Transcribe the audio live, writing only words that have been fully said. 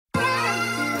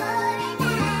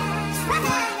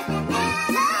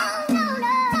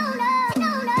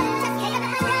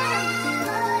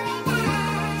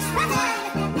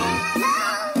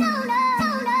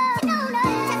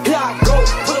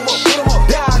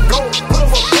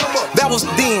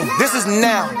in, this is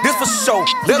now, this for sure.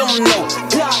 Let them know.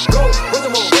 Here I go, with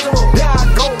them on, here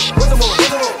I go, with them on.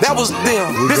 That was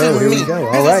them. This is me.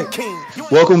 All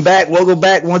right. Welcome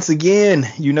back once again.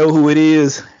 You know who it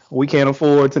is. We can't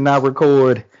afford to not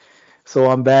record. So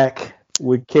I'm back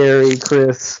with Carrie,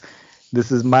 Chris.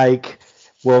 This is Mike.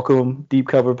 Welcome, Deep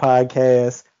Cover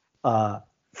Podcast.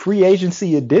 Free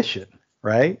agency edition,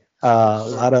 right?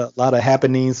 A lot of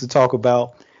happenings to talk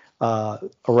about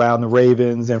around the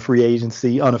Ravens and free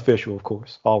agency, unofficial, of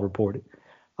course, all reported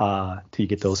till you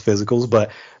get those physicals.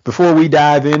 But before we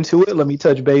dive into it, let me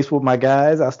touch base with my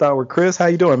guys. I'll start with Chris. How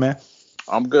you doing, man?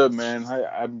 I'm good, man.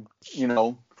 I'm,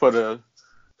 for the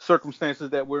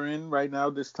circumstances that we're in right now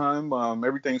this time,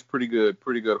 everything's pretty good.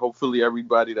 Hopefully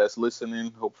everybody that's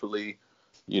listening,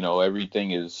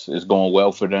 everything is going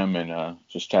well for them, and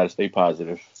just try to stay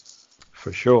positive.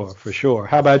 For sure.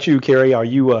 How about you, Kerry? Are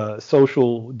you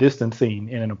social distancing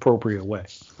in an appropriate way?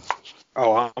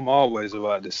 Oh, I'm always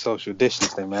about the social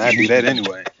distancing, man. I do that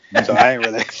anyway. So I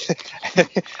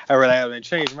haven't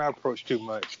changed my approach too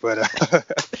much. But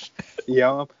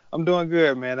yeah, I'm doing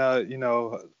good, man.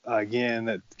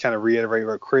 Again, kind of reiterate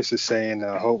what Chris is saying.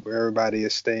 I hope everybody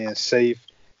is staying safe,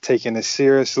 taking it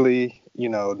seriously,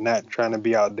 not trying to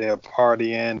be out there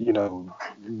partying,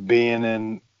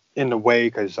 being in the way,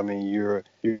 because you're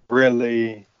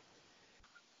really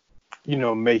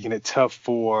making it tough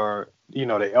for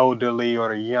the elderly or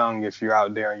the young if you're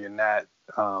out there and you're not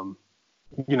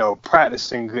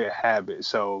practicing good habits.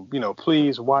 So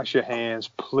please wash your hands,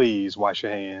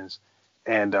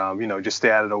 and just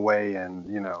stay out of the way,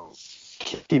 and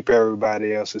keep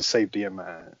everybody else's safety in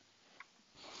mind.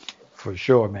 For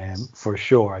sure, man. For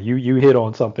sure. You hit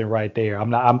on something right there.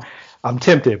 I'm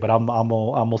tempted, but I'm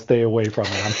gonna stay away from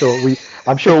it.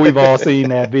 I'm sure we've all seen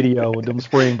that video with them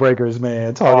spring breakers,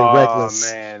 man, talking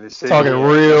reckless. Oh man, talking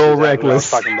real reckless.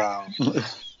 Talking about.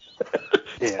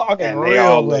 Yeah, talking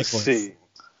real reckless.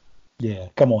 Yeah,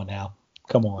 come on now.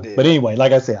 Yeah. But anyway,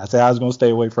 like I said I was gonna stay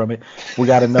away from it. We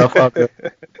got enough other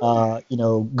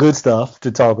good stuff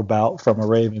to talk about from a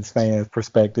Ravens fan's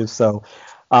perspective. So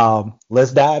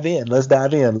let's dive in.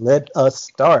 Let us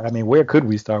start. Where could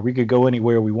we start? We could go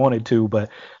anywhere we wanted to, but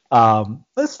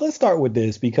let's start with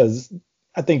this, because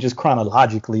I think just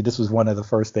chronologically, this was one of the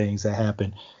first things that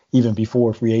happened even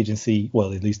before free agency,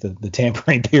 well, at least the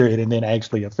tampering period, and then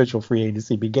actually official free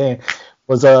agency began,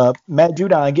 was Matt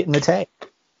Judon getting the tag.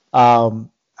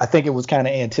 I think it was kind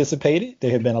of anticipated.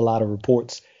 There had been a lot of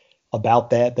reports about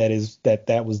that.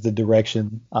 That was the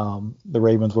direction the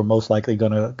Ravens were most likely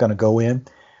gonna go in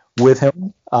with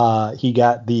him. He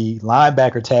got the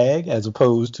linebacker tag as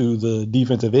opposed to the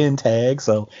defensive end tag,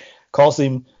 so cost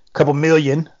him a couple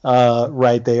million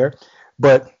right there.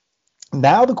 But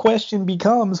now the question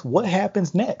becomes, what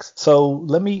happens next? So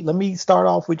let me start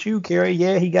off with you, Kerry.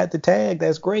 Yeah, he got the tag.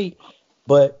 That's great,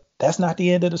 but that's not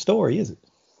the end of the story, is it?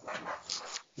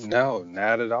 No,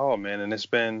 not at all, man. And it's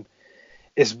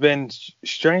been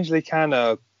strangely kind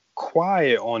of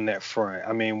quiet on that front.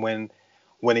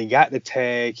 When he got the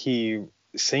tag, he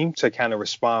seemed to kind of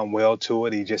respond well to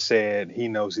it. He just said he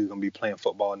knows he's going to be playing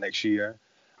football next year.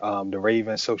 The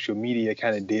Ravens social media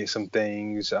kind of did some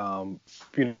things, around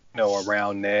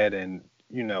that, and,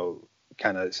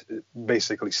 kind of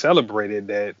basically celebrated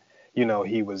that,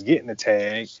 he was getting the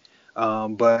tag.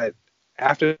 But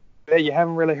after that, you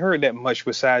haven't really heard that much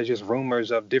besides just rumors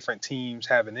of different teams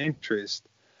having interest.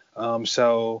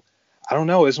 So I don't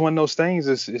know. It's one of those things.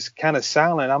 It's kind of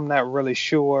silent. I'm not really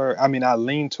sure. I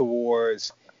lean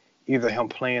towards either him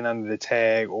playing under the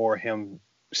tag or him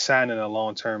signing a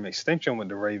long-term extension with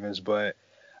the Ravens. But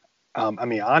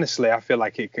honestly, I feel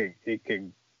like it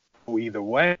could go either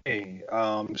way.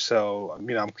 So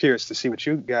I'm curious to see what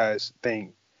you guys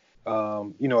think.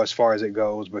 As far as it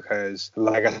goes, because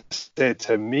like I said,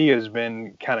 to me, it's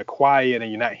been kind of quiet,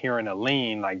 and you're not hearing a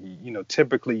lean. Like,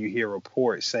 typically you hear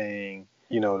reports saying,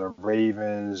 the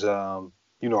Ravens, are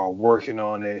working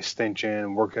on the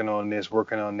extension, working on this,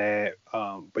 working on that.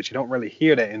 But you don't really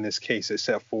hear that in this case,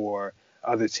 except for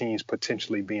other teams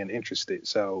potentially being interested.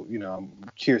 So,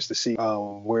 I'm curious to see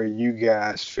where you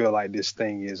guys feel like this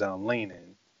thing is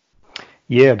leaning.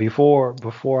 Yeah, before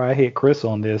I hit Chris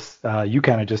on this, you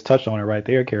kind of just touched on it right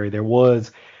there, Kerry. There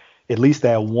was at least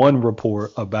that one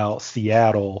report about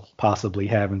Seattle possibly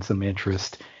having some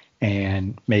interest,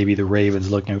 and maybe the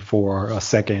Ravens looking for a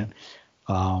second,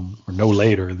 or no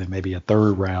later than maybe a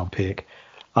third round pick.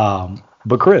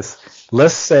 But Chris,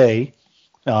 let's say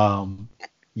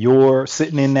you're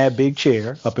sitting in that big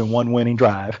chair up in one winning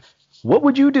drive. What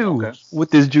would you do with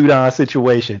this Judon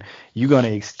situation? You gonna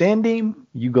extend him?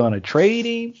 You gonna trade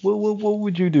him? What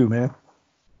would you do, man?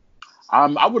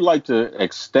 I would like to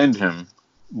extend him,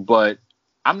 but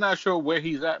I'm not sure where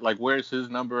he's at. Like, where's his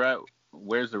number at?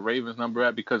 Where's the Ravens number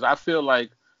at? Because I feel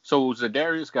like, so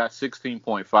Za'Darius got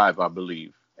 16.5, I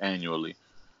believe, annually.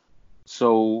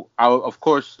 So, of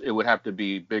course, it would have to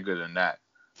be bigger than that.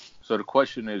 So the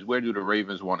question is, where do the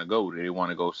Ravens want to go? Do they want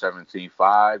to go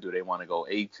 17.5? Do they want to go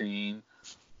 18?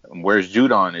 Where's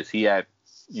Judon? Is he at,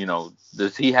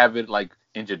 does he have it like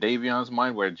in Jadeveon's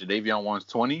mind where Jadeveon wants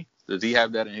 20? Does he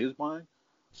have that in his mind?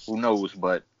 Who knows?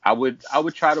 But I would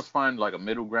try to find like a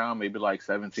middle ground, maybe like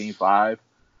 17.5,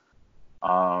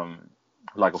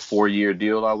 like a 4-year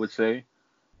deal, I would say.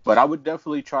 But I would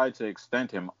definitely try to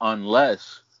extend him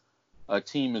unless a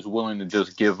team is willing to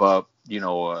just give up,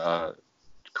 a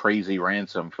crazy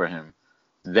ransom for him.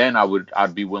 Then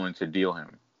I'd be willing to deal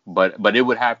him. But it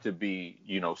would have to be,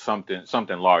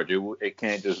 something large. It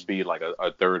can't just be like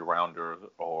a third rounder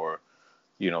or,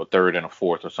 third and a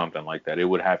fourth or something like that. It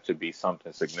would have to be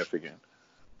something significant.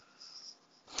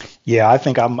 Yeah, I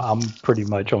think I'm pretty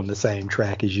much on the same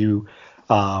track as you.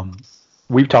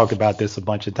 We've talked about this a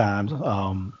bunch of times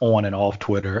on and off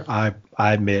Twitter. I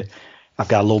admit I've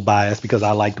got a little bias because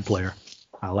I like the player.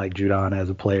 I like Judon as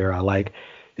a player. I like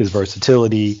his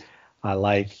versatility. I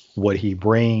like what he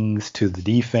brings to the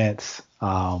defense,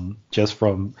 just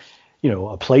from,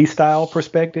 a play style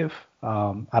perspective.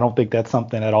 I don't think that's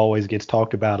something that always gets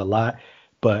talked about a lot.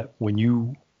 But when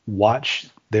you watch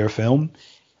their film,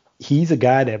 he's a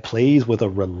guy that plays with a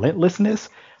relentlessness.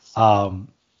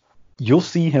 You'll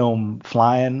see him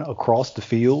flying across the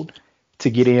field to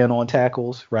get in on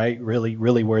tackles, right? Really,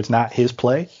 really where it's not his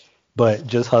play, but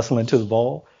just hustling to the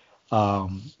ball.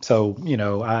 So,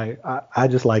 I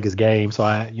just like his game. So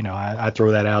I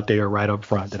throw that out there right up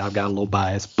front that I've got a little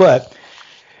bias, but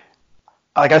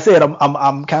like I said,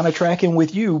 I'm kind of tracking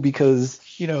with you because,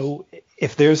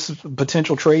 if there's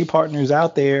potential trade partners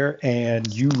out there and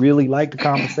you really like the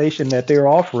conversation that they're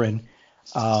offering,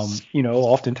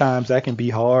 oftentimes that can be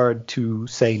hard to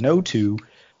say no to.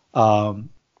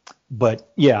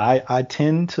 But yeah, I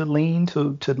tend to lean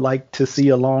to like to see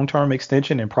a long-term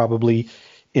extension and probably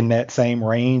in that same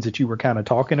range that you were kind of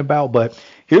talking about. But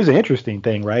here's an interesting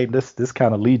thing, right? This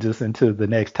kind of leads us into the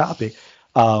next topic.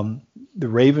 The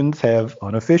Ravens have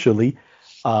unofficially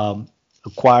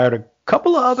acquired a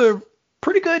couple of other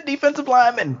pretty good defensive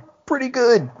linemen. Pretty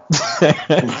good.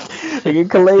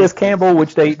 Calais Campbell,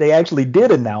 which they actually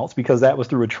did announce because that was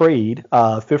through a trade,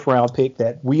 5th round pick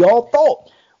that we all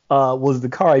thought was the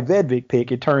Kari Vedvik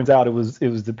pick. It turns out it was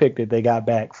the pick that they got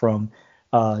back from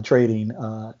trading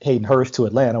Hayden Hurst to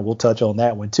Atlanta. We'll touch on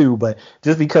that one too. But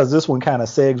just because this one kind of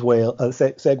segues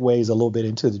a little bit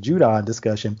into the Judon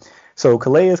discussion. So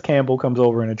Calais Campbell comes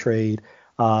over in a trade.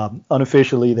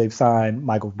 Unofficially, they've signed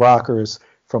Michael Brockers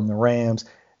from the Rams.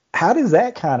 How does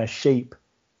that kind of shape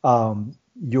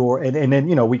your and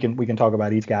then we can talk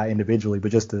about each guy individually,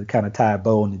 but just to kind of tie a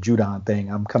bow on the Judon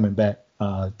thing, I'm coming back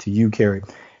to you, Kerry.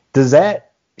 Does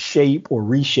that shape or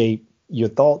reshape your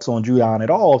thoughts on Judon at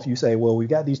all? If you say, well, we've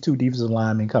got these two defensive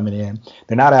linemen coming in,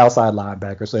 they're not outside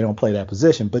linebackers, so they don't play that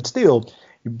position, but still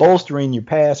you're bolstering your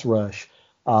pass rush,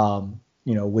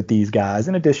 with these guys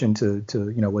in addition to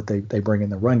what they bring in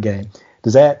the run game.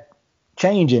 Does that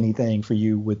change anything for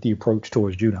you with the approach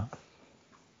towards Judon?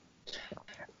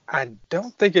 I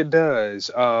don't think it does.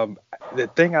 The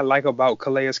thing I like about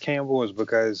Calais Campbell is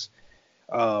because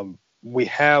we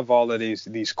have all of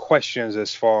these questions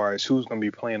as far as who's going to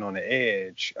be playing on the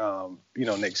edge,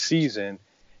 next season.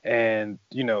 And,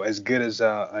 as good as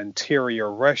an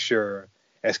interior rusher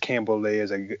as Campbell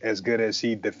is, as good as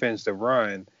he defends the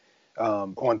run,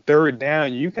 on third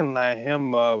down, you can line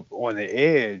him up on the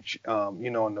edge, on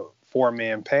the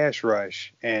 4-man pass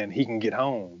rush, and he can get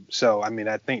home. So, I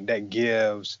think that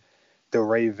gives the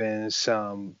Ravens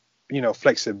some,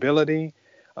 flexibility.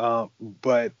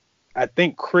 But I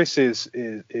think Chris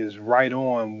is right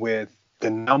on with the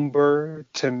number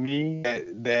to me,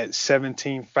 that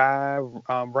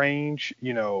 17.5 range.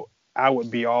 I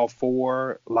would be all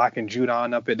for locking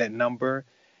Judon up at that number.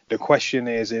 The question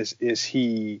is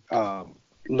he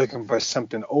looking for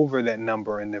something over that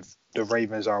number, and if the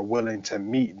Ravens are willing to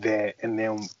meet that. And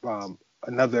then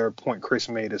another point Chris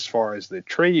made as far as the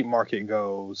trade market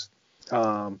goes,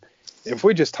 if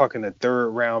we're just talking a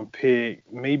 3rd round pick,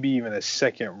 maybe even a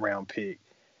 2nd round pick,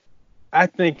 I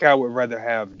think I would rather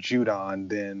have Judon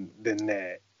than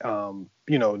that.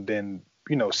 Than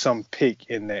some pick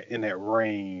in that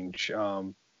range.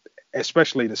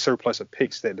 Especially the surplus of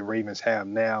picks that the Ravens have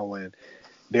now and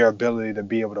their ability to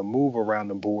be able to move around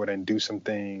the board and do some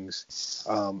things.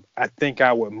 I think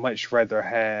I would much rather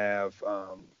have,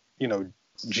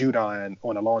 Judon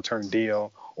on a long-term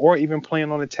deal, or even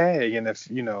playing on a tag. And if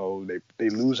they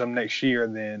lose him next year,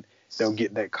 then they'll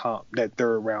get that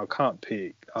third round comp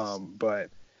pick. But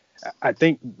I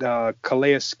think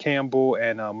Calais Campbell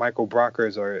and Michael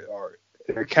Brockers are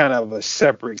kind of a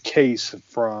separate case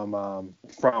from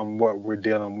what we're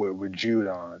dealing with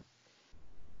Judon.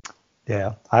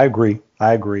 Yeah, I agree.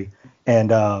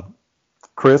 And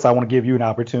Chris, I want to give you an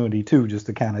opportunity too, just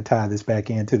to kind of tie this back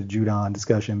into the Judon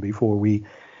discussion before we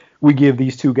give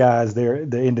these two guys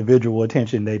the individual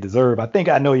attention they deserve. I think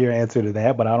I know your answer to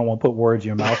that, but I don't want to put words in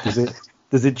your mouth.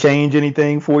 Does it change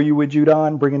anything for you with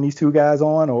Judon bringing these two guys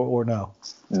on, or no?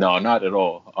 No, not at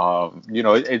all.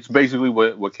 It's basically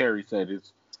what Kerry said.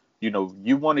 It's,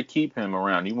 you want to keep him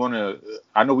around. You want to.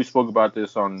 I know we spoke about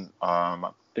this on, I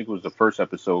think it was the first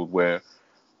episode where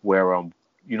we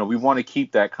want to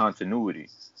keep that continuity.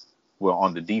 Well,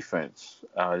 on the defense,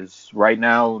 right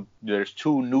now there's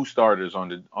two new starters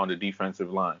on the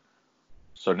defensive line.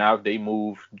 So now if they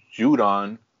move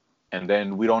Judon, and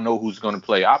then we don't know who's going to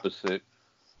play opposite,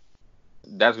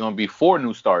 that's going to be four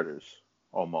new starters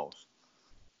almost.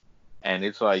 And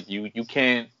it's like you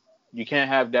can't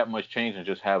have that much change and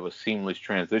just have a seamless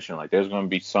transition. Like, there's going to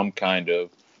be some kind of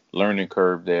learning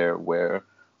curve there where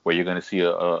you're going to see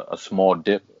a small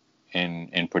dip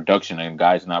in production and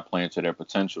guys not playing to their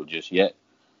potential just yet.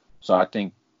 So I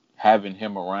think having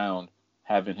him around,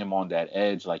 having him on that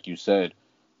edge, like you said,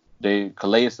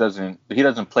 Calais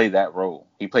doesn't play that role.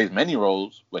 He plays many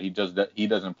roles, but he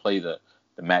doesn't play the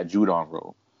Matt Judon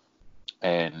role.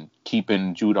 And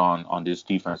keeping Judon on this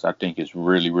defense, I think, is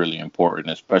really, really important,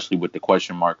 especially with the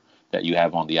question mark that you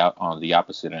have on the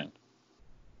opposite end.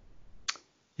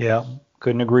 Yeah,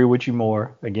 couldn't agree with you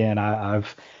more. Again,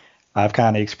 I've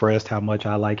kind of expressed how much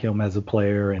I like him as a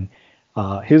player, and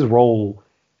his role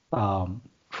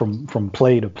from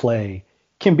play to play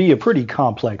can be a pretty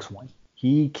complex one.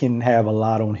 He can have a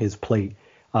lot on his plate,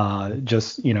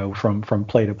 from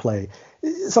play to play.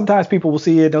 Sometimes people will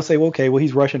see it, they'll say, well, okay, well,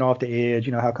 he's rushing off the edge.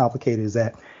 How complicated is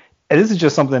that? And this is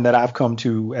just something that I've come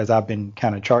to as I've been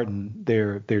kind of charting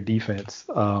their defense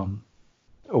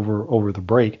over the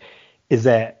break, is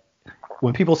that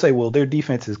when people say, well, their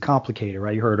defense is complicated,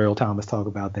 right? You heard Earl Thomas talk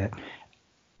about that.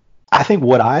 I think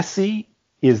what I see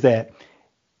is that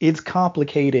it's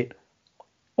complicated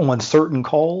on certain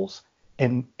calls,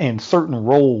 and certain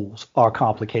roles are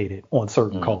complicated on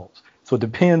certain calls. So it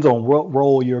depends on what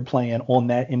role you're playing on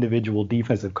that individual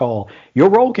defensive call. Your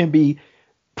role can be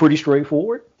pretty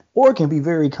straightforward, or it can be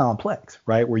very complex,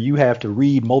 right? Where you have to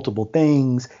read multiple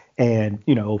things, and,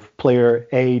 if player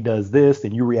A does this,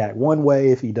 then you react one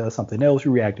way. If he does something else,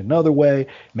 you react another way.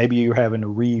 Maybe you're having to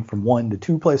read from one to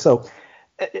two plays. So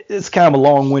it's kind of a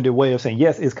long-winded way of saying,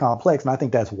 yes, it's complex. And I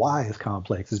think that's why it's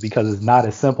complex, is because it's not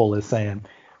as simple as saying,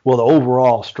 well, the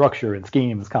overall structure and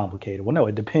scheme is complicated. Well, no,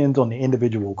 it depends on the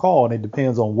individual call, and it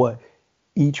depends on what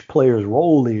each player's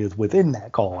role is within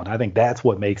that call. And I think that's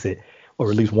what makes it, or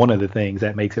at least one of the things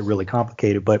that makes it really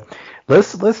complicated. But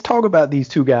let's talk about these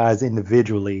two guys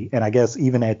individually, and I guess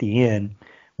even at the end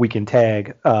we can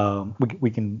tag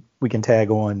we can tag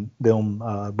on them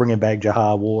bringing back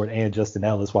Jahad Ward and Justin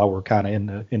Ellis while we're kind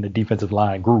of in the defensive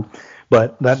line group.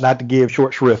 But not to give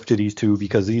short shrift to these two,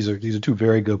 because these are two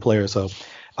very good players. So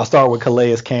I'll start with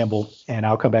Calais Campbell, and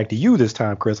I'll come back to you this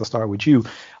time, Chris. I'll start with you.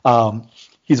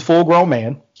 He's a full-grown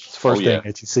man. It's the first thing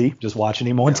that you see, just watching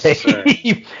him on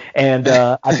tape. And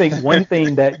I think one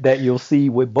thing that you'll see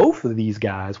with both of these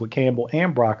guys, with Campbell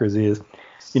and Brockers, is,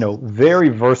 very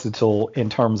versatile in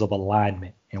terms of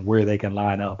alignment and where they can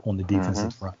line up on the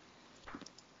defensive front.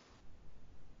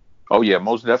 Oh, yeah,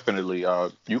 most definitely.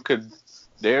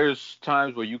 There's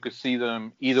times where you could see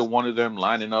them, either one of them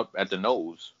lining up at the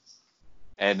nose.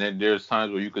 And then there's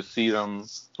times where you could see them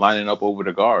lining up over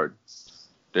the guard.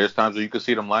 There's times where you could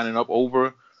see them lining up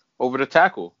over the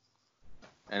tackle.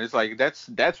 And it's like,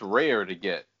 that's rare to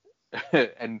get.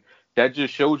 And that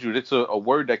just shows you it's a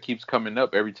word that keeps coming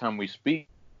up every time we speak,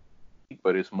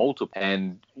 but it's multiple.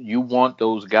 And you want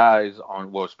those guys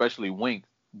especially Wink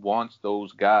wants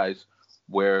those guys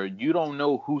where you don't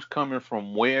know who's coming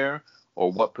from where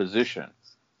or what position.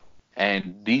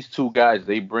 And these two guys,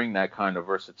 they bring that kind of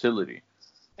versatility.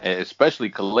 Especially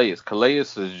Calais. Calais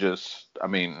is just,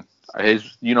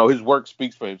 his work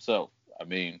speaks for himself.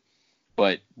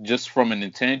 But just from an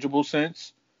intangible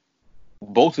sense,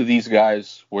 both of these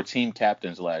guys were team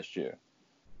captains last year.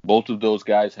 Both of those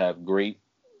guys have great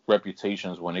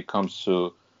reputations when it comes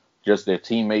to just their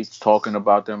teammates talking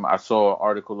about them. I saw an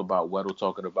article about Weddle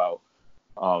talking about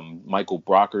Michael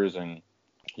Brockers and,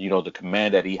 the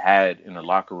command that he had in the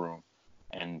locker room.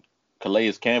 And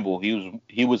Calais Campbell,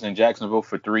 he was in Jacksonville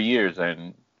for 3 years,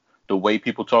 and the way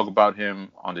people talk about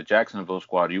him on the Jacksonville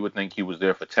squad, you would think he was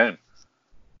there for 10.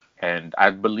 And I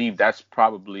believe that's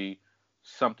probably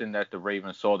something that the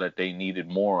Ravens saw that they needed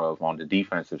more of on the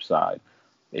defensive side.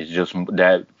 It's just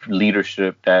that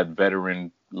leadership, that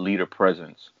veteran leader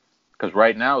presence. Because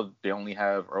right now they only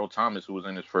have Earl Thomas, who was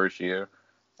in his first year,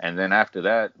 and then after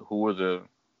that, who are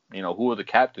the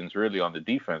captains really on the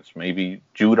defense? Maybe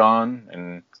Judon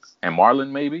and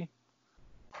Marlon, maybe.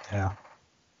 Yeah.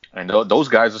 And those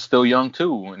guys are still young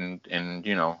too, and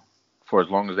for as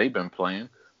long as they've been playing,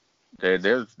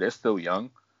 they're still young.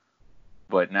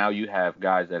 But now you have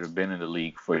guys that have been in the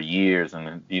league for years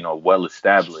and well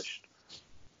established.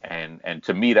 And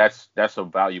to me, that's a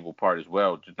valuable part as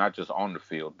well, not just on the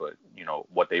field, but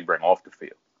what they bring off the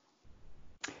field.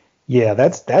 Yeah,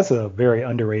 that's a very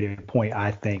underrated point,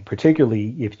 I think,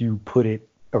 particularly if you put it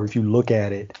or if you look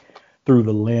at it through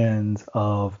the lens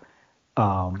of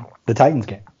the Titans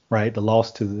game, right? The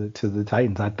loss to the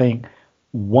Titans. I think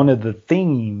one of the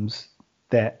themes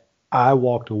that I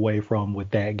walked away from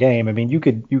with that game, I mean, you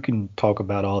can talk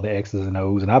about all the X's and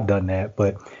O's, and I've done that,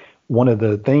 but one of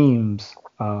the themes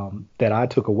that I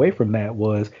took away from that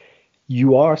was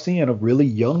you are seeing a really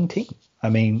young team. I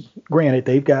mean, granted,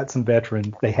 they've got some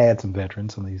veterans. They had some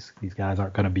veterans. Some of these guys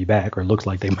aren't going to be back, or it looks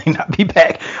like they may not be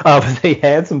back. But they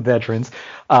had some veterans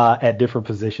at different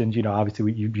positions.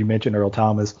 Obviously, you mentioned Earl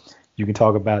Thomas. You can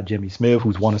talk about Jimmy Smith,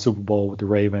 who's won a Super Bowl with the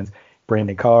Ravens.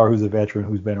 Brandon Carr, who's a veteran,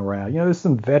 who's been around. There's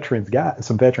some veteran guys.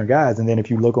 And then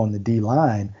if you look on the D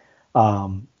line,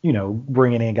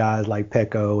 bringing in guys like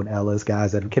Pecco and Ellis,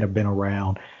 guys that have been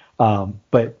around.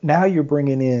 But now you're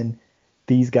bringing in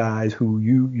these guys who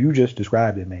you just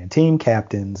described it, man. Team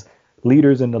captains,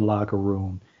 leaders in the locker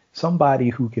room, somebody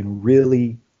who can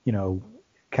really,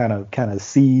 kind of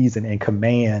seize and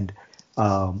command,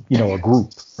 a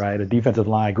group, right? A defensive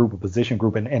line group, a position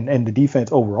group, and the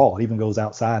defense overall. It even goes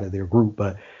outside of their group,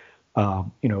 but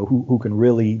who can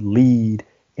really lead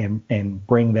and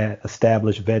bring that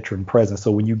established veteran presence.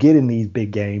 So when you get in these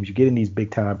big games, you get in these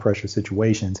big time pressure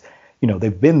situations,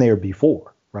 they've been there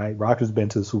before, right? Rodgers been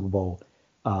to the Super Bowl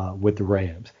with the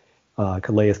Rams.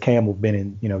 Calais Campbell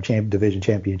been in, division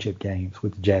championship games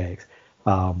with the Jags.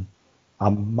 I'm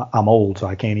old, so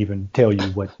I can't even tell you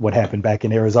what happened back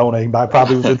in Arizona. He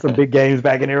probably was in some big games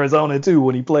back in Arizona too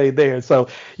when he played there. So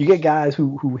you get guys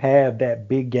who have that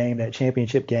big game, that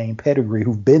championship game pedigree,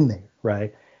 who've been there,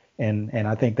 right? And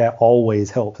I think that always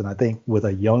helps. And I think with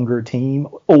a younger team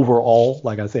overall,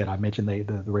 like I said, I mentioned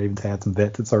the Ravens had some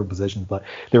vets at certain positions, but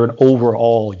they're an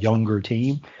overall younger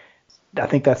team. I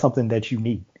think that's something that you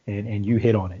need, and you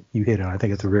hit on it. I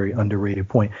think it's a very underrated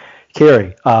point.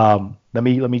 Kerry, let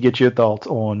me get your thoughts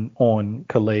on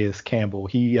Calais Campbell.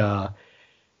 He's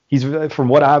from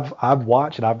what I've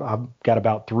watched, and I've got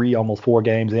about 3, almost 4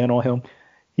 games in on him.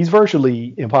 He's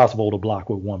virtually impossible to block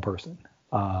with one person,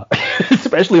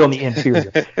 especially on the interior.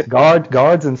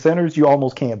 Guards and centers, you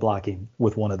almost can't block him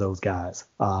with one of those guys.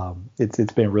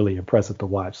 It's been really impressive to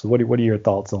watch. So what are your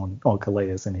thoughts on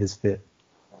Calais and his fit?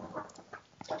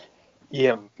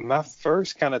 Yeah, my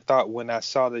first kind of thought when I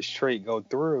saw this trade go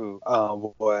through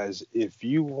was if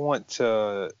you want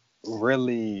to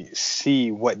really see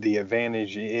what the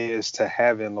advantage is to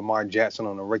having Lamar Jackson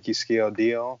on a rookie scale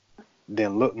deal,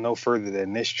 then look no further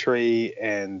than this trade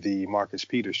and the Marcus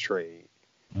Peters trade.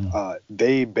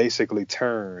 They basically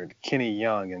turned Kenny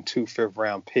Young and 2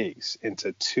 5th-round picks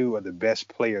into 2 of the best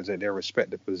players at their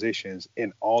respective positions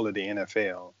in all of the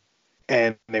NFL.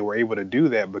 And they were able to do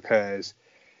that because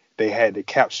they had the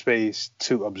cap space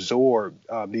to absorb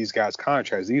these guys'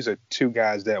 contracts. These are 2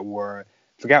 guys that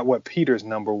forgot what Peters'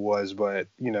 number was, but,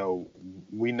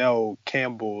 we know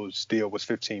Campbell's deal was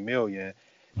 $15 million.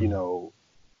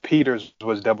 Peters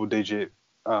was double-digit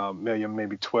million,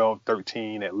 maybe 12,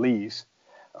 13 at least.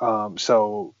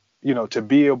 So, to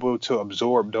be able to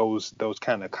absorb those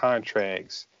kind of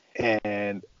contracts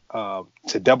and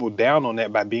to double down on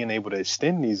that by being able to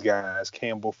extend these guys,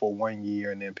 Campbell for 1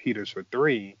 year and then Peters for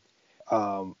 3,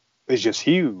 is just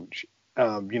huge.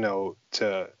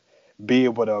 To be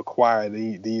able to acquire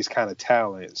these kind of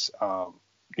talents,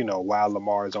 while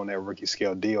Lamar is on that rookie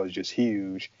scale deal is just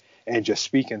huge. And just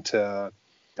speaking to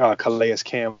Calais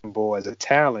Campbell as a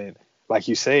talent, like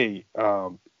you say,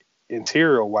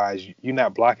 interior wise, you're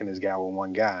not blocking this guy with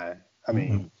one guy. I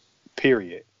mean,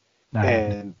 period. Nah.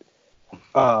 And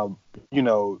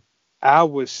I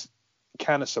was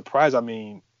kind of surprised. I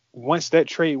mean, once that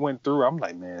trade went through, I'm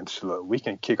like, man, look, we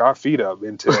can kick our feet up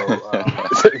until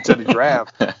the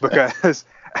draft, because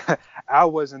I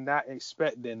was not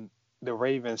expecting the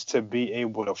Ravens to be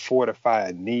able to fortify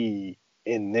a need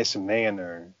in this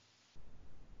manner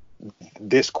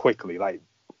this quickly, like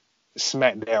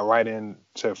smack that right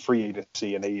into free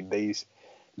agency, and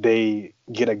they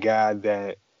get a guy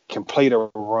that can play the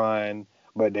run,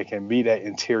 but they can be that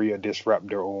interior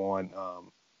disruptor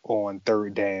on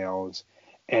third downs.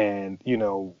 And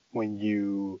when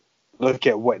you look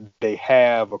at what they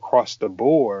have across the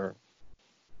board,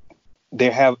 they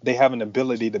have an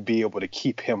ability to be able to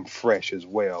keep him fresh as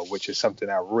well, which is something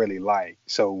I really like.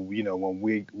 So when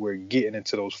we're getting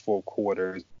into those fourth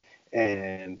quarters,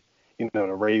 and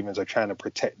the Ravens are trying to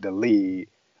protect the lead,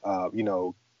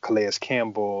 Calais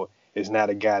Campbell is not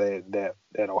a guy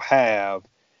that'll have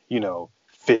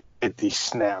 50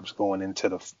 snaps going into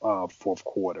the fourth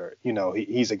quarter.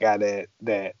 He's a guy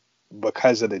that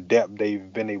because of the depth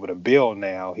they've been able to build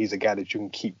now, he's a guy that you can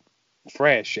keep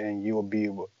fresh, and you'll be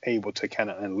able to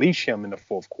kind of unleash him in the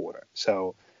fourth quarter.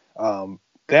 So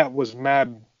that was my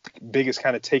biggest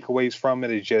kind of takeaways from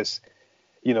it, is just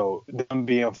them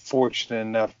being fortunate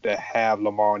enough to have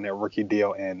Lamar on that rookie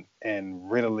deal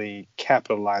and really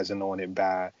capitalizing on it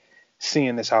by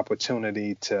seeing this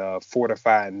opportunity to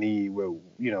fortify a need with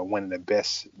one of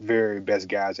the very best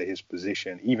guys at his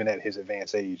position. Even at his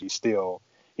advanced age, he's still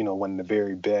one of the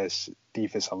very best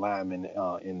defensive linemen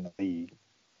in the league.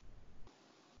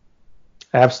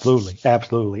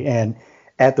 Absolutely. And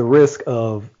at the risk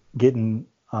of getting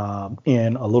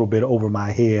in a little bit over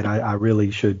my head, I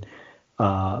really should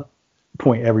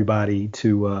point everybody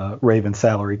to Ravens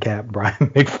salary cap, Brian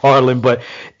McFarland. But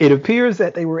it appears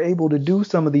that they were able to do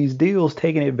some of these deals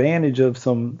taking advantage of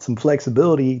some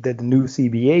flexibility that the new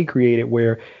CBA created,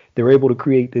 where they're able to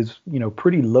create this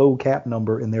pretty low cap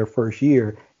number in their first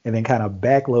year and then kind of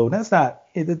backload. That's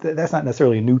not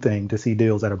necessarily a new thing to see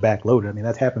deals that are backloaded. I mean,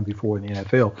 that's happened before in the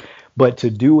NFL. But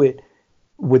to do it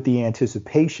with the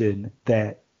anticipation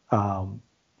that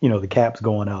the cap's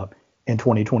going up in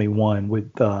 2021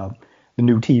 with the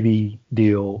new TV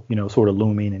deal, sort of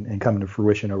looming and coming to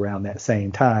fruition around that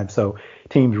same time. So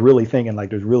teams really thinking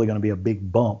like there's really going to be a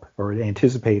big bump, or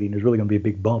anticipating there's really going to be a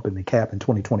big bump in the cap in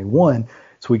 2021.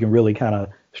 So we can really kind of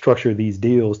structure these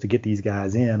deals to get these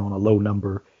guys in on a low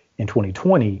number in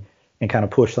 2020 and kind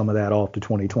of push some of that off to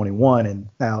 2021. And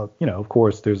now, of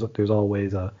course, there's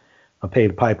always a pay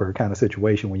the piper kind of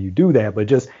situation when you do that. But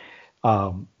just,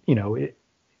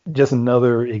 just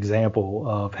another example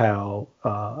of how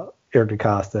Eric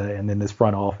DeCosta and then this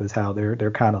front office, how they're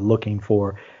kind of looking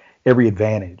for every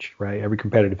advantage, right? Every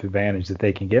competitive advantage that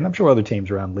they can get. And I'm sure other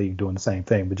teams around the league doing the same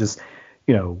thing, but just,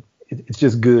 it's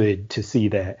just good to see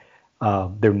that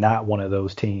they're not one of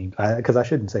those teams, because I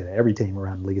shouldn't say that every team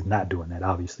around the league is not doing that.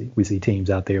 Obviously, we see teams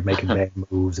out there making bad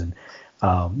moves and,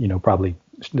 probably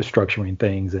structuring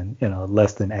things in a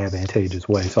less than advantageous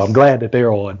way. So I'm glad that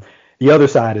they're on the other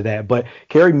side of that. But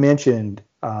Kerry mentioned,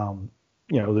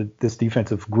 this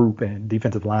defensive group and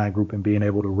defensive line group and being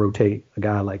able to rotate a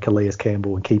guy like Calais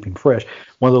Campbell and keep him fresh.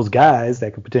 One of those guys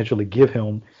that could potentially give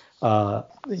him,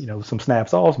 some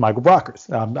snaps off, Michael Brockers.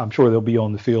 I'm sure they'll be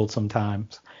on the field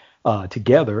sometimes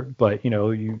together, but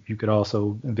you could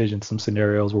also envision some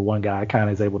scenarios where one guy kind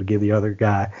of is able to give the other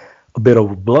guy a bit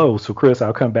of a blow. So Chris,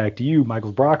 I'll come back to you.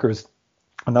 Michael Brockers,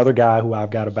 another guy who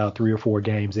I've got about 3 or 4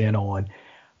 games in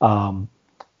on.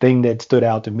 Thing that stood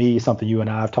out to me, something you and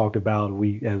I have talked about,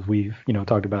 as we've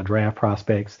talked about draft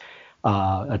prospects,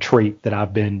 a trait that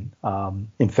I've been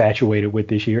infatuated with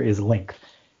this year is length.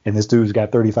 And this dude's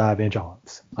got 35-inch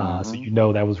arms.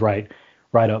 So that was right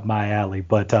up my alley.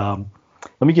 But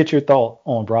let me get your thought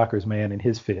on Brockers, man, and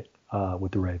his fit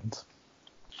with the Ravens.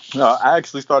 No, I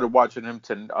actually started watching him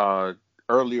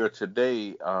earlier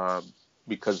today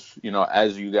because,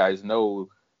 as you guys know,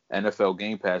 NFL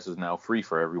Game Pass is now free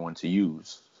for everyone to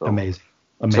use. So Amazing.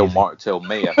 Till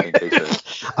May, I think they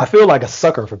said. I feel like a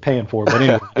sucker for paying for it, but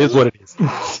anyway, it is what it is.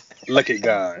 Look at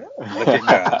God.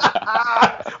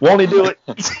 Won't he do it?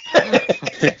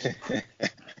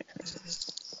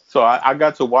 So I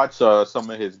got to watch some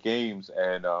of his games,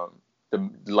 and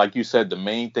like you said, the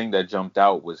main thing that jumped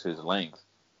out was his length.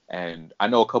 And I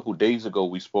know a couple days ago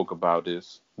we spoke about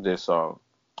this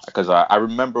because I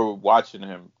remember watching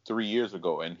him 3 years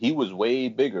ago, and he was way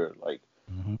bigger. Like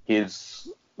his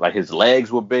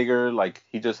legs were bigger. Like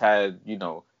he just had,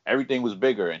 everything was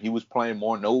bigger, and he was playing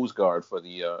more nose guard for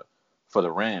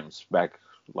the Rams back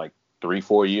like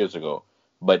 3-4 years ago.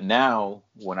 But now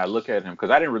when I look at him, because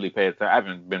I didn't really I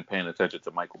haven't been paying attention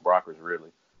to Michael Brockers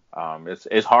really.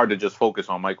 It's hard to just focus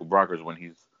on Michael Brockers when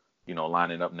he's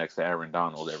lining up next to Aaron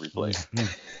Donald every play.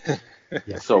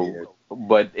 So,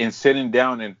 but in sitting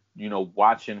down and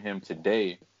watching him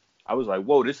today, I was like,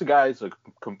 whoa, this guy is a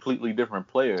completely different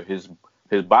player. His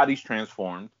body's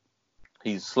transformed.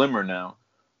 He's slimmer now.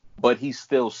 but he's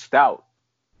still stout.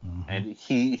 Mm-hmm. And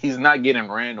he's not getting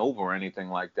ran over or anything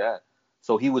like that.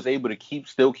 So he was able to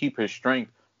still keep his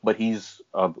strength, but he's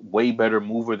a way better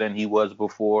mover than he was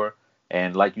before.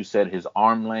 And like you said, his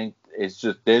arm length, it's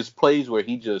just, there's plays where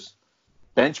he just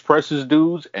bench presses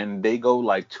dudes and they go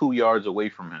like 2 yards away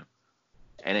from him.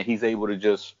 And then he's able to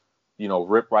just,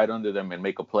 rip right under them and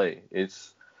make a play.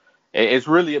 It's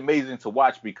really amazing to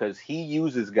watch because he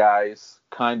uses guys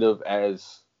kind of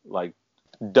as like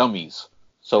dummies.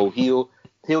 So he'll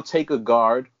take a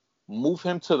guard, move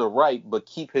him to the right, but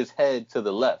keep his head to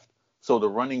the left. So the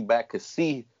running back could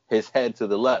see his head to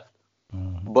the left.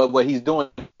 Mm-hmm. But what he's doing,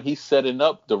 he's setting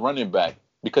up the running back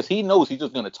because he knows he's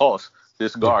just going to toss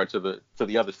this guard to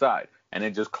the other side and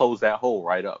then just close that hole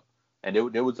right up. And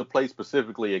there was a play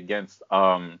specifically against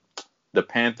the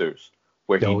Panthers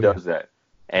where he does that.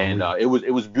 And it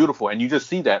was beautiful. And you just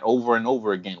see that over and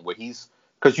over again where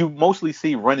because you mostly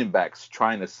see running backs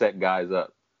trying to set guys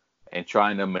up and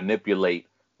trying to manipulate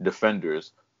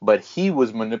defenders. But he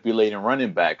was manipulating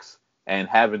running backs and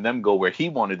having them go where he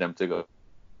wanted them to go.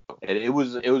 And it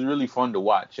was really fun to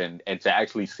watch and to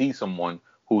actually see someone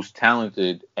who's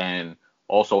talented and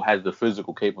also has the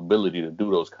physical capability to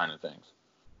do those kind of things.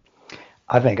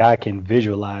 I think I can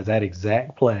visualize that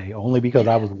exact play only because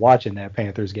I was watching that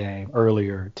Panthers game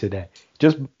earlier today.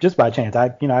 Just by chance.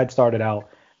 I'd started out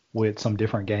with some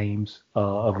different games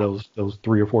of those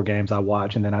 3 or 4 games I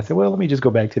watched, and then I said, well, let me just go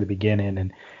back to the beginning,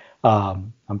 and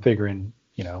I'm figuring,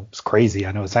 it's crazy.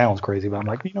 I know it sounds crazy, but I'm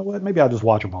like, you know what? Maybe I'll just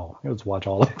watch them all. Let's watch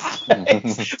all of them.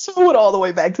 So I went all the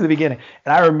way back to the beginning,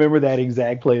 and I remember that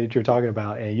exact play that you're talking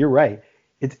about, and you're right.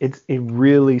 It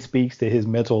really speaks to his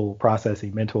mental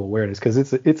processing, mental awareness, because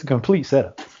it's a complete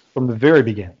setup from the very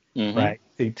beginning, right?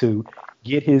 To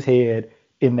get his head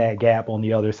in that gap on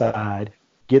the other side,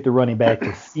 get the running back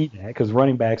to see that, because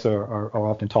running backs are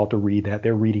often taught to read that.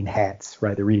 They're reading hats,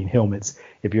 right? They're reading helmets.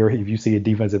 If you see a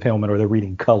defensive helmet, or they're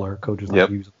reading color, coaches like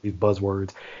to use these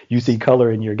buzzwords. You see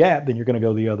color in your gap, then you're going to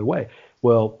go the other way.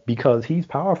 Well, because he's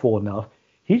powerful enough,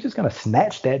 he's just going to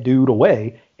snatch that dude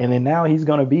away, and then now he's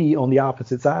going to be on the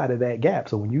opposite side of that gap.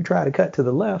 So when you try to cut to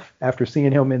the left after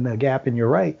seeing him in the gap in your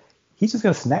right, he's just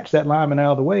going to snatch that lineman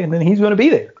out of the way, and then he's going to be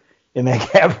there in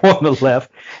that gap on the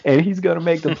left, and he's going to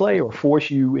make the play or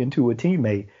force you into a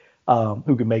teammate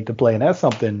who can make the play. And that's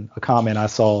a comment I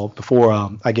saw before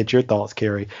I get your thoughts,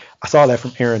 Kerry. I saw that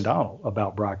from Aaron Donald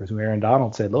about Brockers, who Aaron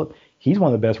Donald said, look, he's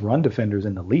one of the best run defenders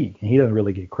in the league, and he doesn't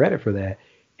really get credit for that.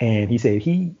 And he said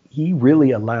he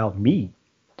really allowed me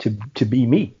to be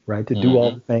me, right? To do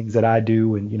all the things that I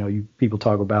do. And, you people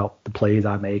talk about the plays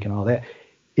I make and all that.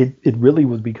 It really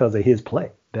was because of his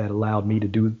play that allowed me to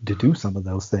do some of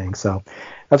those things. So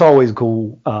that's always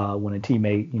cool when a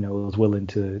teammate, is willing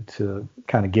to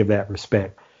kind of give that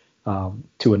respect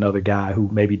to another guy who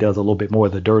maybe does a little bit more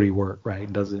of the dirty work, right?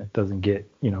 And doesn't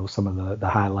get, some of the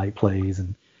highlight plays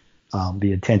and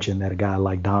the attention that a guy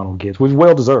like Donald gets, which is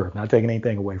well deserved. Not taking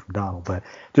anything away from Donald, but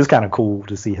just kind of cool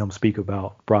to see him speak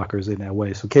about Brockers in that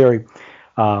way. So, Kerry,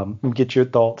 get your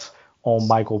thoughts on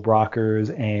Michael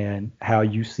Brockers and how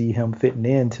you see him fitting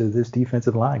into this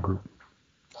defensive line group.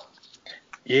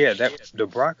 Yeah, the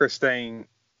Brockers thing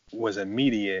was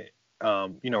immediate.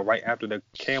 Right after the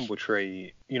Campbell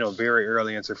trade, very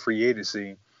early into free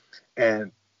agency,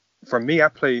 and for me, I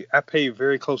pay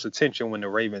very close attention when the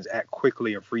Ravens act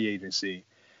quickly in free agency.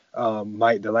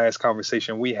 Mike, the last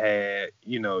conversation we had,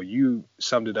 you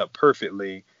summed it up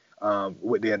perfectly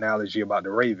with the analogy about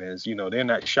the Ravens. They're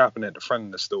not shopping at the front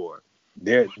of the store.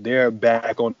 They're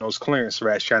back on those clearance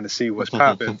racks trying to see what's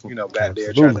popping, back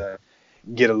there trying to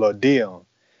get a little deal.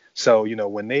 So,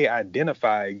 when they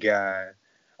identify a guy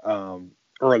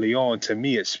early on, to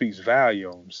me, it speaks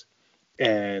volumes.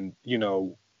 And,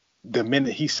 the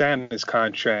minute he signed his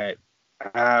contract,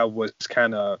 I was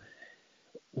kind of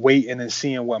waiting and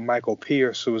seeing what Michael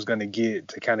Pierce was going to get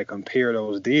to kind of compare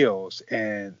those deals.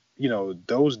 And,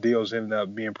 those deals ended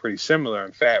up being pretty similar.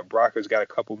 In fact, Brockers got a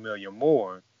couple million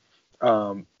more.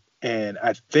 And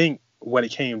I think what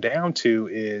it came down to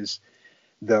is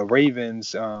the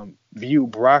Ravens view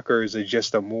Brockers as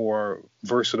just a more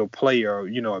versatile player,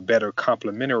 a better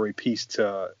complementary piece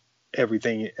to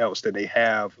everything else that they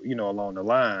have, along the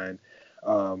line.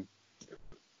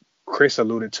 Chris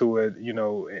alluded to it,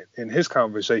 in his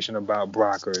conversation about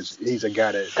Brockers. He's a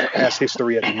guy that has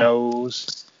history at the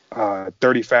nose,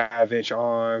 35-inch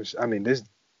arms. I mean, this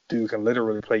dude can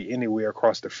literally play anywhere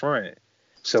across the front.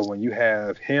 So when you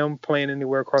have him playing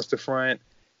anywhere across the front,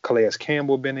 Calais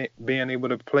Campbell being able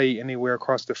to play anywhere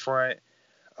across the front,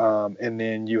 and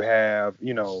then you have,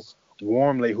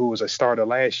 Wormley, who was a starter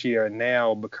last year and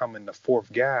now becoming the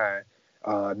fourth guy.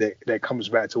 that comes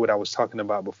back to what I was talking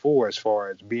about before, as far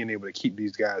as being able to keep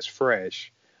these guys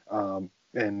fresh.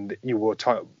 And you will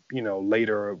talk,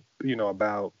 later,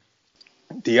 about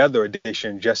the other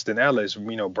addition, Justin Ellis,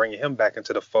 bringing him back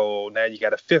into the fold. Now you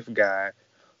got a fifth guy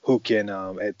who can,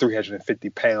 at 350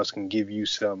 pounds, can give you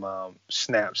some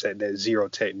snaps at that zero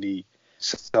technique.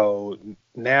 So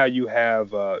now you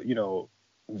have,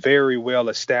 very well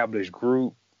established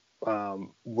group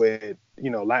with,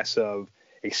 lots of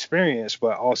experience,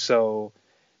 but also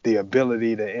the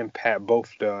ability to impact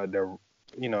both the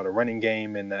running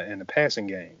game and the passing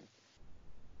game.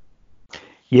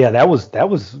 Yeah, that was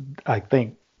I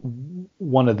think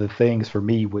one of the things for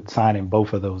me with signing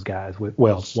both of those guys.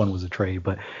 One was a trade,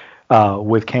 but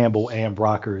with Campbell and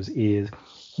Brockers is,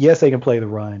 yes, they can play the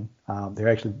run.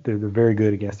 They're very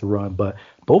good against the run, but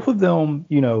both of them,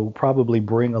 probably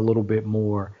bring a little bit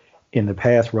more in the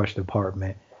pass rush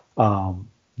department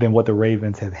than what the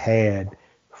Ravens have had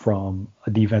from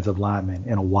a defensive lineman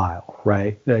in a while,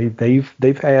 right?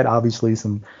 They've had obviously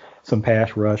some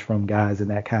pass rush from guys in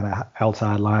that kind of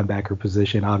outside linebacker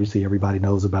position. Obviously, everybody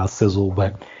knows about Sizzle,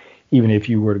 but even if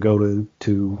you were to go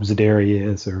to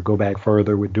Za'Darius or go back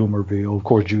further with Dumervil, of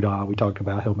course, Judon, we talked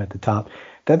about him at the top.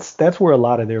 That's where a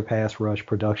lot of their pass rush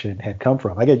production had come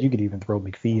from. I guess you could even throw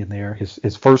McPhee in there,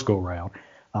 his first go round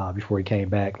before he came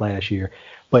back last year.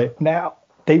 But now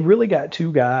they really got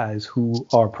two guys who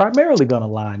are primarily going to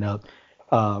line up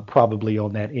probably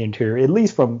on that interior, at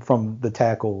least from the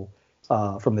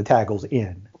tackles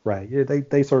in, right? Yeah,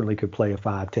 they certainly could play a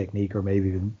 5 technique or maybe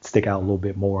even stick out a little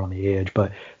bit more on the edge,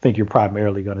 but I think you're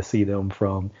primarily going to see them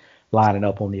from lining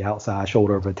up on the outside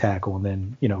shoulder of a tackle and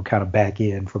then, kind of back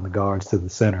in from the guards to the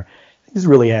center. They just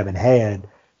really haven't had,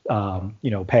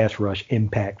 pass rush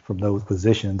impact from those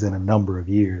positions in a number of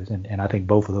years. And I think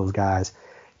both of those guys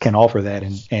can offer that.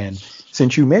 And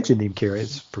since you mentioned him, Kerry,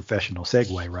 it's a professional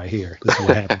segue right here. This is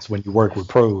what happens when you work with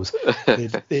pros.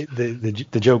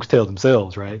 The jokes tell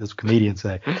themselves, right? That's what comedians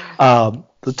say.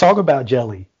 Let's talk about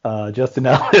Jelly, Justin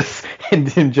Ellis, and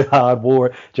then Jihad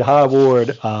Ward. Jihad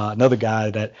Ward, another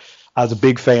guy that I was a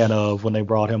big fan of when they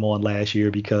brought him on last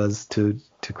year because, to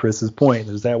Chris's point,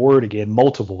 there's that word again,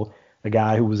 multiple. A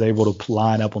guy who was able to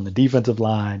line up on the defensive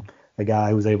line, a guy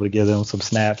who was able to give them some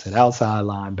snaps at outside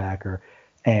linebacker.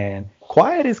 And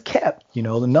quiet is kept,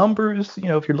 the numbers,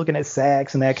 if you're looking at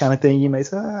sacks and that kind of thing, you may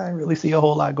say, I didn't really see a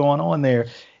whole lot going on there.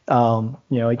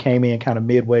 He came in kind of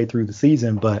midway through the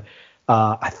season, but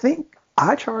I think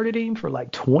I charted him for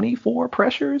like 24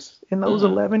 pressures in those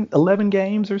 11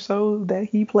 games or so that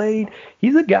he played.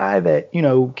 He's a guy that,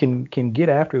 can get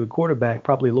after the quarterback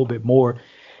probably a little bit more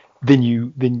than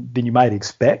you might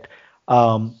expect.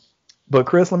 But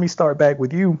Chris, let me start back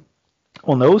with you.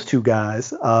 On those two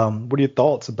guys, what are your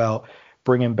thoughts about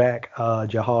bringing back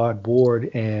Jihad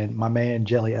Ward and my man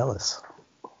Jelly Ellis?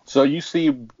 So you see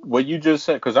what you just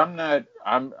said, because I'm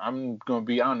going to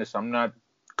be honest, I'm not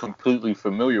completely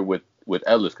familiar with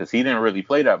Ellis because he didn't really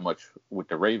play that much with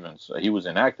the Ravens. He was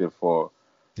inactive for,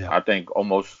 I think,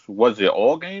 almost, was it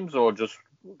all games or just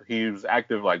he was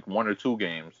active like 1 or 2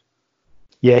 games?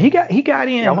 Yeah, he got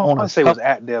in. I want to say was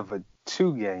active for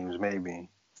 2 games maybe.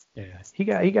 Yeah, he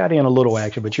got in a little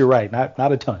action, but you're right,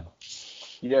 not a ton.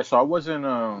 Yeah, so I wasn't.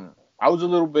 I was a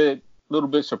little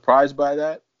bit surprised by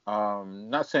that.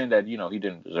 Not saying that he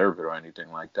didn't deserve it or anything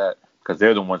like that, because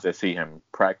they're the ones that see him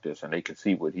practice and they can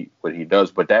see what he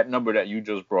does. But that number that you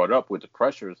just brought up with the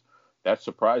pressures, that's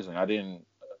surprising.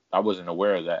 I wasn't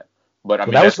aware of that. But I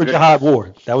mean, that was for Jihad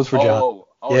Ward. That was for Jihad.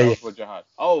 That was for Jihad.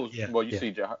 Well, you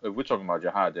see, Jihad, if we're talking about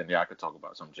Jihad, then I could talk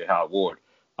about some Jihad Ward.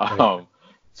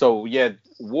 So yeah,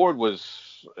 Ward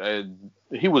was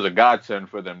he was a godsend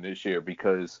for them this year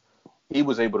because he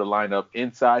was able to line up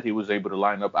inside, he was able to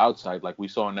line up outside, like we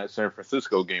saw in that San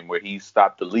Francisco game where he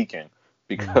stopped the leaking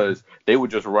because they were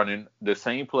just running the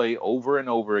same play over and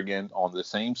over again on the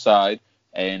same side,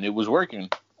 and it was working.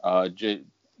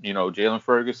 Jalen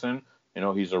Ferguson,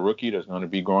 he's a rookie. There's going to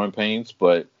be growing pains,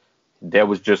 but there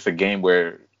was just a game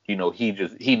where he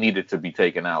needed to be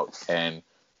taken out, and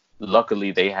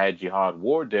luckily they had Jihad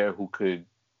Ward there who could,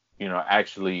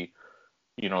 actually,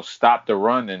 stop the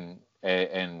run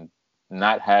and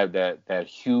not have that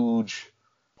huge,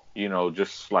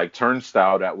 just like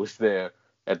turnstile that was there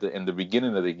in the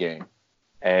beginning of the game.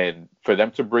 And for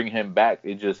them to bring him back,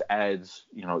 it just adds,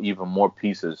 even more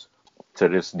pieces to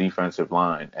this defensive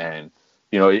line. And,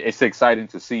 it's exciting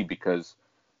to see because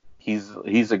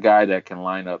he's a guy that can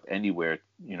line up anywhere,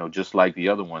 just like the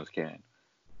other ones can,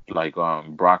 like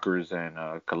Brockers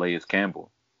and Calais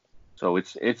Campbell. So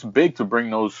it's big to bring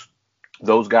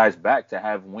those guys back, to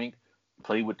have Wink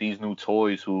play with these new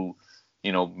toys who,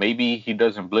 maybe he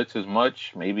doesn't blitz as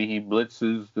much, maybe he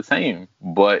blitzes the same,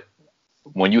 but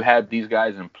when you have these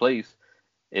guys in place,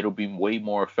 it'll be way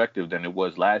more effective than it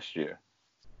was last year.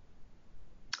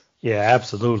 Yeah,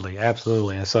 absolutely.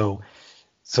 And so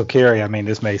Kerry, I mean,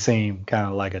 this may seem kind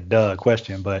of like a duh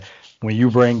question, but when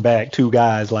you bring back two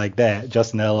guys like that,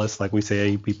 Justin Ellis, like we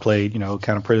say, he played, kind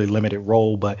of pretty limited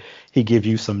role, but he gives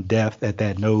you some depth at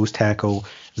that nose tackle,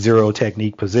 zero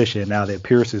technique position. Now that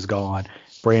Pierce is gone,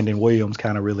 Brandon Williams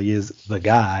kind of really is the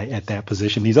guy at that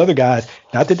position. These other guys,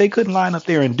 not that they couldn't line up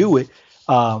there and do it,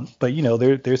 but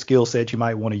their skill set, you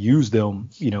might want to use them,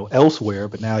 elsewhere.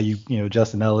 But now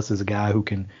Justin Ellis is a guy who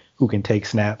can take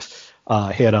snaps,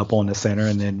 head up on the center,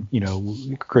 and then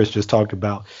Chris just talked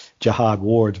about Jihad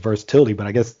Ward's versatility. But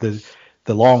I guess the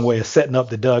long way of setting up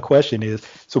the duh question is,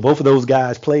 so both of those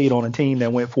guys played on a team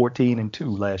that went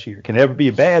 14-2 last year. Can it ever be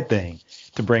a bad thing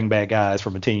to bring back guys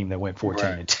from a team that went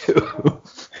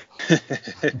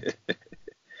 14-2?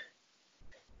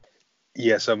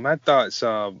 Yeah. So my thoughts.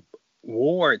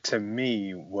 Ward, to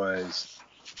me,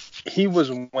 he was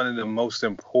one of the most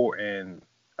important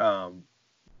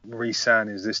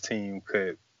re-signings this team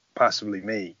could possibly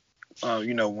make.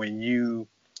 When you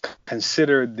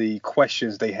consider the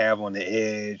questions they have on the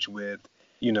edge with,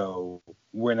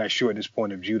 we're not sure at this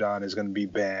point if Judon is going to be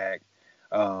back.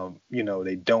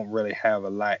 They don't really have a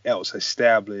lot else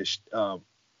established on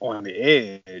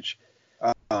the edge.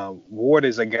 Ward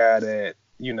is a guy that,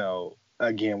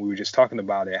 again, we were just talking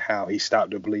about it, how he stopped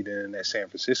the bleeding in that San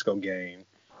Francisco game.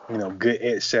 Good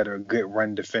edge setter, good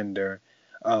run defender.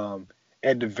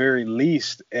 At the very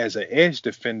least, as an edge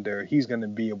defender, he's going to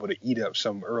be able to eat up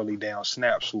some early down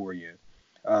snaps for you.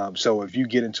 So if you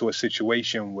get into a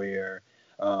situation where,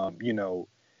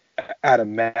 I'd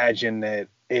imagine that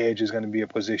edge is going to be a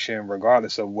position,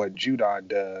 regardless of what Judon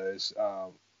does,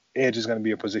 edge is going to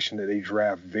be a position that they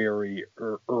draft very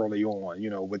early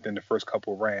on, within the first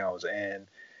couple of rounds. And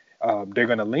they're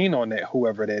going to lean on that,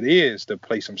 whoever that is, to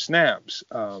play some snaps.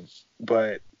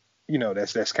 But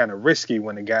that's kind of risky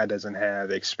when the guy doesn't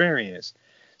have experience.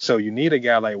 So you need a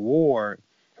guy like Ward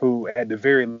who at the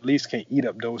very least can eat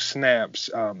up those snaps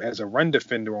as a run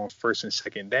defender on first and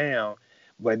second down.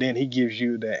 But then he gives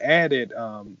you the added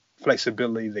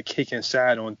flexibility to kick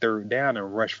inside on third down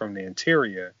and rush from the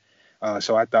interior.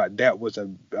 So I thought that was a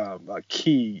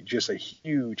key, just a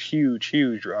huge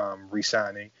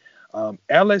re-signing.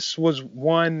 Ellis was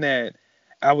one that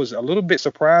I was a little bit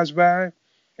surprised by.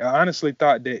 I honestly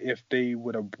thought that if they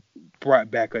would have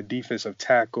brought back a defensive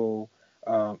tackle,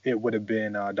 it would have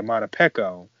been Domata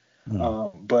Peko.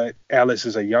 But Ellis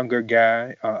is a younger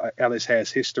guy. Ellis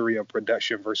has history of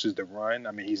production versus the run.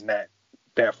 I mean, he's not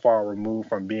that far removed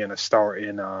from being a star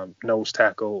in nose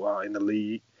tackle in the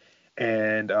league.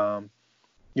 And,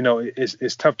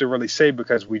 it's tough to really say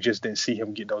because we just didn't see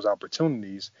him get those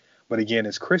opportunities. But again,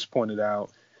 as Chris pointed out,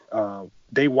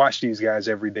 they watch these guys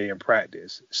every day in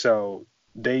practice. So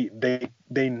they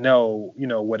know,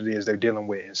 what it is they're dealing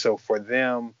with. And so for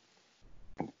them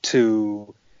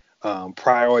to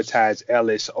prioritize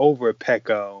Ellis over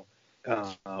Peko,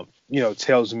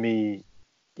 tells me,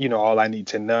 all I need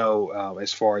to know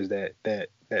as far as that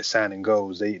signing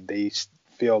goes. They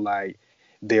feel like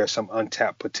there's some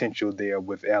untapped potential there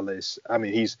with Ellis. I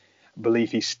mean, I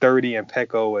believe he's 30 and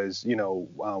Peko is,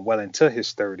 well into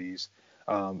his 30s.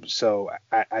 So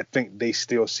I think they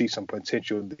still see some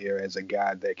potential there as a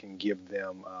guy that can give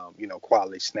them,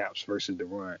 quality snaps versus the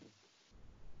run.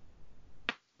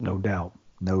 No doubt.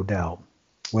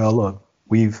 Well, look,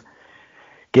 we've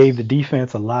gave the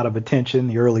defense a lot of attention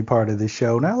the early part of this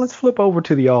show. Now let's flip over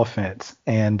to the offense.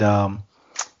 And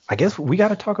I guess we got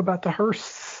to talk about the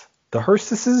Hursts. The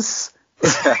Hursts,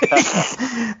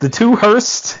 the two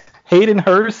Hursts, Hayden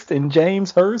Hurst and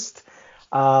James Hurst.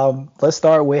 Let's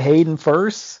start with Hayden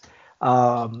first.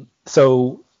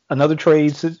 So another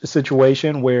trade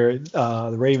situation where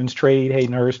the Ravens trade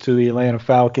Hayden Hurst to the Atlanta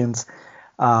Falcons.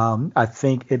 I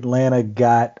think Atlanta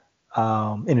got,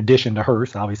 in addition to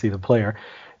Hurst, obviously the player,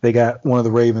 they got one of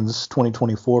the Ravens'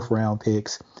 2024 round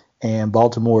picks, and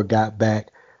Baltimore got back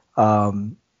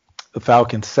the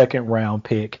Falcons' second round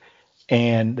pick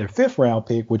and their fifth round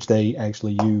pick, which they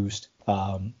actually used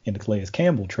in the Calais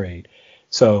Campbell trade.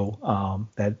 So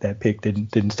that pick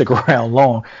didn't stick around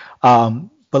long.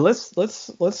 But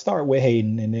let's start with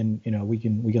Hayden, and then we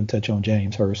can touch on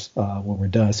James Hurst when we're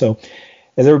done. So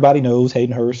as everybody knows,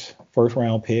 Hayden Hurst, first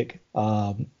round pick,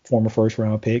 former first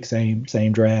round pick, same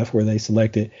draft where they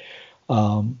selected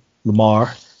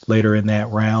Lamar later in that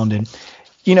round. And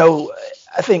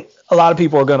I think a lot of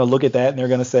people are going to look at that and they're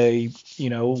going to say,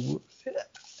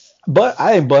 but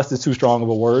I think bust is too strong of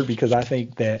a word, because I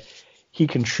think that he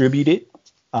contributed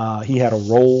He had a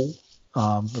role,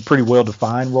 a pretty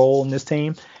well-defined role in this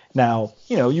team. Now,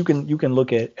 you can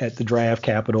look at the draft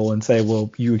capital and say,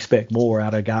 well, you expect more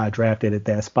out of a guy drafted at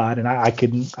that spot, and I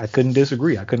couldn't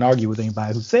disagree. I couldn't argue with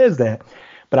anybody who says that.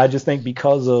 But I just think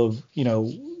because of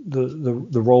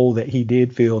the role that he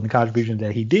did fill and the contributions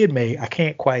that he did make, I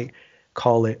can't quite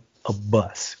call it a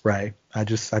bust, right? I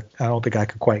don't think I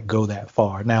could quite go that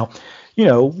far. Now,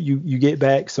 you get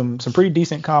back some pretty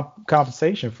decent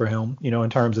compensation for him, in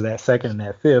terms of that second and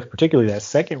that fifth, particularly that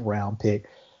second round pick,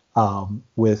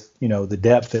 with the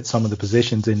depth at some of the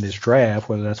positions in this draft,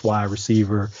 whether that's wide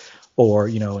receiver or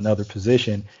another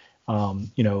position,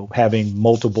 having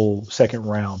multiple second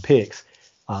round picks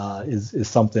is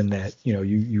something that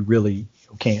you really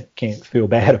can't feel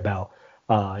bad about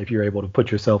if you're able to put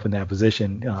yourself in that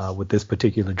position with this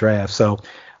particular draft. So,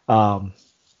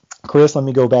 Chris, let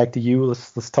me go back to you.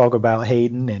 Let's talk about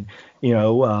Hayden and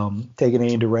take it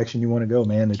any direction you want to go,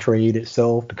 man. The trade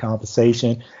itself, the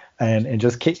compensation, and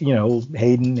just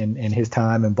Hayden and his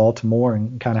time in Baltimore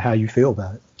and kind of how you feel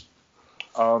about it.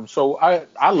 So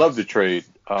I love the trade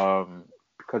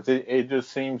because it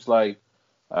just seems like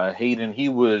Hayden,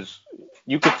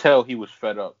 you could tell he was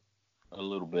fed up a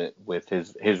little bit with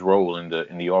his role in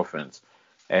the offense.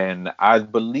 And I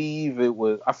believe it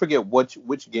was, I forget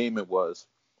which game it was,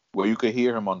 where you could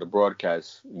hear him on the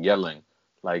broadcast yelling,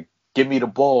 like, give me the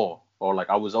ball, or like,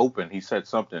 I was open. He said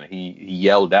something. He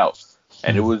yelled out.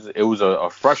 And it was a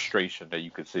frustration that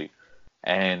you could see.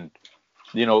 And,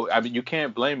 you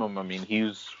can't blame him. I mean,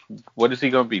 what is he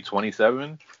going to be,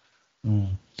 27?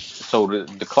 So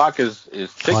the clock is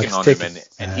ticking on him,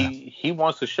 and he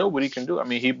wants to show what he can do. I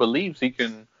mean, he believes he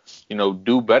can,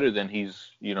 do better than he's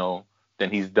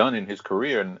done in his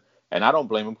career, and I don't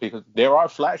blame him because there are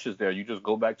flashes there. You just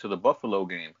go back to the Buffalo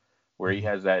game where he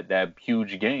has that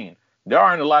huge gain. There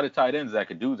aren't a lot of tight ends that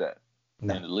could do that in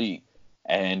the league,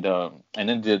 and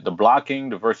then the blocking,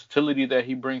 the versatility that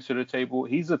he brings to the table.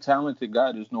 He's a talented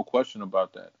guy. There's no question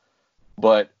about that.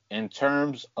 But in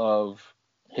terms of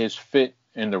his fit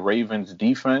in the Ravens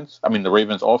offense,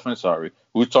 sorry.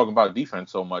 We were talking about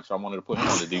defense so much, I wanted to put him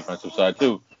on the defensive side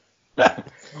too. But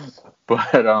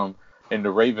in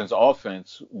the Ravens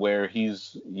offense, where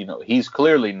he's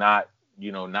clearly not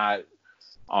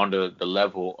on the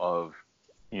level of,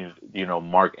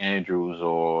 Mark Andrews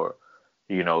or,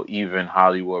 even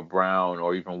Hollywood Brown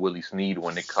or even Willie Snead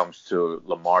when it comes to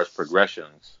Lamar's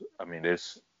progressions. I mean,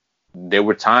 there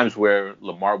were times where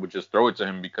Lamar would just throw it to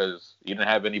him because he didn't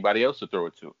have anybody else to throw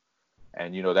it to.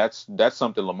 And, that's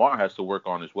something Lamar has to work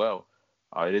on as well.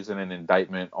 It isn't an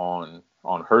indictment on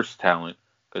Hurst's talent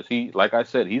because like I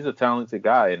said, he's a talented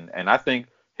guy. And I think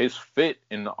his fit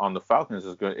on the Falcons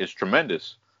is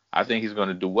tremendous. I think he's going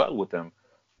to do well with them.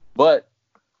 But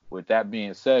with that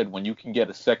being said, when you can get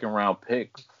a second round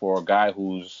pick for a guy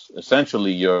who's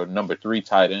essentially your number 3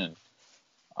 tight end,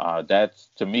 that's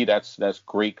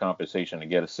great compensation to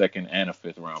get a second and a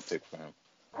 5th round pick for him.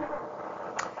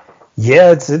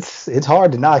 Yeah, it's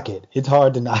hard to knock it. It's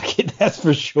hard to knock it. That's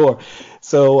for sure.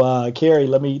 So, Kerry,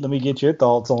 let me get your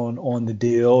thoughts on the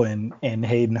deal and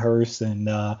Hayden Hurst and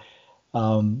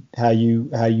how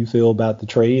you feel about the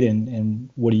trade and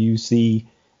what do you see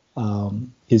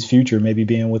his future maybe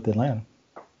being with Atlanta?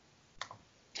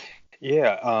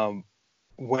 Yeah.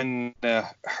 When the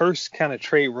Hurst kind of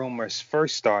trade rumors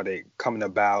first started coming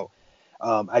about,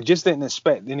 I just didn't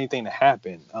expect anything to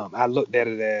happen. I looked at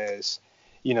it as,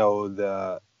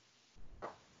 the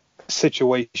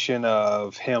situation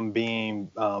of him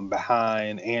being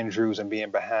behind Andrews and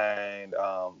being behind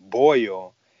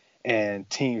Boyle and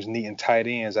teams needing tight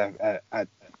ends. I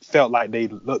felt like they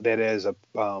looked at it as a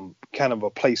kind of a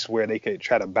place where they could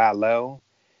try to buy low.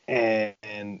 And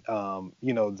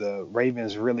the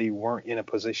Ravens really weren't in a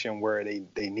position where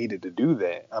they needed to do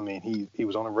that. I mean, he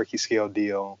was on a rookie scale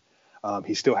deal.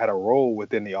 He still had a role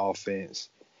within the offense.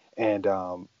 And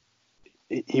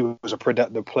he was a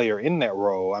productive player in that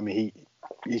role. I mean,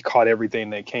 he caught everything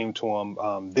that came to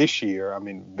him this year. I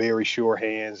mean, very sure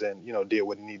hands and, did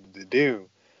what he needed to do.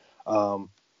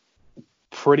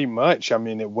 Pretty much, I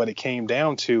mean, what it came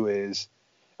down to is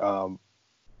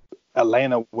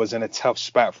Atlanta was in a tough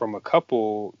spot from a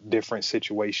couple different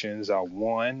situations.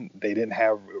 One, they didn't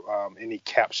have any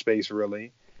cap space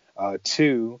really.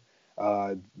 Two,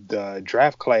 the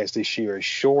draft class this year is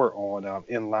short on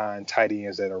inline tight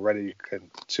ends that are ready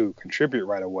to contribute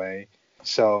right away.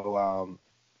 So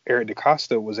Eric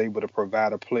DeCosta was able to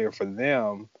provide a player for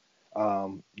them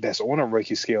that's on a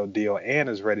rookie scale deal and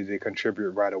is ready to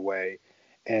contribute right away.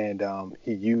 And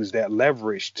he used that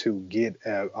leverage to get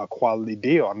a quality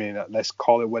deal. I mean, let's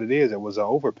call it what it is. It was an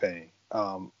overpay.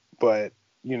 But,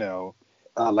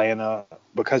 Atlanta,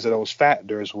 because of those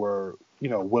factors, were,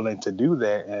 willing to do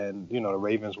that, and the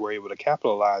Ravens were able to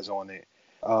capitalize on it.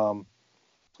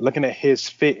 Looking at his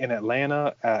fit in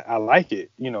Atlanta, I like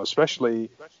it. Especially,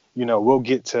 we'll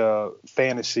get to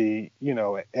fantasy,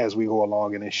 as we go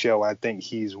along in this show. I think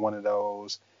he's one of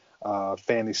those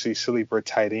fantasy sleeper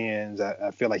tight ends.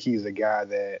 I feel like he's a guy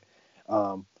that,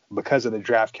 because of the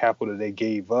draft capital they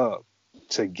gave up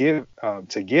to get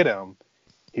him,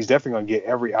 he's definitely going to get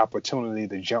every opportunity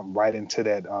to jump right into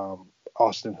that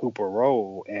Austin Hooper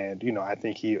role. And, I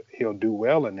think he'll do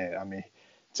well in that. I mean,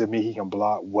 to me, he can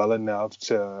block well enough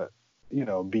to,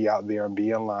 be out there and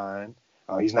be in line.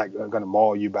 He's not going to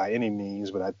maul you by any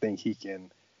means, but I think he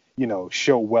can,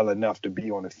 show well enough to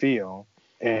be on the field.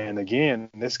 And again,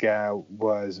 this guy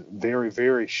was very,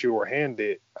 very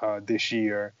sure-handed this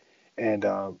year, and,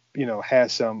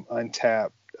 has some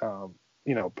untapped,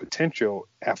 potential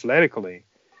athletically,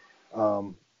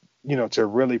 to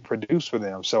really produce for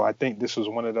them. So I think this was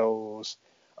one of those,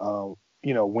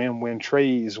 win-win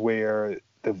trades where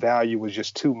the value was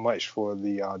just too much for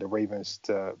the Ravens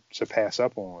to pass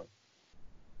up on.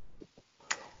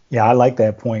 Yeah, I like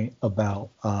that point about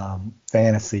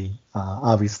fantasy.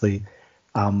 Obviously,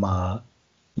 I'm,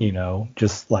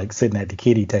 just like sitting at the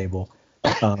kiddie table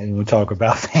when we talk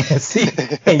about fantasy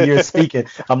and you're speaking.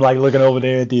 I'm like looking over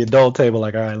there at the adult table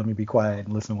like, all right, let me be quiet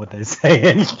and listen to what they're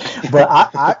saying. But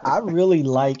I really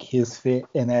like his fit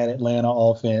in that Atlanta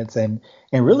offense and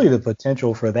really the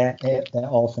potential for that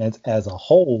offense as a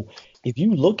whole. If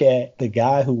you look at the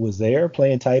guy who was there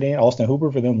playing tight end, Austin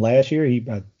Hooper, for them last year,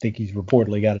 I think he's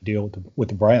reportedly got a deal with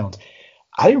the Browns.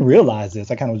 I didn't realize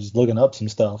this. I kind of was just looking up some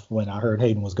stuff when I heard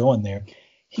Hayden was going there.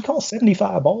 He caught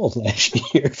 75 balls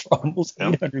last year for almost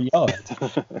 800 yards.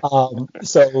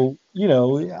 So,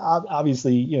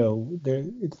 obviously,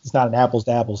 it's not an apples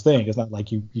to apples thing. It's not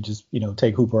like you just,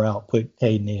 take Hooper out, put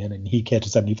Hayden in, and he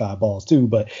catches 75 balls too.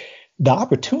 But the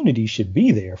opportunity should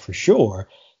be there for sure.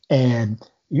 And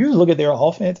you just look at their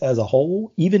offense as a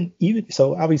whole, even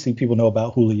so obviously people know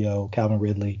about Julio, Calvin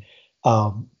Ridley,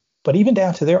 but even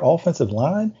down to their offensive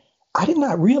line, I did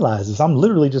not realize this. I'm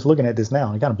literally just looking at this now,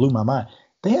 and it kind of blew my mind.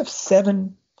 They have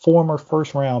 7 former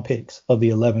first-round picks of the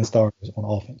 11 starters on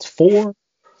offense. 4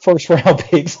 first-round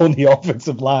picks on the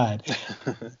offensive line.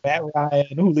 Matt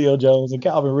Ryan, Julio Jones, and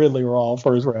Calvin Ridley were all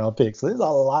first-round picks. So there's a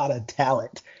lot of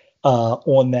talent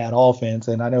on that offense.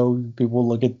 And I know people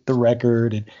look at the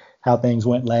record and how things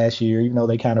went last year, even though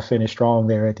they kind of finished strong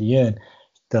there at the end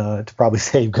to probably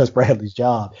save Gus Bradley's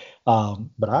job.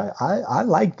 But I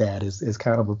like that as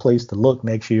kind of a place to look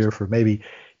next year for maybe,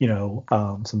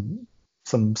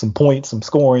 some points, some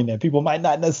scoring that people might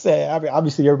not necessarily,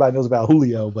 obviously everybody knows about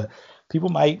Julio, but people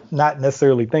might not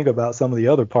necessarily think about some of the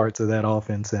other parts of that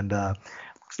offense. And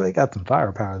looks like they got some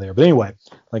firepower there. But anyway,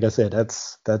 like I said,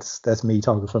 that's me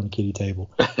talking from the kiddie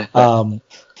table.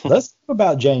 Let's talk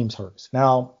about James Hurst.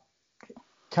 Now,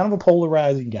 kind of a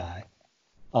polarizing guy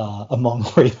among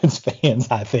Ravens fans,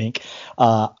 I think.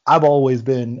 I've always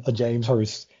been a James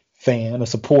Hurst fan, a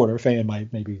supporter. Fan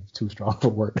might maybe too strong for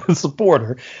word. A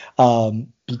supporter,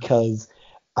 because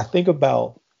I think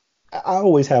about, I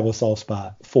always have a soft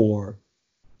spot for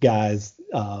guys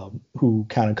who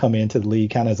kind of come into the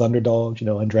league kind of as underdogs,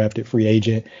 undrafted free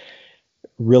agent,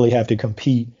 really have to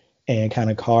compete and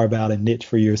kind of carve out a niche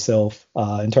for yourself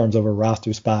in terms of a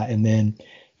roster spot. And then,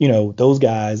 those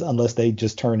guys, unless they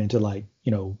just turn into like,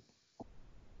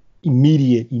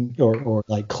 immediate or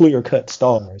like clear cut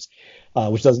stars,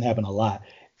 which doesn't happen a lot,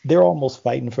 they're almost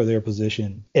fighting for their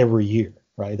position every year,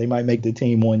 right? They might make the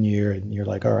team one year and you're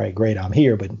like, all right, great, I'm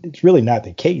here. But it's really not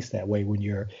the case that way when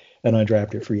you're an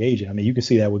undrafted free agent. I mean, you can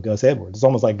see that with Gus Edwards. It's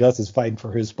almost like Gus is fighting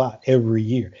for his spot every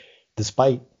year,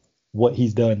 despite what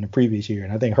he's done in the previous year.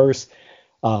 And I think Hurst,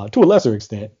 to a lesser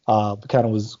extent,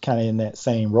 was in that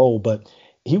same role. But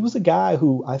he was a guy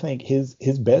who I think his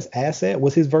best asset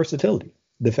was his versatility.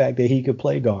 The fact that he could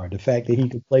play guard, the fact that he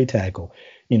could play tackle,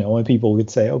 and people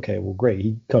would say, okay, well, great.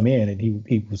 He'd come in and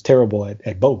he was terrible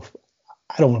at both.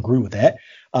 I don't agree with that.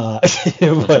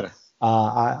 But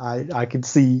I could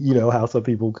see, how some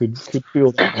people could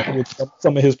feel that with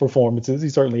some of his performances. He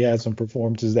certainly had some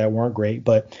performances that weren't great,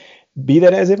 but be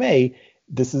that as it may,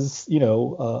 this is,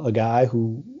 a guy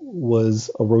who was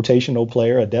a rotational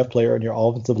player, a depth player in your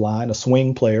offensive line, a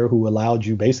swing player who allowed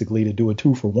you basically to do a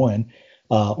 2-for-1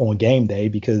 on game day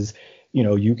because,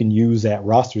 you can use that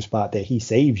roster spot that he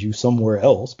saves you somewhere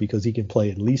else because he can play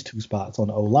at least 2 spots on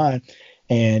the O-line.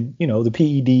 And,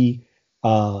 the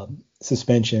PED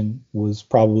suspension was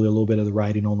probably a little bit of the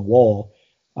writing on the wall.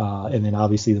 And then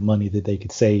obviously the money that they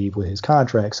could save with his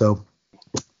contract. So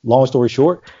long story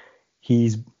short,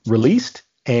 he's released.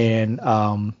 And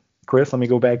Chris, let me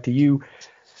go back to you.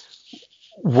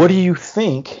 What do you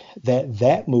think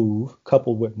that move,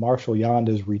 coupled with Marshall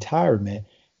Yanda's retirement,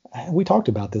 we talked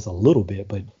about this a little bit,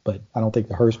 but I don't think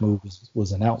the Hurst move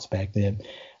was announced back then.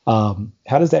 How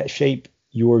does that shape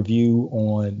your view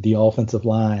on the offensive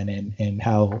line and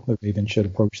how the Ravens should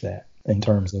approach that in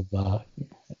terms of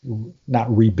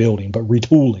not rebuilding, but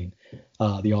retooling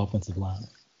the offensive line?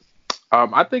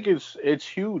 I think it's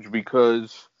huge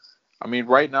because, I mean,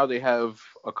 right now they have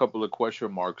a couple of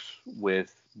question marks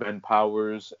with Ben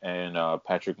Powers and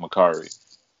Patrick Mekari.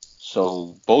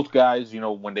 So both guys,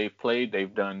 when they've played,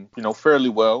 they've done, fairly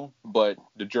well, but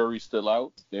the jury's still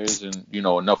out. There isn't,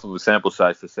 enough of a sample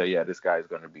size to say, yeah, this guy's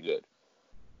going to be good.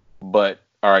 But,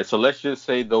 all right, so let's just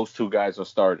say those two guys are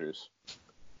starters.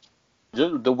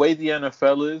 Just the way the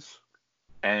NFL is,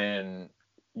 and,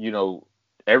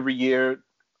 every year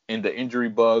in the injury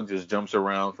bug just jumps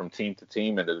around from team to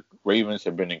team, and the Ravens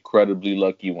have been incredibly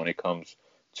lucky when it comes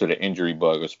to the injury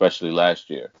bug, especially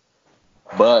last year.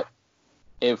 But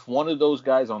if one of those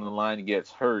guys on the line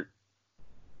gets hurt,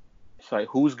 it's like,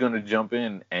 who's going to jump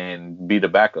in and be the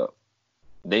backup?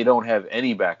 They don't have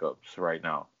any backups right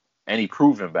now, any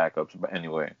proven backups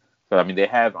anyway. So, I mean, they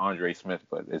have Andre Smith,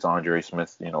 but is Andre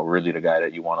Smith, really the guy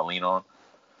that you want to lean on?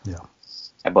 Yeah.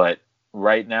 But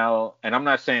right now, and I'm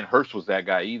not saying Hurst was that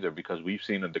guy either, because we've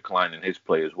seen a decline in his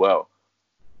play as well.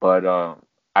 But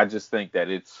I just think that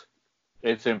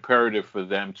it's imperative for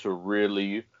them to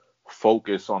really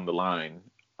focus on the line,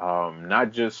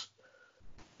 not just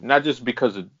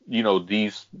because of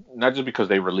not just because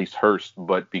they released Hurst,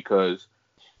 but because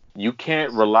you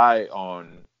can't rely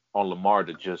on Lamar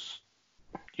to just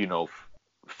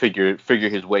figure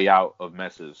his way out of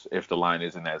messes if the line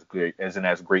isn't as great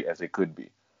as it could be.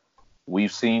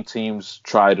 We've seen teams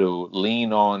try to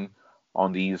lean on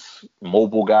these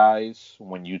mobile guys.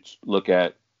 When you look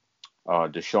at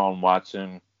Deshaun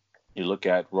Watson, you look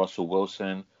at Russell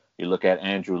Wilson, you look at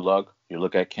Andrew Luck, you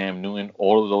look at Cam Newton,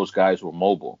 all of those guys were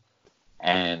mobile.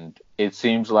 And it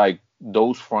seems like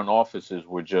those front offices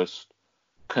were just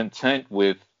content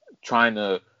with trying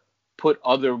to put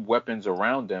other weapons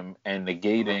around them and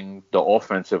negating the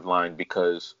offensive line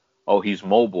because, he's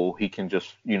mobile, he can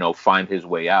just, find his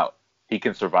way out. He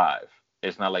can survive.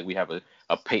 It's not like we have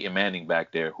a Peyton Manning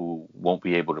back there who won't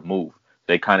be able to move.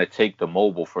 They kind of take the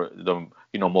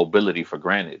mobility for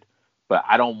granted. But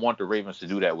I don't want the Ravens to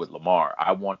do that with Lamar.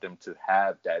 I want them to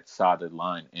have that solid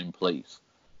line in place.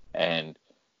 And,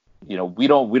 we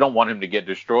don't want him to get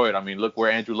destroyed. I mean, look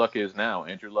where Andrew Luck is now.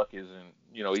 Andrew Luck isn't,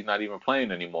 he's not even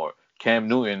playing anymore. Cam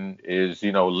Newton is,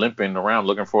 limping around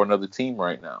looking for another team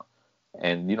right now.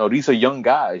 And, these are young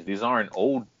guys. These aren't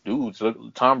old dudes.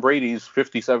 Look, Tom Brady's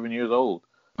 57 years old.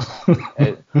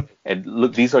 and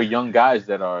look, these are young guys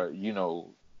that are,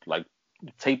 like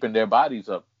taping their bodies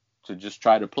up to just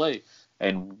try to play.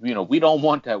 And, we don't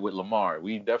want that with Lamar.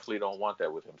 We definitely don't want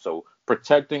that with him. So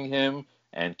protecting him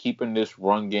and keeping this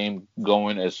run game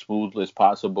going as smoothly as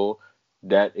possible,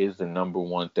 that is the number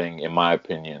one thing, in my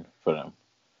opinion, for them.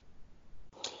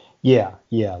 Yeah.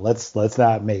 Let's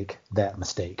not make that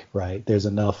mistake, right? There's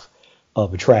enough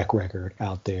of a track record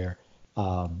out there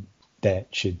that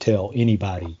should tell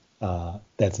anybody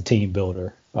that's a team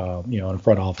builder, in a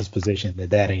front office position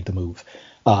that ain't the move.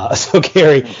 So,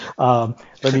 Gary,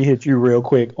 let me hit you real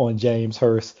quick on James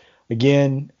Hurst.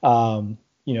 Again,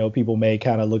 people may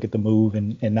kind of look at the move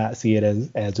and not see it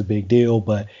as a big deal.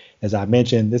 But as I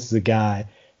mentioned, this is a guy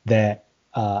that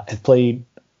has played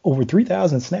over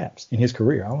 3,000 snaps in his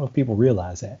career. I don't know if people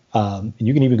realize that. And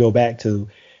you can even go back to,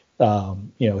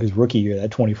 his rookie year,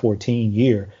 that 2014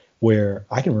 year, where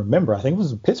I can remember, I think it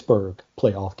was a Pittsburgh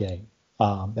playoff game.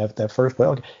 That first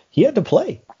playoff game, he had to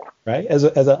play, right? As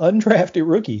an undrafted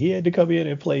rookie, he had to come in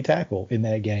and play tackle in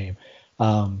that game.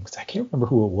 Because I can't remember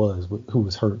who it was who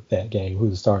was hurt that game, who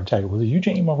was the starting tackle. Was it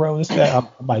Eugene Monroe? I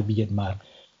might be getting my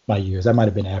years. That might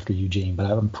have been after Eugene, but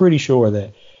I'm pretty sure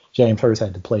that James Hurst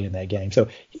had to play in that game. So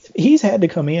he's had to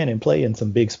come in and play in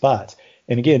some big spots.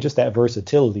 And again, just that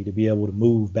versatility to be able to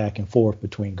move back and forth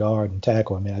between guard and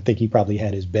tackle. I mean, I think he probably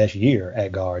had his best year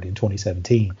at guard in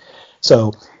 2017.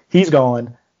 So he's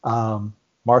gone.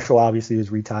 Marshall obviously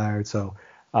is retired. So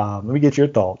let me get your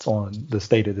thoughts on the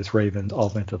state of this Ravens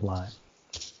offensive line.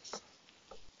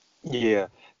 Yeah.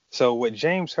 So with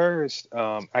James Hurst,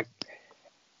 I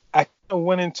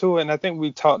went into it, and I think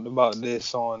we talked about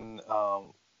this on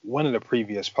one of the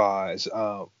previous pods,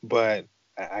 but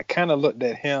I kind of looked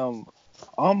at him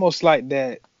almost like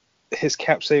that. His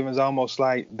cap savings almost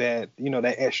like that,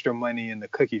 that extra money in the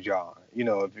cookie jar.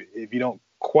 If you don't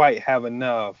quite have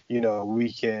enough,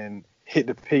 we can hit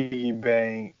the piggy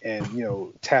bank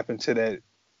and tap into that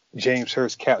James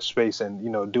Hurst cap space and,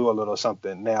 do a little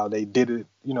something. Now they did it,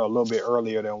 a little bit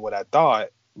earlier than what I thought,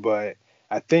 but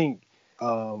I think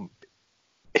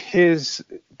his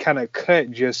kind of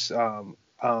cut just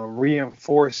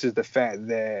reinforces the fact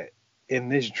that in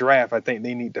this draft, I think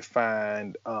they need to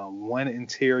find one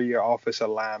interior offensive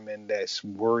lineman that's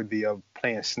worthy of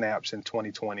playing snaps in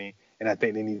 2020. And I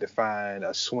think they need to find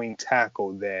a swing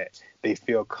tackle that they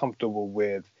feel comfortable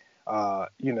with,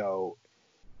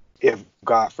 if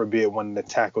God forbid one of the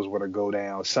tackles were to go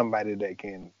down, somebody that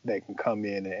can come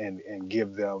in and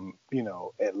give them,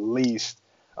 at least,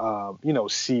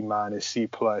 C-, C+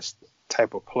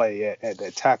 type of play at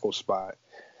that tackle spot.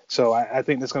 So I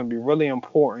think that's going to be really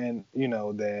important,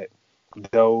 that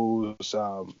those,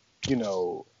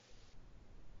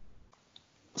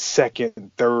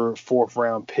 second, third, fourth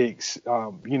round picks,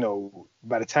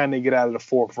 by the time they get out of the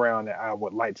fourth round, I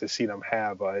would like to see them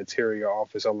have an interior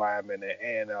offensive lineman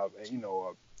and a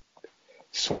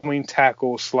swing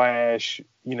tackle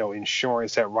 /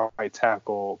 insurance at right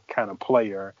tackle kind of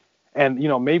player. And,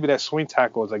 maybe that swing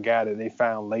tackle is a guy that they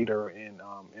found later in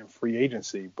free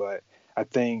agency, but I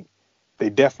think they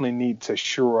definitely need to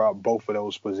shore up both of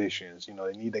those positions.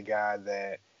 They need a guy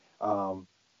that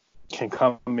can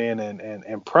come in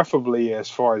and preferably, as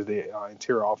far as the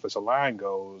interior offensive line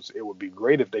goes, it would be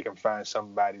great if they can find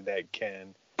somebody that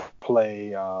can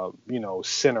play,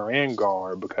 center and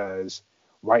guard, because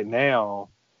right now,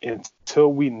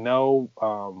 until we know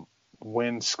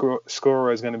when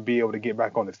Skura is going to be able to get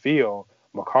back on the field,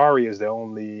 Mekari is the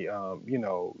only,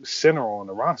 center on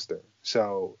the roster.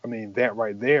 So, I mean, that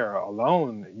right there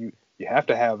alone, you have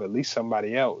to have at least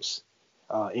somebody else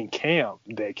in camp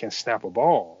that can snap a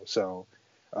ball. So,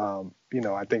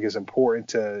 I think it's important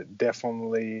to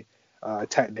definitely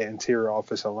attack the interior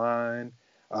offensive line.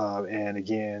 And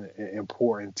again,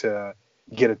 important to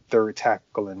get a third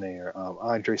tackle in there.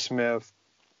 Andre Smith,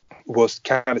 we'll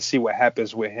kind of see what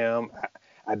happens with him.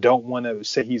 I don't want to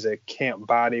say he's a camp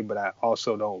body, but I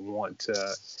also don't want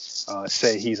to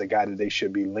say he's a guy that they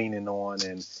should be leaning on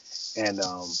and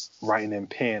writing in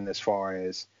pen as far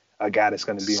as a guy that's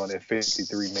going to be on their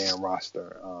 53-man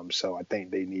roster. So I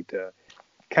think they need to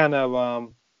kind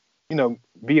of,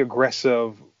 be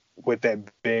aggressive with that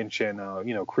bench and,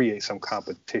 create some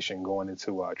competition going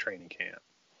into training camp.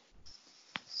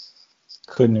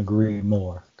 Couldn't agree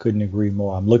more.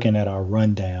 I'm looking at our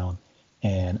rundown,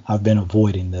 and I've been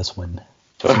avoiding this one.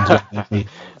 So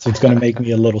it's going to make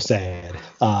me a little sad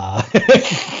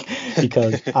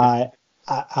because I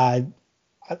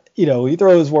he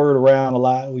throws word around a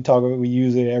lot. We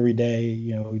use it every day.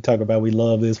 We talk about we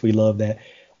love this, we love that.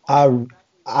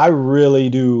 I really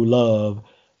do love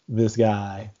this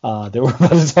guy that we're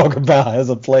about to talk about as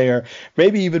a player,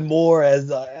 maybe even more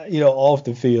as off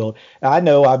the field. I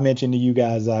know I've mentioned to you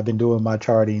guys I've been doing my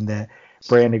charting that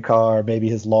Brandon Carr maybe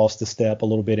has lost a step a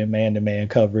little bit in man-to-man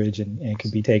coverage and can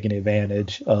be taken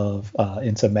advantage of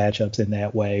in some matchups in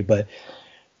that way. But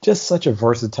just such a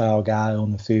versatile guy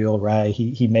on the field, right?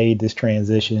 He made this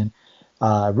transition.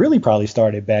 Really probably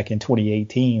started back in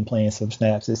 2018 playing some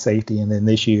snaps at safety, and then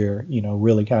this year,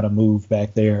 really kind of moved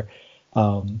back there,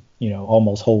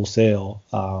 almost wholesale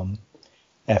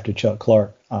after Chuck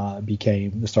Clark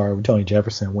became the starter when Tony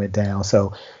Jefferson went down.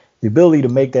 So the ability to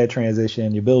make that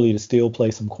transition, the ability to still play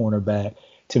some cornerback,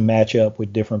 to match up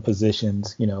with different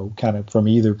positions, kind of from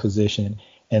either position,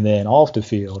 and then off the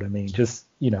field. I mean, just,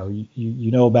 you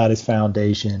know about his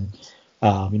foundation,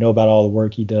 about all the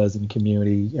work he does in the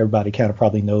community. Everybody kind of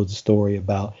probably knows the story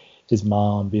about his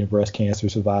mom being a breast cancer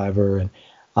survivor, and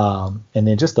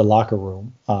then just the locker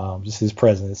room, just his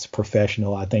presence,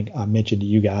 professional. I think I mentioned to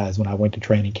you guys when I went to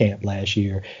training camp last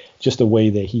year, just the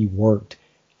way that he worked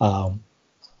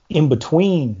in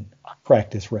between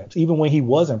practice reps, even when he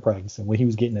wasn't practicing, when he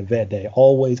was getting a vet day,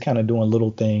 always kind of doing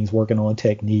little things, working on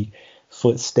technique,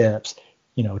 footsteps,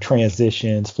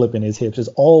 transitions, flipping his hips, just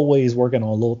always working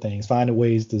on little things, finding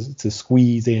ways to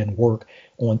squeeze in work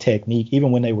on technique,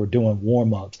 even when they were doing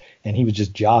warm-ups and he was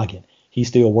just jogging. He's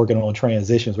still working on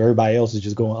transitions where everybody else is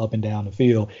just going up and down the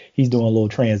field. He's doing little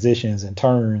transitions and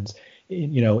turns,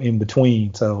 in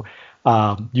between. So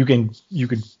you can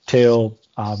tell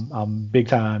I'm big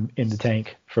time in the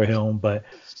tank for him, but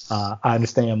I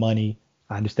understand money.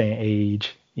 I understand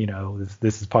age.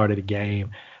 This is part of the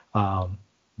game.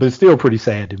 But it's still pretty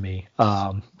sad to me.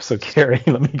 So Kerry,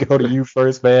 let me go to you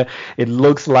first, man. It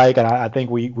looks like, and I think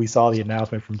we saw the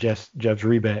announcement from Jeff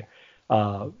Zrebiec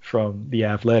from The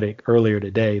Athletic earlier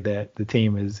today that the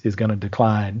team is going to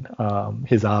decline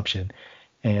his option.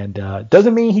 And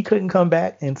doesn't mean he couldn't come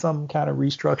back in some kind of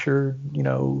restructured,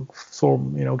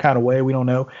 kind of way. We don't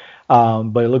know.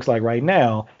 But it looks like right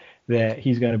now that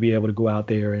he's going to be able to go out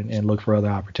there and look for other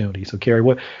opportunities. So, Kerry,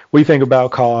 what do you think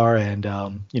about Carr and,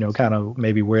 kind of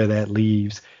maybe where that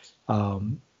leaves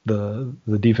the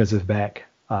defensive back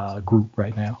group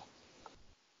right now?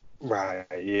 Right,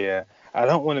 yeah. I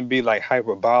don't want to be like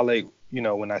hyperbolic,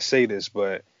 when I say this,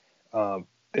 but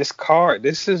this Carr,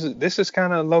 this is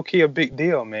kind of low key a big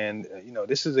deal, man.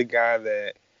 This is a guy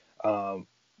that,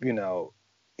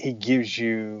 he gives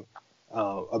you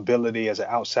ability as an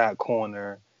outside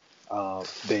corner.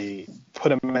 They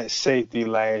put him at safety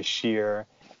last year,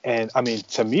 and I mean,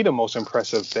 to me, the most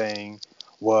impressive thing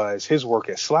was his work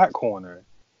at slot corner.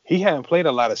 He hadn't played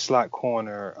a lot of slot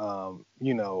corner,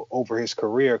 over his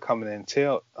career coming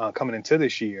into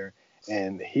this year,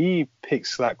 and he picked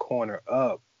slot corner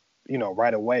up,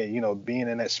 right away. Being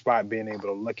in that spot, being able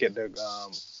to look at the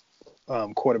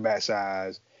quarterback's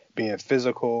eyes, being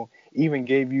physical, even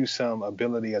gave you some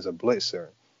ability as a blitzer.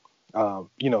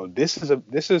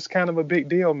 This is kind of a big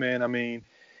deal, man. I mean,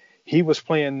 he was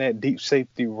playing that deep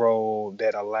safety role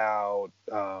that allowed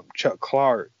Chuck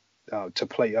Clark to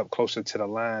play up closer to the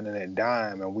line and that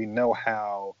dime, and we know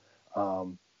how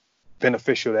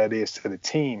beneficial that is to the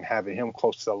team, having him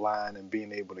close to the line and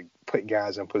being able to put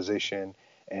guys in position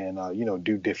and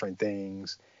do different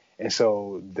things. And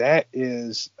so that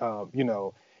is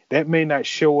that may not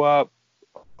show up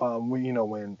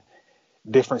when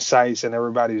different sites and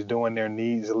everybody's doing their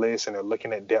needs list and they're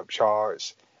looking at depth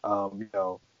charts.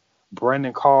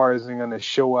 Brandon Carr isn't going to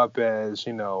show up as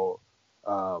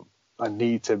a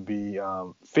need to be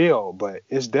filled, but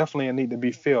it's definitely a need to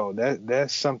be filled.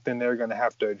 That's something they're going to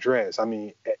have to address. I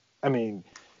mean,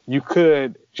 you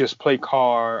could just play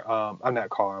Clark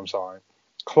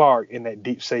in that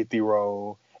deep safety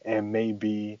role, and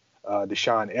maybe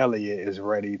Deshaun Elliott is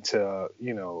ready to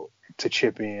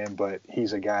chip in, but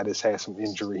he's a guy that's had some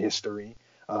injury history.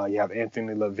 You have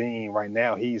Anthony Levine right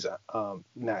now. He's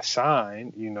not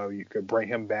signed. You could bring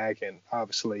him back, and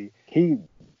obviously he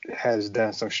has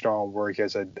done some strong work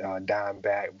as a dime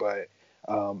back. But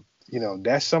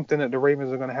that's something that the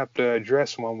Ravens are going to have to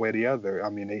address one way or the other. I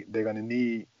mean, they're going to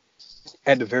need,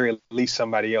 at the very least,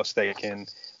 somebody else that can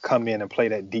come in and play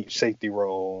that deep safety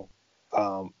role.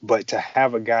 But to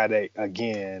have a guy that,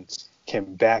 again,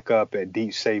 can back up at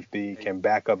deep safety, can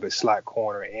back up at slot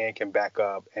corner, and can back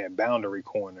up at boundary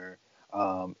corner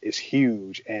is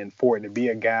huge. And for it to be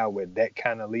a guy with that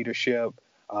kind of leadership,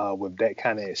 with that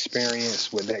kind of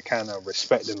experience, with that kind of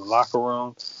respect in the locker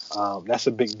room, that's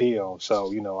a big deal.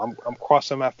 So, I'm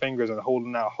crossing my fingers and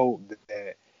holding out hope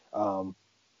that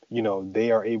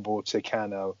they are able to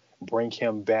kind of bring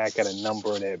him back at a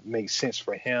number that makes sense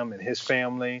for him and his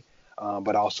family.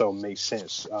 But also makes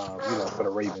sense, for the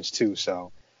Ravens too.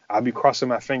 So I'll be crossing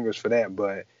my fingers for that.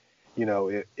 But,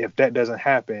 if that doesn't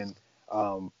happen,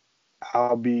 I'll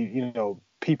be,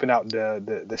 peeping out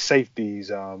the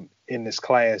safeties in this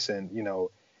class and,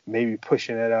 maybe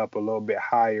pushing it up a little bit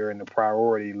higher in the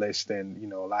priority list than,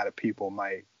 a lot of people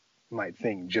might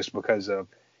think, just because of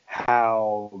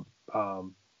how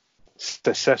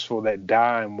successful that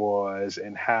dime was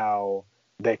and how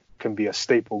that can be a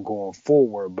staple going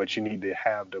forward, but you need to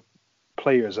have the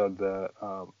players of the,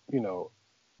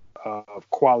 of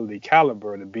quality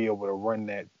caliber to be able to run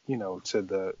that, to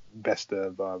the best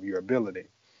of your ability.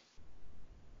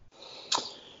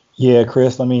 Yeah,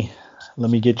 Chris, let me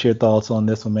get your thoughts on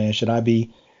this one, man. Should I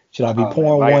be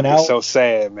pouring one out? So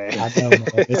sad, man. I know, man.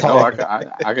 It's hard.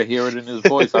 I could hear it in his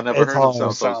voice. I never heard him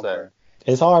sound so sad.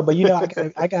 It's hard, but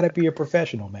I gotta be a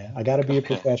professional, man. I gotta be a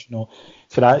professional.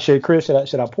 Should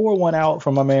I pour one out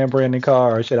from my man Brandon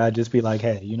Carr, or should I just be like,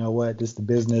 hey, you know what? This is the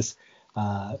business.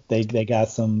 They got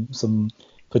some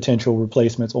potential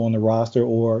replacements on the roster,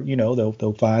 or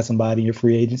they'll find somebody in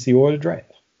free agency or the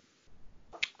draft.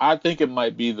 I think it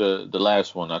might be the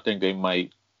last one. I think they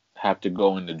might have to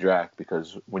go in the draft,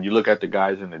 because when you look at the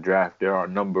guys in the draft, there are a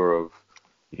number of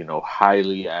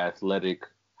highly athletic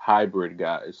hybrid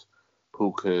guys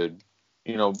who could,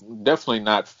 definitely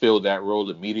not fill that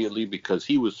role immediately, because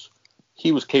he was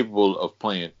capable of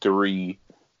playing 3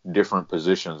 different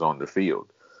positions on the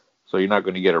field. So you're not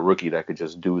going to get a rookie that could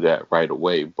just do that right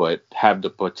away, but have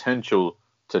the potential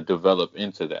to develop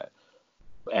into that.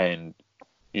 And,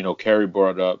 Kerry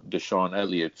brought up Deshaun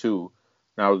Elliott too.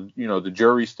 Now, the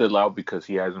jury's still out because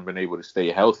he hasn't been able to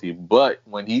stay healthy, but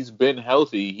when he's been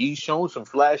healthy, he's shown some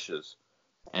flashes.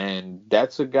 And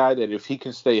that's a guy that if he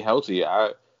can stay healthy,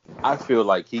 I feel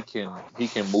like he can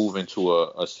move into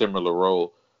a similar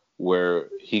role where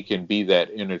he can be that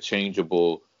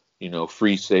interchangeable,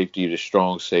 free safety to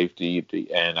strong safety.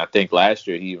 And I think last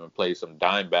year he even played some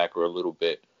dime backer a little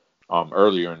bit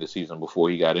earlier in the season before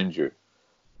he got injured.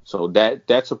 So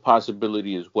that's a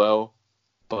possibility as well.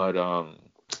 But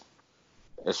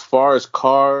as far as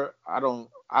Carr,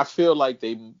 I feel like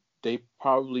they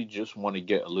probably just want to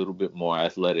get a little bit more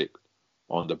athletic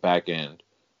on the back end.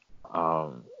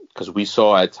 Because we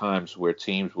saw at times where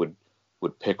teams would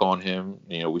pick on him.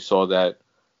 We saw that,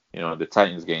 the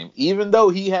Titans game. Even though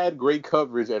he had great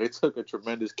coverage and it took a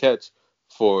tremendous catch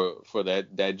for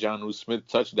that Jonnu Smith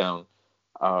touchdown,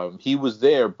 he was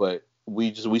there, but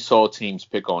we saw teams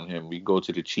pick on him. We go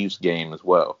to the Chiefs game as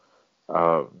well.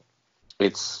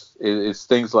 It's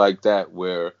things like that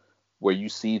where you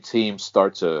see teams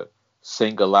start to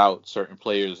single out certain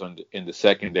players in the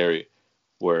secondary,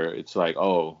 where it's like,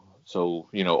 oh, so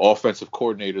offensive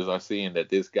coordinators are seeing that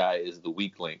this guy is the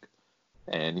weak link,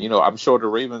 and I'm sure the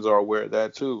Ravens are aware of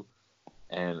that too.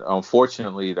 And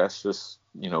unfortunately, that's just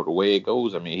the way it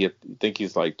goes. I mean, I think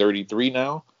he's like 33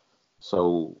 now,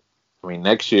 so I mean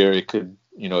next year it could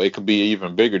be an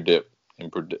even bigger dip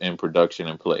in production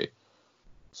and play.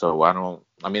 So I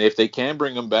mean, if they can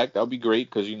bring him back, that'll be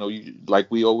great, because like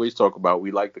we always talk about,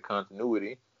 we like the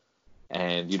continuity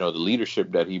and the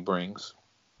leadership that he brings.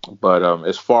 But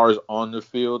as far as on the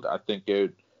field, I think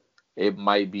it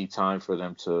might be time for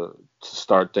them to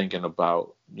start thinking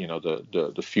about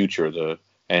the future,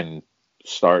 and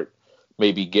start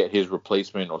maybe get his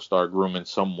replacement or start grooming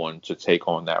someone to take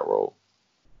on that role.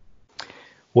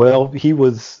 Well, he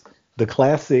was the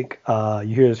classic,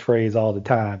 you hear this phrase all the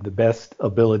time, the best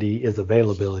ability is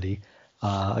availability.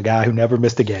 A guy who never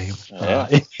missed a game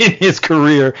in his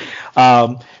career.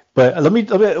 But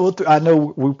I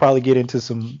know we'll probably get into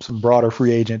some broader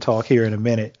free agent talk here in a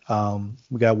minute.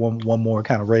 We got one more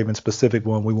kind of Raven specific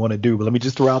one we want to do, but let me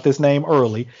just throw out this name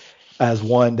early as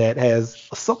one that has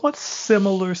a somewhat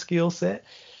similar skill set.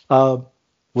 Was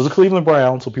a Cleveland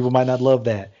Brown, so people might not love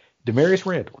that. Damarious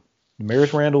Randall.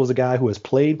 Damarious Randall was a guy who has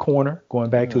played corner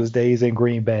going back to his days in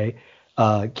Green Bay,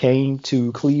 came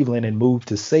to Cleveland and moved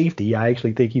to safety. I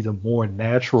actually think he's a more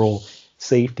natural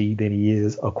safety than he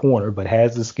is a corner, but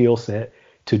has the skill set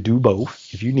to do both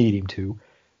if you need him to.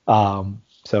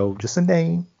 So just a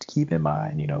name to keep in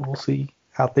mind. We'll see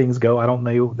how things go. I don't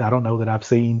know that I've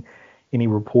seen any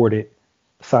reported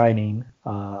signing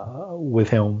with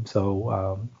him. So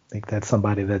I think that's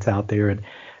somebody that's out there. And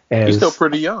he's still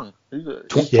pretty young. He's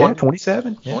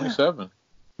 27. Yeah. 27.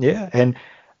 Yeah, and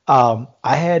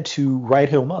I had to write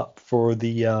him up for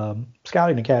the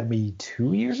Scouting Academy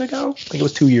 2 years ago. I think it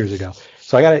was 2 years ago.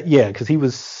 So I got it, because he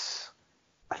was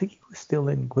still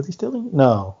in. Was he still in?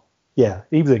 No. Yeah,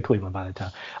 he was in Cleveland by the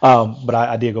time. But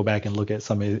I did go back and look at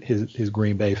some of his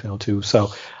Green Bay film too.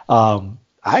 So I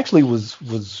actually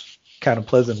was kind of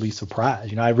pleasantly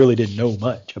surprised. I really didn't know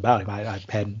much about him. I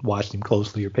hadn't watched him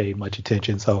closely or paid much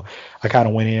attention. So I kind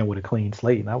of went in with a clean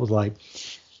slate, and I was like,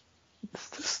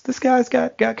 this guy's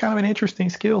got kind of an interesting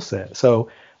skill set. So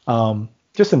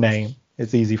just a name.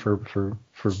 It's easy for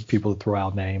people to throw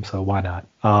out names, so why not?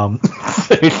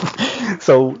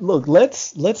 So look,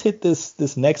 let's hit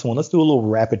this next one. Let's do a little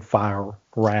rapid fire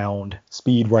round,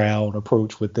 speed round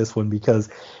approach with this one, because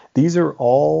these are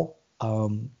all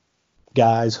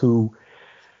guys who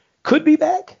could be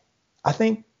back. I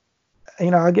think,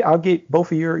 I'll get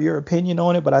both of your opinion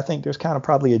on it, but I think there's kind of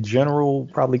probably a general,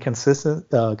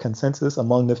 consensus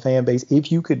among the fan base.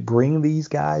 If you could bring these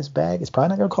guys back, it's probably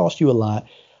not going to cost you a lot.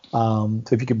 So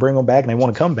if you could bring them back and they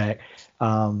want to come back,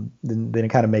 then it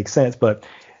kind of makes sense. But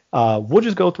we'll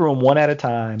just go through them one at a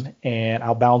time, and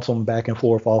I'll bounce them back and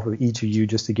forth off of each of you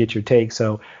just to get your take.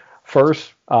 So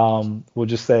first, we'll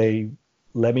just say,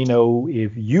 let me know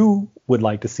if you would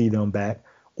like to see them back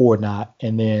or not,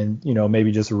 and then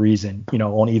maybe just a reason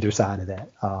on either side of that,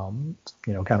 kind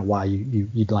of why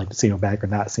you'd like to see them back or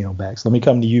not see them back. So let me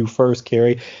come to you first,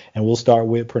 Kerry, and we'll start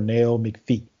with Pernell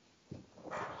McPhee.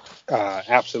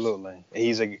 Absolutely,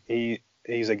 he's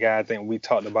a guy I think we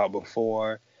talked about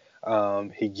before.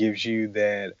 He gives you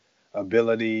that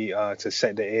ability to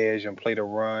set the edge and play the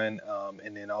run,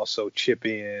 and then also chip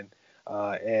in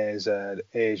as an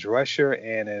edge rusher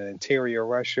and an interior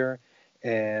rusher.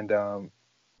 And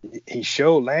he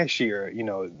showed last year,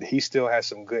 he still has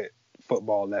some good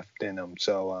football left in him.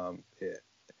 So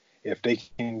if they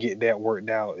can get that worked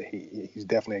out, he's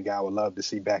definitely a guy I would love to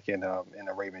see back in a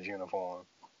Ravens uniform.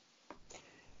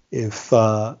 If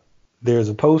there's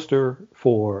a poster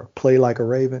for Play Like a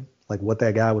Raven, like what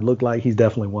that guy would look like, he's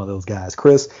definitely one of those guys.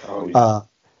 Chris,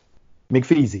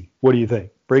 McPhee, what do you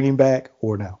think? Bring him back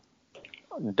or no?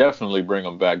 Definitely bring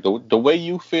him back. The way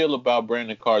you feel about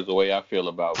Brandon Carr is the way I feel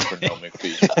about Pernell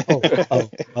McPhee.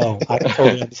 I can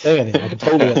totally understand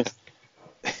it.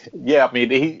 Yeah, I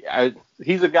mean,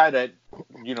 he's a guy that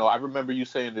I remember you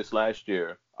saying this last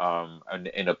year,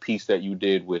 in a piece that you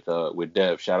did with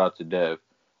Dev. Shout out to Dev.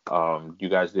 You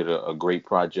guys did a great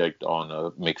project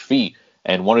on McPhee,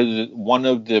 and one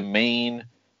of the main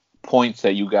points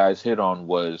that you guys hit on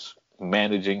was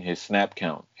managing his snap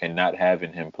count and not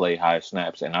having him play high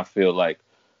snaps. And I feel like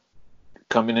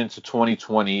coming into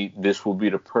 2020, this will be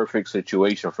the perfect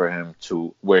situation for him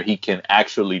to where he can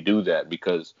actually do that,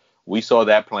 because we saw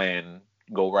that plan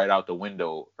go right out the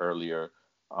window earlier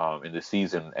in the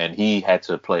season, and he had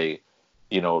to play,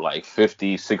 like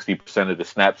 50, 60% of the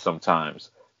snaps sometimes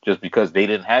just because they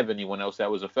didn't have anyone else that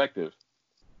was effective.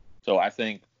 So I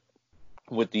think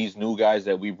with these new guys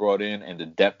that we brought in and the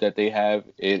depth that they have,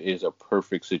 it is a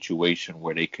perfect situation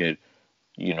where they could,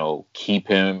 keep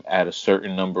him at a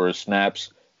certain number of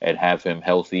snaps and have him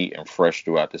healthy and fresh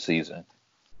throughout the season.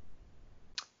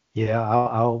 Yeah,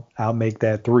 I'll make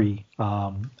that 3.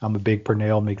 I'm a big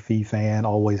Pernell McPhee fan,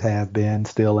 always have been,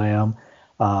 still am.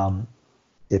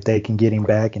 If they can get him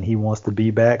back and he wants to be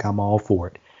back, I'm all for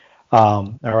it.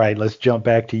 All right, let's jump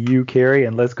back to you, Kerry,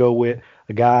 and let's go with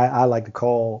a guy I like to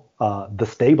call the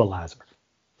stabilizer,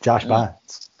 Josh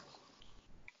Bynes.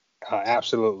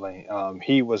 Absolutely.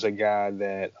 He was a guy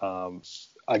that,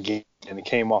 again,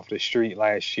 came off the street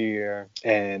last year,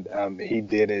 and he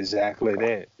did exactly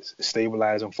that,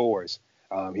 stabilizing force.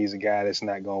 He's a guy that's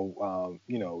not going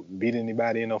to, beat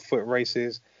anybody in no foot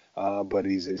races, but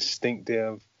he's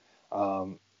instinctive,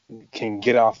 can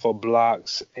get off of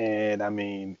blocks, and, I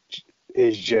mean,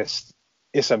 it's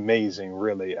amazing,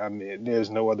 really. I mean, there's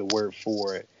no other word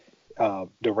for it.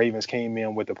 The Ravens came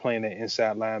in with the playing an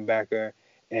inside linebacker,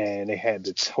 and they had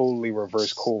to totally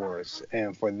reverse course.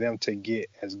 And for them to get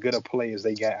as good a play as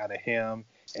they got out of him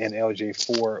and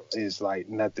LJ Fort is like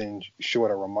nothing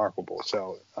short of remarkable.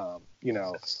 So,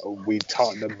 we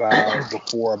talked about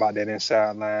before about that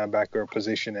inside linebacker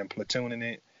position and platooning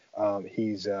it.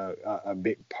 He's a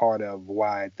big part of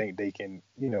why I think they can,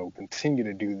 continue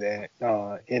to do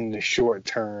that in the short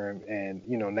term and,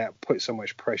 not put so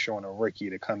much pressure on a rookie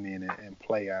to come in and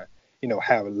play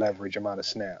have a leverage amount of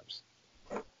snaps.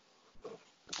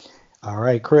 All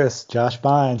right, Chris, Josh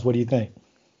Bynes, what do you think?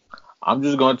 I'm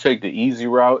just going to take the easy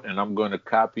route, and I'm going to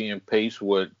copy and paste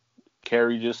what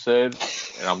Kerry just said,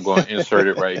 and I'm going to insert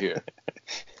it right here.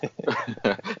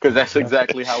 Because that's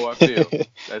exactly how I feel.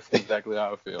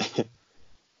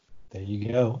 There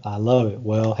you go. I love it.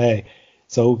 Well, hey,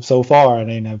 so far, I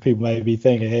mean, people may be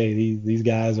thinking, hey, these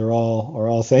guys are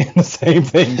all saying the same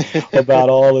thing about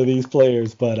all of these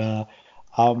players, but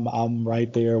I'm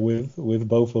right there with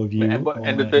both of you. And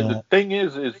the thing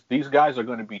is these guys are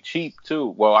going to be cheap too.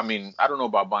 Well, I mean, I don't know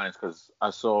about Bynes because I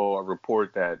saw a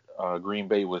report that Green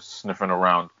Bay was sniffing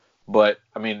around. But,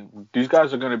 I mean, these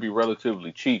guys are going to be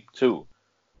relatively cheap too.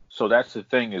 So that's the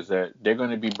thing, is that they're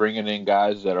going to be bringing in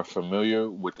guys that are familiar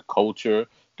with the culture,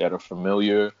 that are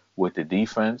familiar with the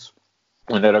defense,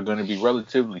 and that are going to be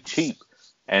relatively cheap.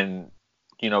 And,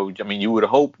 you would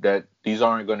hope that these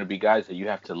aren't going to be guys that you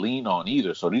have to lean on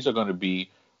either. So these are going to be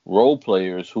role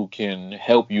players who can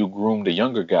help you groom the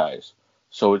younger guys.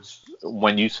 So it's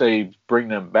when you say bring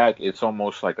them back, it's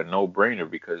almost like a no-brainer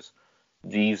because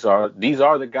these are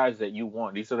the guys that you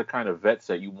want. These are the kind of vets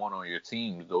that you want on your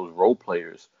team, those role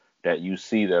players that you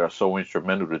see that are so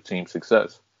instrumental to team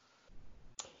success.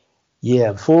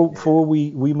 Yeah, before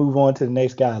we move on to the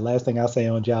next guy, last thing I'll say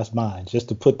on Josh Bynes, just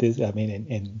to put this,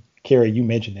 and Kerry, you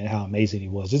mentioned it, how amazing he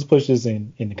was. Just push this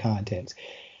in the context.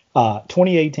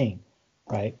 2018,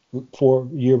 right?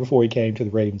 Year before he came to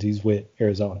the Ravens, he's with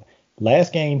Arizona.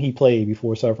 Last game he played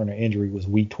before suffering an injury was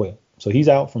week 12. So he's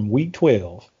out from week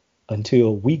 12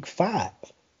 until week 5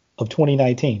 of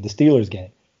 2019, the Steelers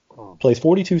game. Plays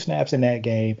 42 snaps in that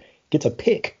game, gets a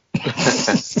pick.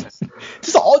 just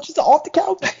off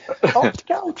the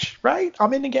couch, right?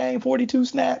 I'm in the game, 42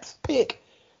 snaps, pick.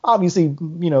 Obviously,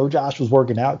 Josh was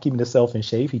working out, keeping himself in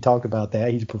shape. He talked about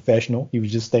that. He's a professional. He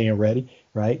was just staying ready,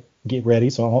 right? Get ready,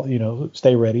 so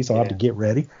stay ready, so I have to get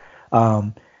ready.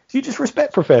 So you just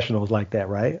respect professionals like that,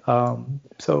 right?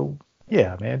 So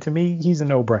yeah, man, to me, he's a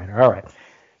no-brainer. All right.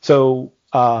 So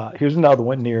here's another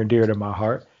one near and dear to my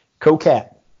heart.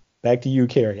 Co-Cat. Back to you,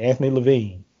 Kerry. Anthony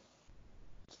Levine.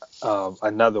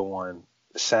 Another one.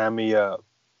 Sign me up.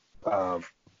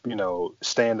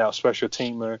 Standout special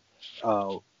teamer.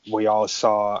 We all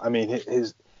saw. I mean,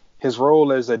 his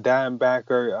role as a dime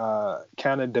backer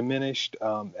kind of diminished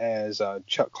as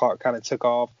Chuck Clark kind of took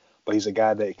off. But he's a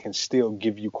guy that can still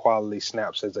give you quality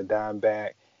snaps as a dime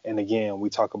back. And again, we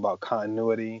talk about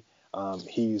continuity.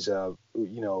 He's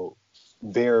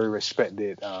very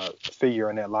respected figure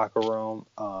in that locker room.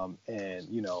 And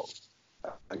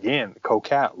again,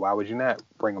 Co-Cap, why would you not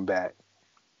bring him back?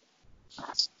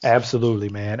 Absolutely,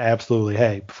 man. Absolutely.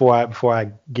 Hey, before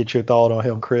I get your thought on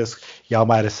him, Chris, y'all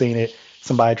might have seen it.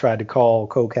 Somebody tried to call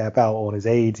CoCap out on his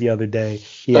age the other day.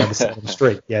 He had to set him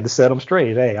straight. He had to set him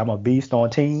straight. Hey, I'm a beast on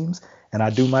teams, and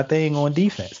I do my thing on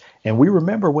defense. And we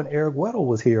remember when Eric Weddle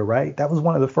was here, right? That was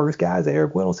one of the first guys that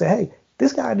Eric Weddle said, hey,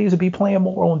 this guy needs to be playing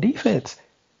more on defense.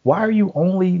 Why are you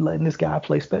only letting this guy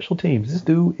play special teams? This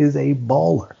dude is a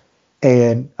baller.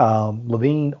 And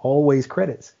Levine always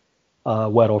credits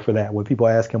Weddle for that. When people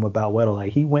ask him about Weddle,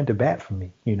 like, he went to bat for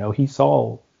me. You know, he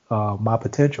saw my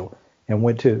potential and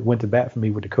went to bat for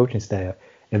me with the coaching staff.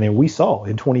 And then we saw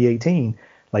in 2018,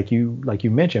 like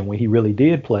you mentioned, when he really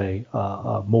did play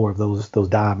more of those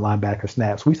dime linebacker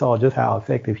snaps, we saw just how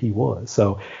effective he was.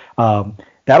 So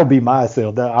that'll be my sell.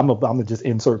 I'm gonna just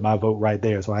insert my vote right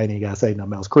there. So I ain't even gotta say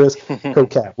nothing else. Chris,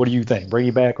 CoCap, what do you think? Bring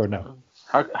him back or no?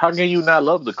 How can you not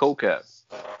love the CoCap?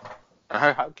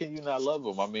 How can you not love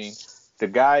him? I mean, the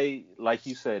guy, like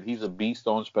you said, he's a beast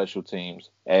on special teams,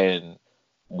 and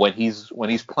when he's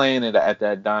playing at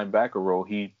that dime backer role,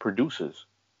 he produces.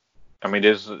 I mean,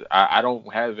 I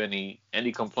don't have any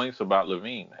complaints about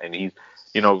Levine, and he's,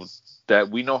 that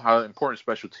we know how important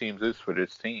special teams is for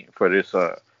this team, for this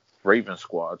Ravens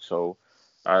squad. So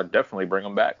definitely bring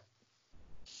him back.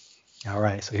 All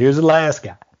right, so here's the last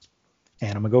guy,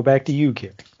 and I'm gonna go back to you,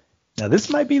 Kerry. Now this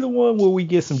might be the one where we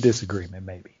get some disagreement.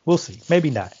 Maybe we'll see. Maybe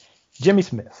not. Jimmy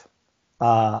Smith.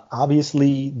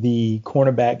 Obviously, the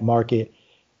cornerback market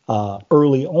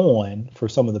early on for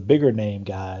some of the bigger name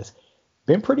guys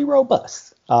been pretty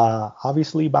robust.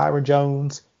 Obviously, Byron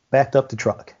Jones backed up the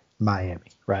truck, Miami,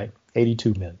 right?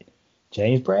 $82 million.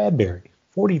 James Bradbury,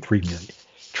 $43 million.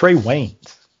 Trey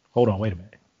Waynes. Hold on, wait a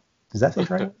minute. Does that say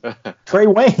Trey? Trey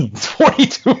Waynes,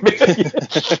 $42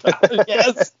 million.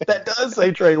 Yes, that does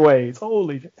say Trey Waynes.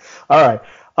 Holy shit. All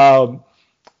right.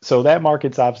 So that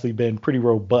market's obviously been pretty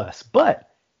robust. But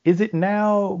is it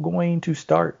now going to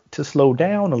start to slow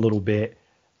down a little bit?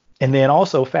 And then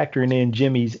also factoring in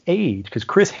Jimmy's age, because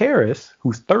Chris Harris,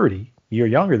 who's 30, a year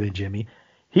younger than Jimmy,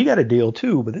 he got a deal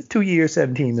too, but it's 2 years,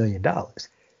 $17 million.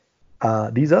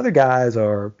 These other guys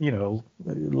are,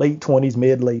 late 20s,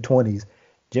 mid-late 20s.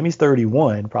 Jimmy's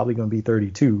 31, probably going to be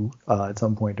 32 at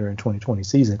some point during 2020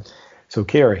 season. So,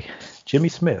 Kerry, Jimmy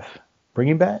Smith, bring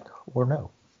him back or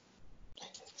no?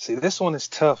 See, this one is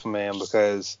tough, man,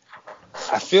 because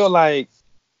I feel like,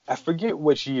 I forget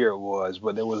which year it was,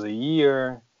 but there was a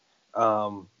year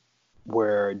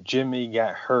where Jimmy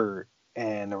got hurt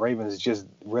and the Ravens just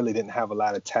really didn't have a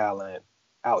lot of talent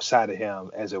outside of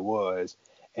him as it was.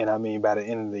 And I mean, by the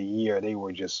end of the year, they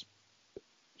were just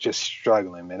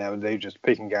struggling, man. They were just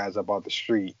picking guys up off the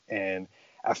street. And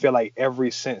I feel like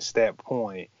ever since that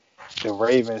point, the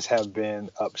Ravens have been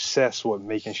obsessed with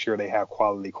making sure they have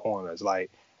quality corners.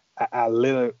 Like, I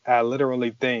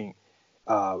literally think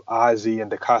Ozzie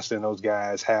and DeCosta and those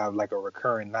guys have like a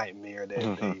recurring nightmare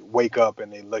that they wake up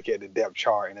and they look at the depth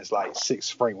chart and it's like 6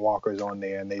 Frank Walkers on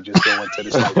there and they just go into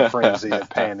this like frenzy and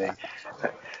panic.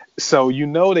 So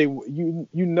they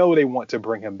want to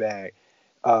bring him back.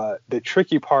 The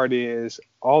tricky part is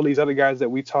all these other guys that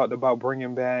we talked about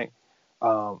bringing back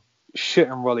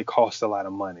shouldn't really cost a lot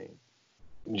of money.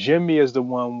 Jimmy is the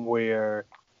one where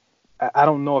I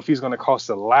don't know if he's going to cost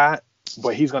a lot,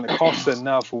 but he's going to cost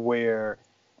enough where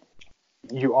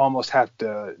you almost have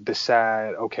to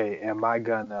decide, okay, am I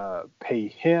going to pay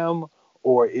him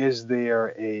or is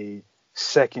there a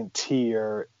second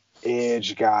tier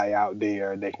edge guy out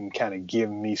there that can kind of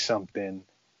give me something?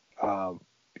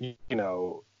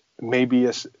 Maybe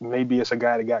it's a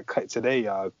guy that got cut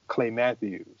today, Clay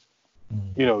Matthews.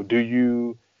 Do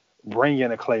you bring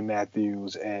in a Clay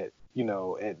Matthews at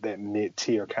that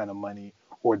mid-tier kind of money,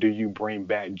 or do you bring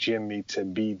back Jimmy to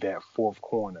be that fourth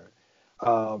corner?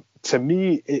 To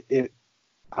me,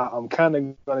 I'm kind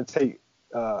of going to take,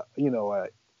 a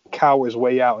coward's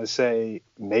way out and say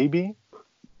maybe.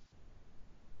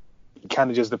 It kind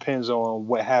of just depends on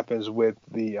what happens with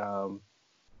the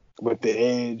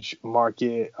edge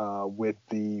market, with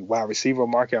the wide receiver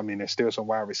market. I mean, there's still some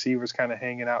wide receivers kind of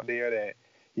hanging out there that,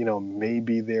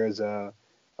 maybe there's a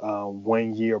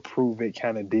 1 year prove it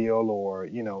kind of deal or,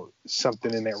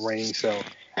 something in that range. So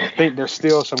I think there's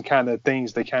still some kind of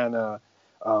things that kind of,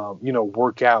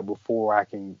 work out before I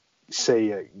can say,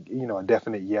 a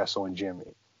definite yes on Jimmy.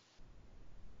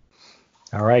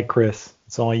 All right, Chris,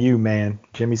 it's on you, man.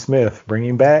 Jimmy Smith, bring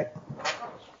him back.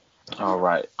 All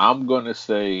right. I'm going to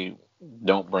say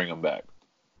don't bring him back.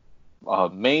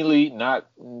 Mainly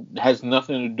has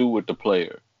nothing to do with the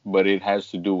player, but it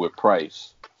has to do with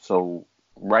price. So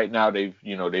right now they've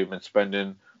been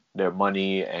spending their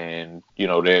money and,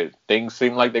 things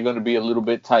seem like they're going to be a little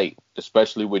bit tight.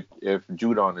 especially if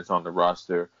Judon is on the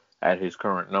roster at his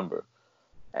current number.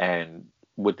 And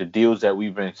with the deals that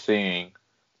we've been seeing,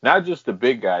 not just the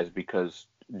big guys, because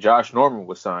Josh Norman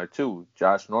was signed too.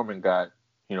 Josh Norman got,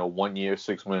 1 year,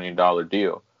 $6 million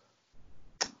deal.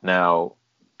 Now,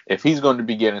 if he's going to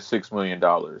be getting $6 million,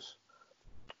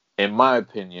 in my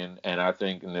opinion, and I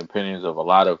think in the opinions of a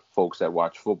lot of folks that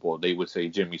watch football, they would say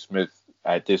Jimmy Smith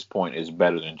at this point is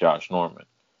better than Josh Norman.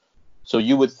 So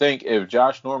you would think if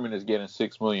Josh Norman is getting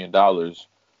 $6 million,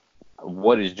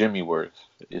 what is Jimmy worth?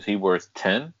 Is he worth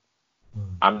 10?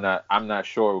 I'm not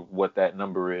sure what that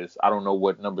number is. I don't know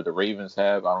what number the Ravens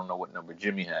have. I don't know what number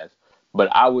Jimmy has.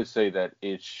 But I would say that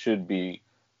it should be,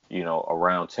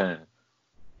 around 10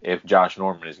 if Josh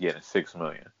Norman is getting $6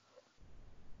 million.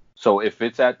 So if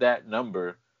it's at that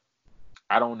number,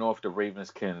 I don't know if the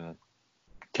Ravens can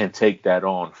take that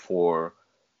on for,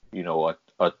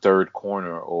 a third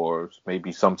corner or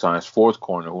maybe sometimes fourth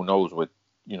corner. Who knows with,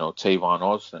 Tavon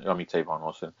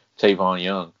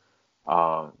Young.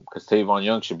 Because Tavon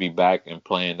Young should be back and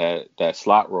playing that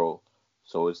slot role.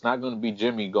 So it's not going to be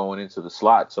Jimmy going into the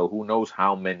slot. So who knows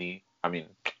how many. I mean,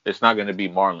 it's not going to be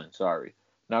Marlon. Sorry.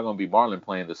 Not going to be Marlon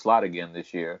playing the slot again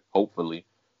this year, hopefully.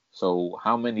 So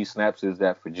how many snaps is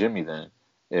that for Jimmy then?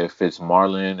 If it's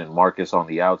Marlon and Marcus on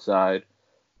the outside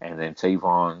and then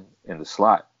Tavon in the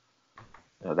slot.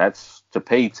 That's to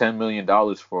pay $10 million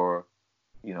for,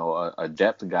 a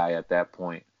depth guy at that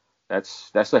point.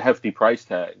 That's a hefty price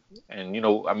tag. And,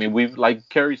 we've, like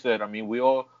Kerry said, we're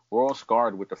all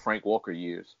scarred with the Frank Walker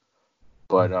years.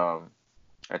 But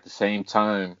at the same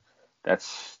time,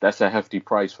 that's a hefty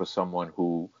price for someone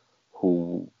who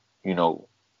you don't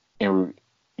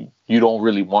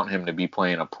really want him to be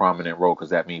playing a prominent role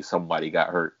because that means somebody got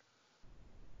hurt.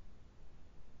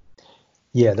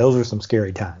 Yeah, those are some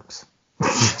scary times.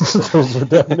 Those were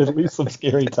definitely some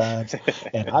scary times.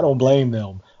 And I don't blame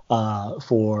them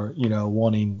for,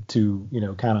 wanting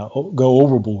to, kind of go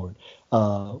overboard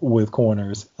with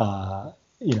corners, not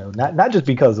just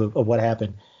because of what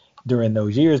happened during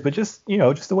those years, but just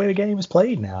the way the game is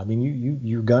played now.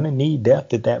 You're going to need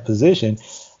depth at that position.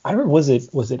 I remember, was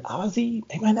it Ozzie?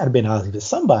 It might not have been Ozzie, but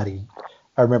somebody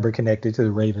I remember connected to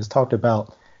the Ravens talked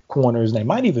about corners, and they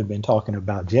might even been talking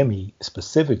about Jimmy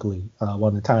specifically one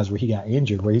of the times where he got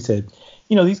injured, where he said,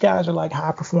 these guys are like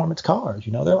high performance cars,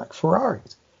 they're like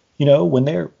Ferraris, when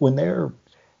they're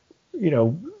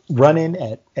running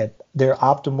at their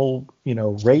optimal,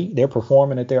 rate, they're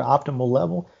performing at their optimal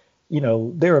level,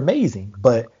 they're amazing.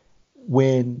 But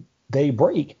when they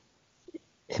break,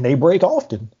 and they break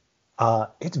often,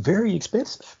 it's very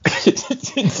expensive.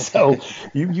 So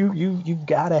you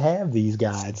gotta have these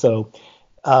guys. So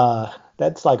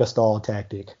that's like a stall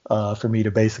tactic for me to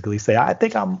basically say I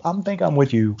think I'm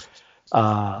with you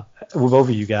with both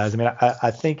of you guys.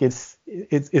 I think it's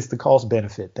the cost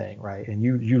benefit thing, right? And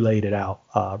you laid it out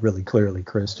really clearly,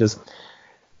 Chris. Just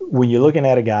when you're looking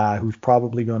at a guy who's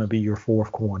probably going to be your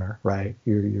fourth corner, right?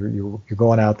 You're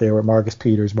going out there with Marcus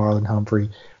Peters, Marlon Humphrey,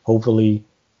 hopefully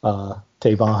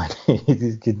Tavon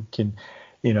can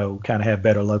kind of have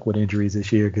better luck with injuries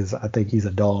this year because I think he's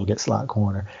a dog at slot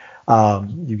corner.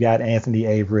 You got Anthony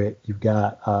Averett, you've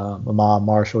got Amon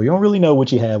Marshall. You don't really know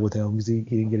what you have with him because he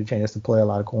didn't get a chance to play a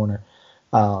lot of corner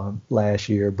last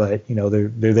year, but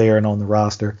they're there and on the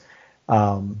roster.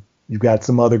 You've got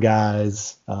some other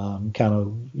guys kind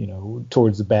of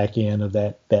towards the back end of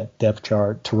that depth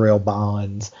chart, Terrell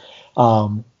Bonds,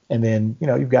 and then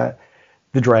you've got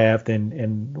the draft,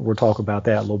 and we'll talk about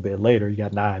that a little bit later. You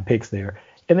got 9 picks there,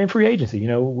 and then free agency.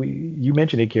 You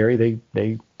mentioned it, Kerry.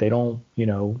 They don't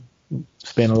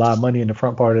spend a lot of money in the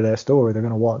front part of that store. They're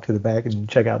going to walk to the back and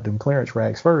check out them clearance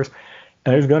racks first,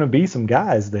 and there's going to be some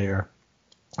guys there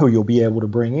who you'll be able to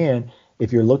bring in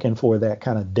if you're looking for that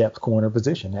kind of depth corner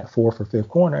position, that 4th or 5th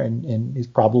corner, and he's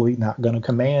probably not going to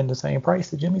command the same price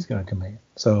that Jimmy's going to command.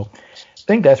 So I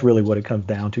think that's really what it comes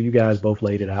down to. You guys both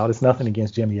laid it out. It's nothing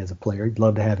against Jimmy as a player. You'd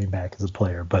love to have him back as a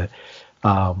player, but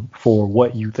for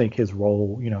what you think his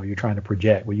role, you're trying to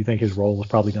project, what you think his role is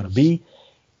probably going to be,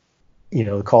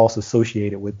 the cost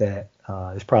associated with that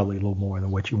is probably a little more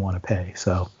than what you want to pay.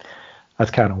 So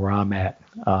that's kind of where I'm at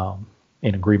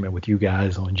in agreement with you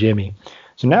guys on Jimmy.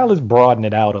 So now let's broaden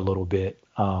it out a little bit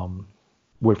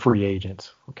with free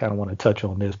agents. I kind of want to touch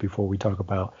on this before we talk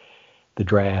about the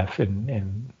draft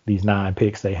and these 9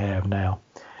 picks they have now.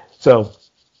 So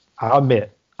I'll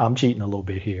admit I'm cheating a little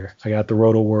bit here. I got the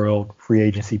Roto World free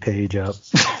agency page up.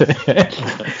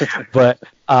 But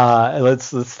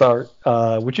let's start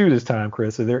with you this time,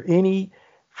 Chris. Are there any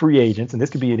free agents, and this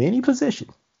could be at any position,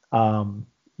 that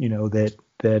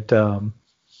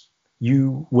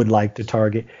you would like to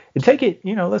target, and take it,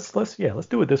 let's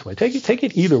do it this way. Take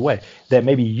it either way, that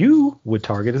maybe you would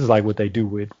target. This is like what they do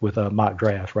with a mock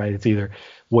draft, right? It's either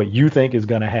what you think is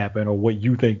going to happen or what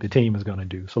you think the team is going to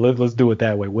do. So let's do it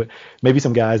that way. Maybe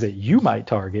some guys that you might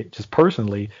target just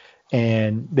personally,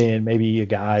 and then maybe a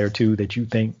guy or two that you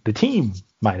think the team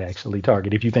might actually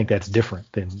target, if you think that's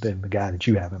different than the guy that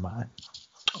you have in mind.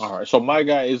 All right. So my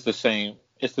guy is the same.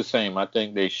 It's the same. I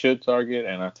think they should target,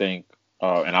 and I think,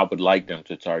 and I would like them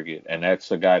to target, and that's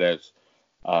a guy that's,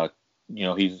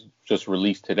 he's just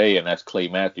released today, and that's Clay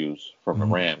Matthews from the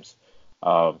Rams.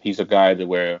 He's a guy that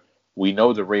where we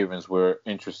know the Ravens were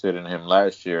interested in him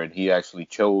last year, and he actually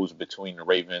chose between the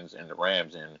Ravens and the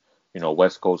Rams, and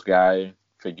West Coast guy,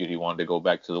 figured he wanted to go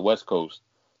back to the West Coast,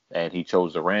 and he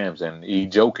chose the Rams, and he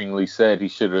jokingly said he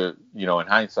should have, in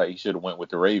hindsight, he should have went with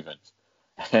the Ravens.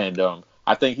 And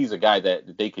I think he's a guy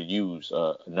that they could use,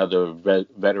 another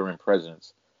veteran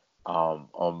presence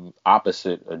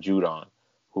opposite Judon,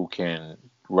 who can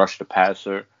rush the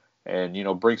passer and,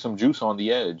 bring some juice on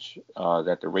the edge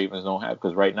that the Ravens don't have.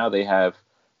 Because right now they have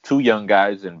two young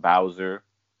guys in Bowser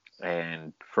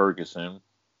and Ferguson,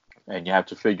 and you have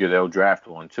to figure they'll draft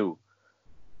one too.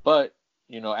 But,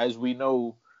 as we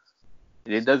know,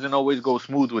 it doesn't always go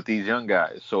smooth with these young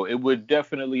guys. So it would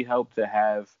definitely help to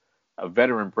have a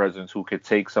veteran presence who could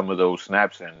take some of those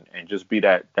snaps and just be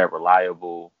that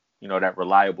reliable, that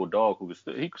reliable dog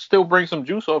he could still bring some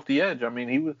juice off the edge. I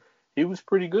mean, he was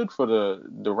pretty good for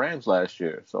the Rams last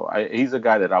year. So he's a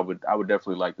guy that I would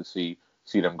definitely like to see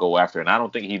them go after. And I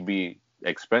don't think he'd be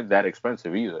that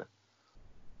expensive either.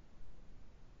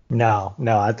 No,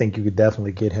 I think you could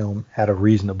definitely get him at a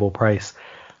reasonable price.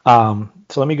 So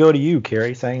let me go to you,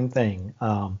 Kerry. Same thing.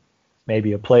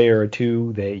 Maybe a player or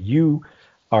two that you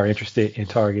are interested in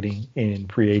targeting in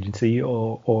free agency,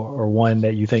 or one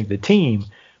that you think the team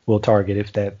will target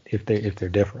if they're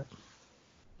different.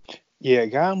 Yeah,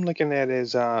 guy I'm looking at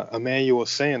is Emmanuel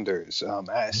Sanders.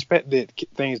 I expected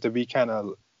things to be kind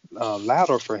of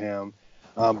louder for him,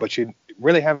 but you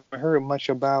really haven't heard much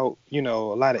about, a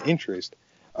lot of interest.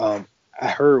 I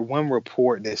heard one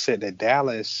report that said that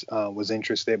Dallas was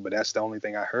interested, but that's the only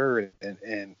thing I heard.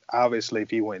 And obviously, if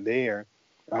he went there,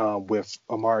 with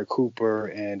Amari Cooper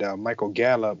and Michael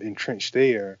Gallup entrenched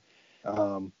there,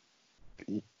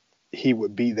 he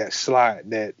would be that slot,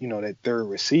 that that third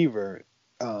receiver.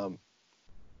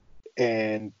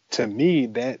 And to me,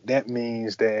 that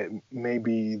means that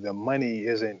maybe the money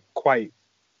isn't quite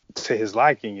to his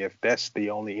liking if that's the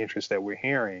only interest that we're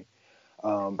hearing.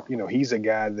 He's a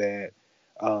guy that,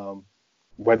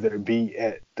 whether it be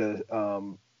at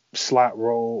the slot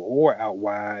role or out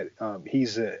wide,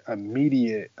 he's an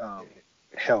immediate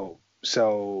help.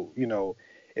 So,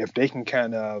 if they can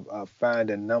kind of find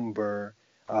a number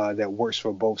that works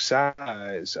for both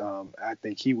sides, I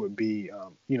think he would be,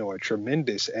 a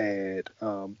tremendous add.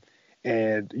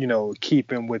 And,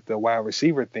 keeping with the wide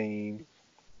receiver theme,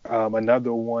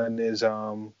 another one is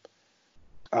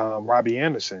Robbie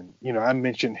Anderson. I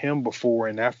mentioned him before,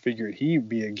 and I figured he'd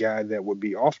be a guy that would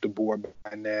be off the board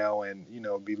by now and,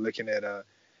 be looking at a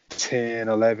 $10,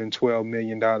 $11, $12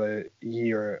 million a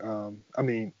year. $10,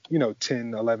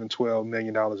 $11, $12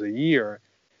 million a year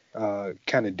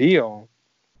kind of deal.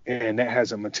 And that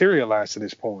hasn't materialized to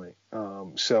this point.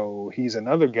 So he's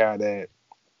another guy that,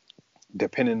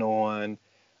 depending on,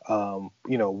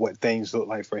 what things look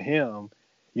like for him,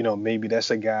 maybe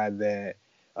that's a guy that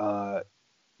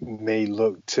may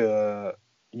look to,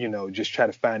 just try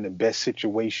to find the best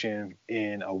situation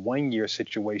in a 1 year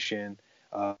situation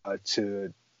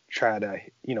to try to,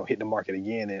 hit the market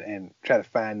again and try to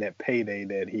find that payday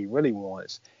that he really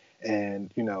wants.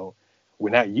 And, we're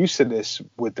not used to this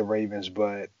with the Ravens,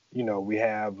 but, we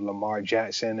have Lamar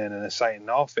Jackson and an exciting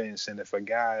offense. And if a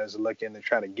guy is looking to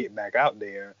try to get back out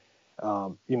there,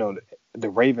 the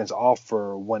Ravens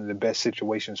offer one of the best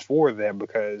situations for that,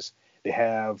 because they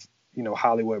have,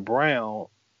 Hollywood Brown,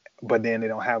 but then they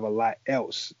don't have a lot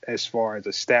else as far as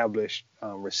established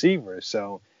receivers.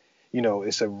 So,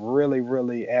 it's a really,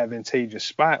 really advantageous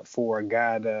spot for a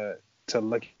guy to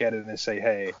look at it and say,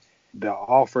 hey, the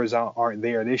offers aren't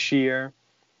there this year,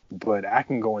 but I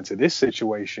can go into this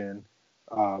situation,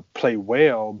 play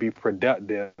well, be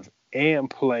productive, and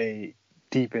play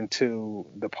deep into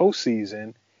the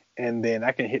postseason, and then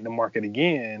I can hit the market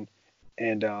again,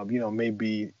 and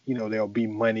maybe there'll be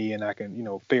money, and I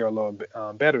can fare a little bit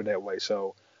better that way.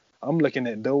 So I'm looking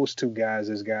at those two guys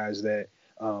as guys that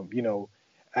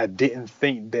I didn't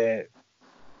think that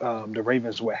the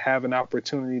Ravens would have an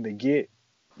opportunity to get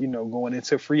going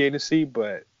into free agency,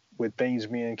 but with things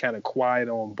being kind of quiet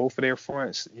on both of their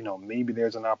fronts, maybe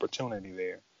there's an opportunity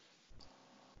there.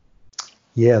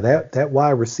 Yeah, that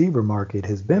wide receiver market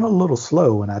has been a little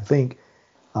slow, and I think,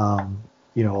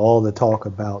 all the talk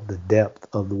about the depth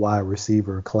of the wide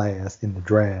receiver class in the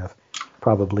draft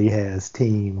probably has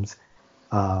teams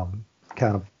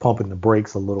kind of pumping the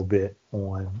brakes a little bit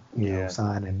on,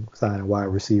 signing wide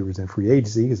receivers in free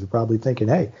agency, because they're probably thinking,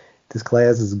 hey, this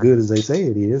class is as good as they say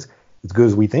it is, as good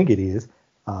as we think it is.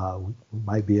 We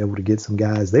might be able to get some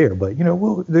guys there, but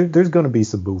there's going to be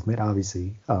some movement.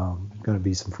 Obviously, going to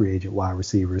be some free agent wide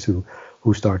receivers who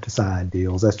start to sign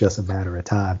deals. That's just a matter of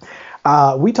time.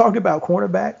 We talked about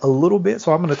cornerback a little bit,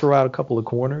 so I'm going to throw out a couple of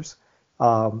corners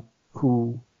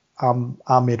who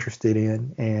I'm interested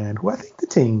in, and who I think the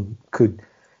team could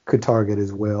target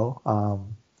as well.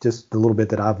 Just the little bit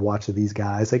that I've watched of these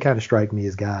guys, they kind of strike me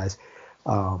as guys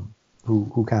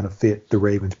who kind of fit the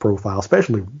Ravens profile,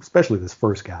 especially this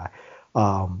first guy,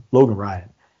 Logan Ryan.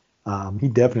 He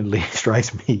definitely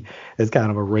strikes me as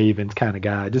kind of a Ravens kind of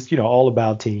guy, just, all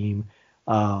about team,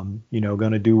 going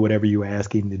to do whatever you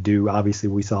ask him to do. Obviously,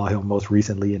 we saw him most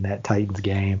recently in that Titans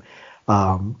game.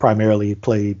 Primarily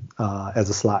played as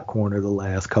a slot corner the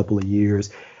last couple of years.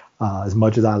 As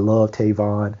much as I love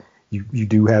Tavon, you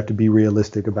do have to be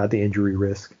realistic about the injury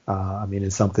risk.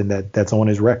 It's something that's on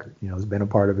his record. It's been a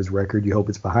part of his record. You hope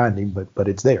it's behind him, but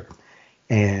it's there.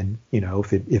 And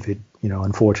if it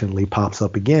unfortunately pops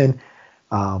up again,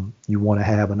 you want to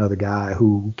have another guy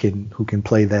who can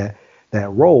play that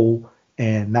role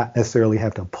and not necessarily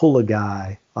have to pull a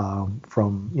guy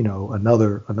from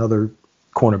another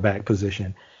cornerback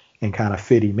position and kind of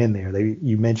fit him in there.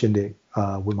 You mentioned it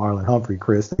with Marlon Humphrey,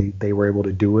 Chris. They were able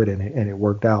to do it, and it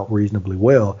worked out reasonably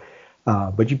well.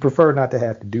 But you prefer not to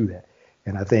have to do that.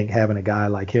 And I think having a guy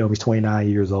like him, he's 29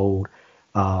 years old,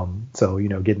 so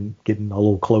getting a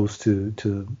little close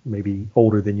to maybe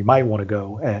older than you might want to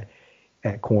go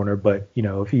at corner. But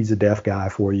if he's a depth guy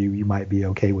for you, you might be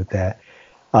okay with that.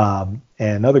 And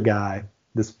another guy,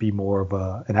 this would be more of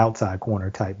an outside corner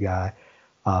type guy,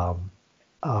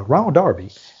 Ronald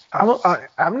Darby.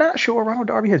 I'm not sure Ronald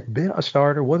Darby was a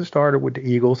starter with the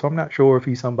Eagles, so I'm not sure if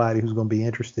he's somebody who's going to be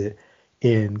interested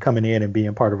in coming in and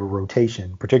being part of a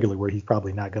rotation, particularly where he's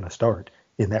probably not going to start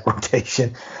in that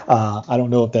rotation. I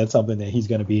don't know if that's something that he's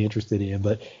going to be interested in,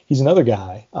 but he's another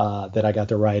guy that I got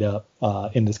to write up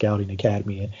in the Scouting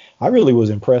Academy, and I really was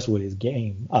impressed with his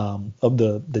game. Of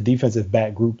the defensive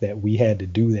back group that we had to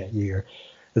do that year,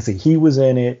 let's see, he was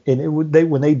in it, and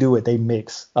when they do it, they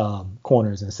mix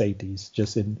corners and safeties,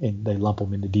 and they lump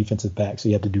them into defensive backs. So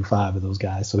you have to do 5 of those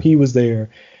guys. So he was there.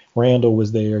 Randall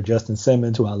was there. Justin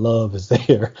Simmons, who I love, is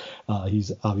there.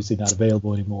 He's obviously not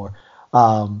available anymore.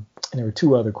 And there were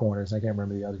 2 other corners. I can't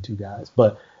remember the other 2 guys.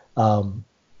 But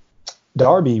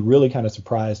Darby really kind of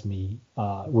surprised me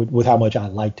with how much I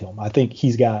liked him. I think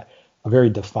he's got a very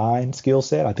defined skill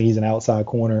set. I think he's an outside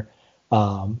corner.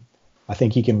 I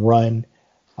think he can run.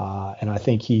 And I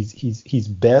think he's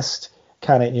best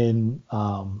kind of in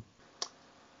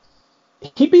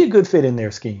he'd be a good fit in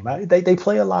their scheme. They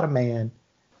play a lot of man,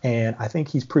 and I think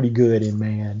he's pretty good in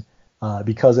man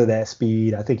because of that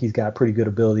speed. I think he's got pretty good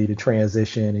ability to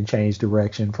transition and change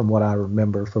direction from what I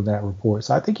remember from that report.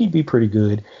 So I think he'd be pretty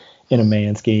good in a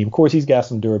man scheme. Of course, he's got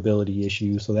some durability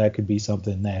issues, so that could be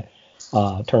something that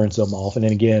turns him off. And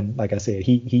then again, like I said,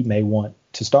 he may want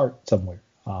to start somewhere.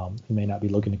 He may not be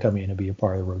looking to come in and be a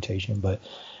part of the rotation, but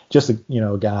just a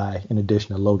guy in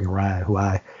addition to Logan Ryan who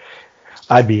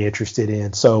I'd be interested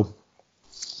in. So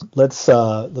let's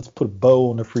put a bow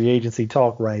on the free agency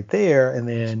talk right there, and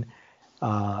then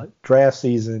draft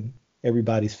season,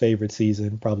 everybody's favorite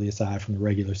season, probably aside from the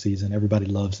regular season. Everybody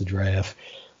loves the draft,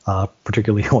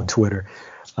 particularly on Twitter.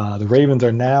 The Ravens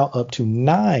are now up to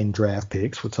 9 draft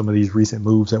picks with some of these recent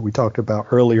moves that we talked about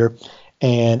earlier,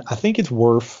 and I think it's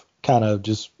worth kind of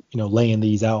just laying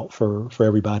these out for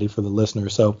everybody, for the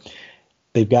listeners. So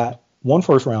they've got 1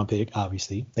 first-round pick,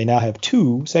 obviously. They now have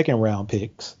 2 second-round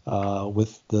picks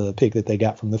with the pick that they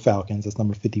got from the Falcons. That's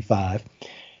number 55.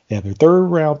 They have their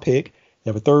 3rd-round pick. They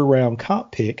have a 3rd-round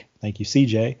comp pick. Thank you,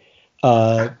 CJ.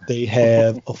 They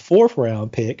have a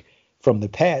 4th-round pick from the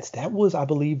Pats. That was, I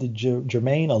believe, the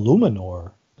Jermaine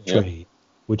Illuminor trade,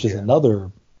 which is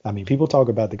another. I mean, people talk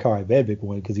about the Kari Vedvik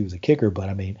one because he was a kicker, but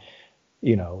I mean,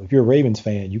 if you're a Ravens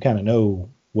fan, you kind of know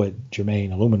what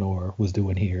Jermaine Illuminor was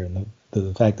doing here, and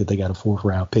the fact that they got a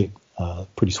 4th-round pick,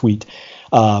 pretty sweet.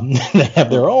 They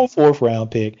have their own 4th-round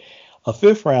pick, a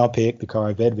 5th-round pick, the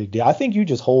Kari Vedvik deal. I think you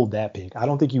just hold that pick. I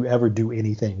don't think you ever do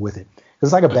anything with it.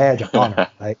 It's like a badge of honor,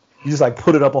 right? You just like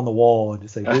put it up on the wall and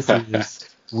just say, this is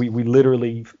we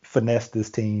literally finessed this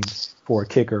team for a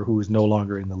kicker who is no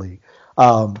longer in the league.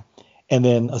 And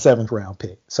then a 7th-round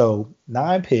pick. So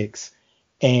 9 picks,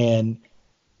 and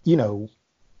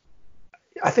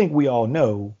I think we all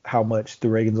know how much the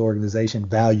Ravens organization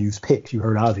values picks. You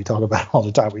heard Ozzy talk about it all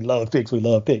the time. We love picks. We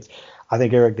love picks. I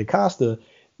think Eric DeCosta,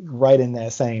 right in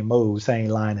that same mode, same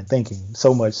line of thinking.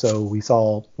 So much so we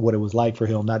saw what it was like for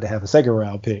him not to have a second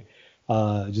round pick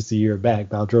just a year back.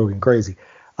 About drove him crazy.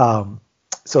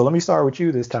 So let me start with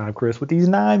you this time, Chris, with these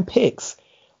 9 picks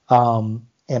and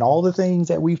all the things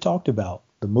that we've talked about,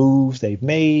 the moves they've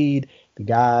made, the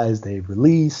guys they've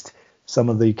released, some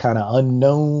of the kind of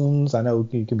unknowns. I know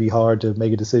it can be hard to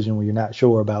make a decision when you're not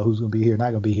sure about who's going to be here,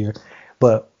 not going to be here.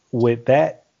 But with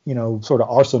that, sort of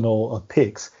arsenal of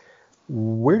picks,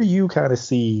 where do you kind of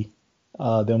see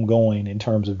them going in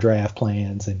terms of draft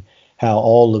plans and how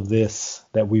all of this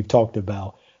that we've talked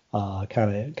about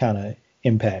kind of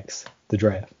impacts the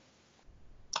draft?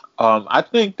 I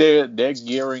think they're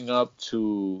gearing up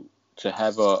to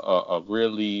have a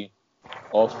really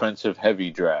offensive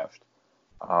heavy draft.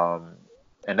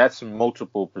 And that's in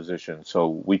multiple positions. So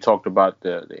we talked about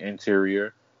the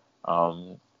interior.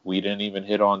 We didn't even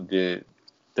hit on the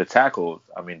tackles.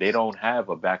 I mean, they don't have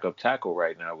a backup tackle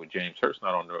right now with James Hurst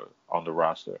not on the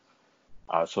roster.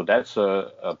 So that's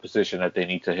a position that they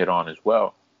need to hit on as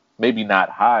well. Maybe not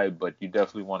high, but you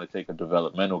definitely want to take a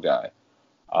developmental guy.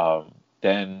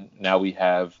 Then now we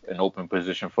have an open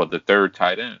position for the third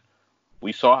tight end.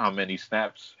 We saw how many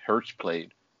snaps Hurst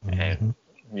played, and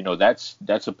that's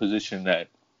a position that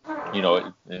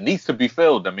it needs to be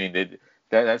filled. I mean,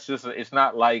 that's just, it's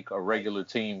not like a regular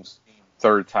team's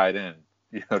third tight end.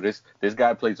 This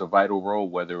guy plays a vital role,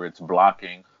 whether it's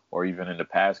blocking or even in the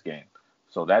pass game.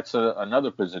 So that's another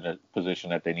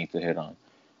position that they need to hit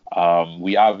on.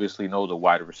 We obviously know the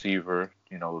wide receiver.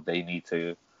 They need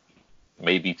to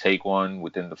maybe take one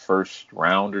within the first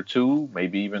round or 2,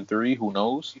 maybe even 3. Who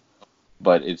knows?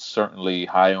 But it's certainly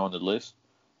high on the list.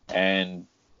 And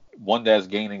one that's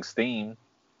gaining steam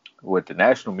with the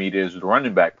national media is the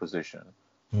running back position.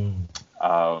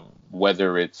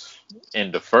 Whether it's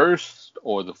in the first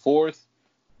or the fourth,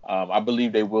 I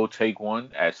believe they will take one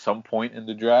at some point in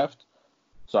the draft.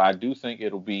 So I do think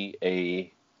it'll be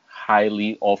a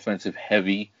highly offensive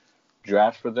heavy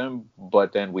draft for them.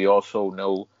 But then we also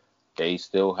know they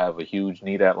still have a huge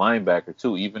need at linebacker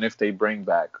too, even if they bring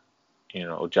back,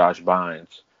 Josh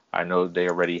Bynes. I know they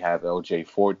already have LJ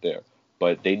Fort there,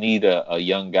 but they need a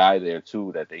young guy there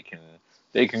too that they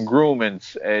can groom and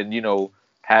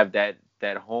have that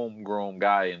homegrown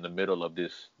guy in the middle of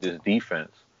this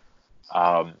defense.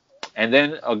 And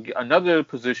then another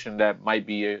position that might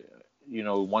be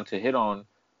one to hit on,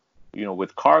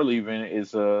 with Carr leaving,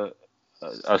 is a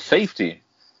safety,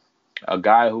 a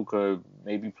guy who could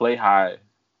maybe play high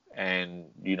and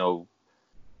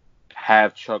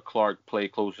have Chuck Clark play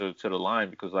closer to the line,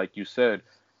 because like you said,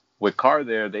 with Carr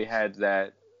there, they had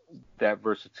that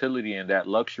versatility and that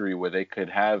luxury where they could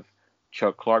have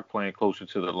Chuck Clark playing closer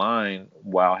to the line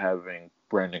while having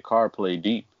Brandon Carr play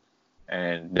deep.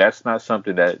 And that's not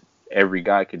something that every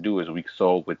guy could do, as we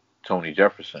saw with Tony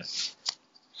Jefferson.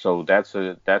 So that's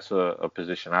a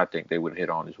position I think they would hit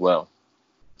on as well.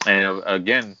 And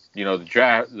again, the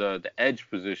draft, the edge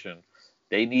position,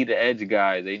 they need an edge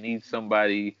guy. They need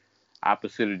somebody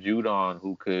opposite of Judon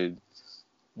who could,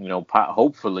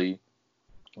 hopefully,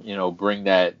 bring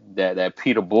that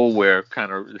Peter Boulware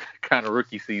kind of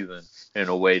rookie season in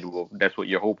a way. That's what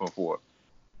you're hoping for.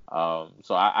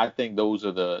 So I think those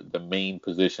are the main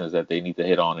positions that they need to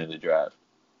hit on in the draft.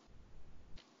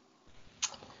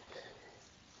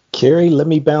 Kerry, let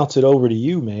me bounce it over to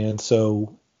you, man.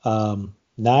 So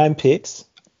 9 picks,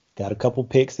 got a couple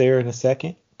picks there in the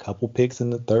second, couple picks in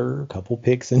the third, couple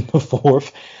picks in the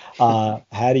fourth.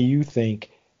 How do you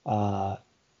think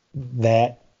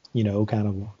that, kind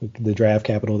of the draft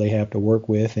capital they have to work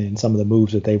with and some of the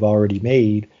moves that they've already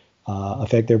made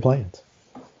affect their plans?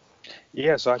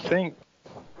 Yeah, so I think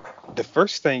the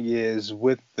first thing is,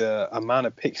 with the amount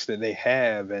of picks that they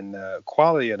have and the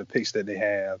quality of the picks that they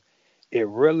have, it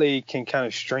really can kind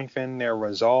of strengthen their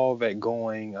resolve at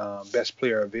going best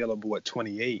player available at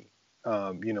 28.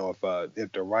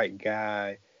 If the right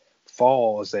guy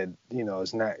falls that,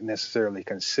 is not necessarily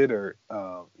considered,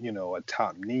 a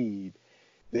top need,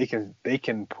 they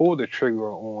can pull the trigger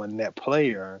on that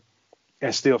player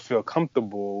and still feel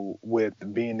comfortable with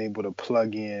being able to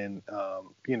plug in,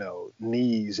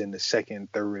 needs in the second,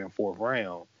 third, and fourth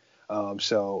round.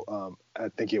 I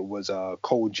think it was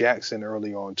Cole Jackson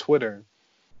earlier on Twitter.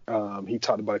 He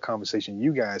talked about a conversation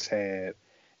you guys had,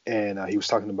 and he was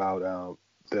talking about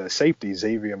the safety,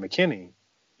 Xavier McKinney.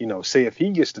 Say if he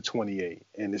gets to 28,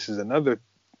 and this is another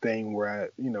thing where I,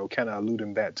 kind of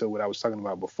alluding back to what I was talking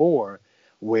about before,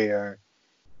 where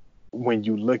when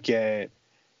you look at,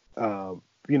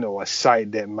 a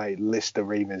site that might list the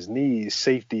Ravens' needs,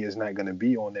 safety is not going to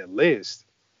be on that list.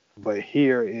 But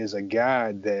here is a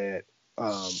guy that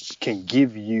can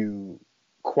give you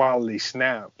quality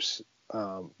snaps,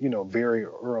 very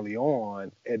early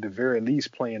on, at the very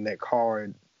least playing that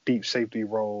card deep safety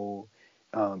role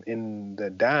in the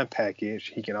dime package.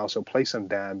 He can also play some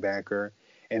dime backer,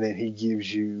 and then he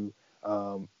gives you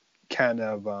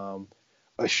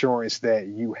assurance that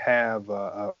you have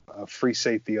a free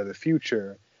safety of the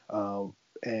future,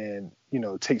 and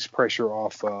takes pressure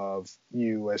off of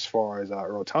you as far as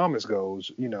Earl Thomas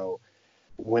goes.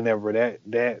 Whenever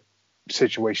that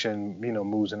situation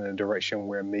moves in a direction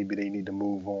where maybe they need to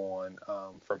move on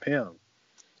from him.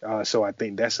 So I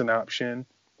think that's an option.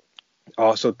 I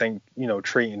also think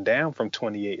trading down from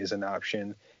 28 is an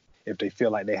option if they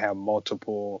feel like they have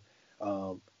multiple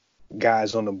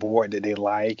guys on the board that they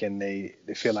like, and they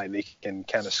feel like they can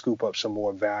kind of scoop up some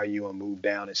more value and move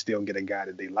down and still get a guy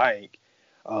that they like.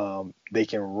 They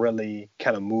can really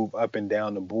kind of move up and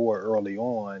down the board early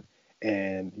on,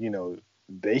 and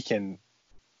they can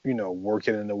work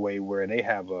it in a way where they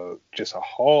have just a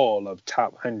haul of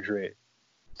top 100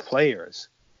 players,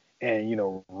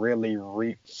 and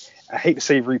really I hate to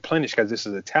say replenish because this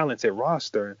is a talented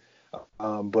roster,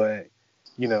 but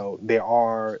there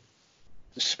are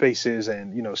spaces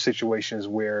and situations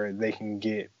where they can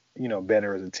get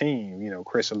better as a team.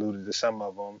 Chris alluded to some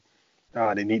of them.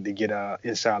 They need to get a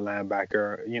inside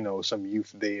linebacker, some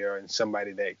youth there, and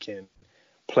somebody that can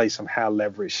play some high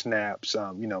leverage snaps.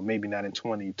 Maybe not in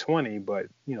 2020, but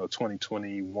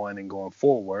 2021 and going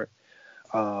forward.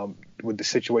 With the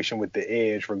situation with the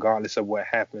edge, regardless of what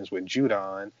happens with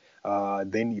Judon,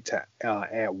 they need to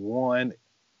add one,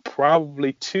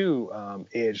 probably two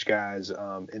edge guys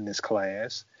in this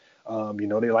class.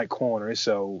 They like corners,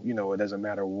 so it doesn't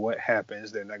matter what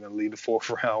happens. They're not going to leave the 4th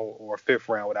round or 5th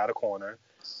round without a corner.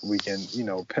 We can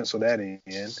pencil that in.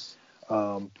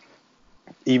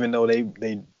 Even though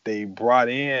they brought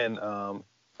in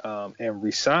and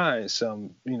re-signed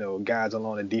some guys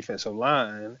along the defensive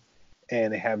line,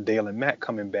 and they have Dalen Mack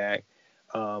coming back,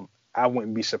 I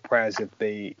wouldn't be surprised if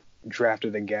they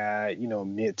drafted a guy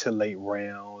mid to late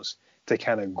rounds to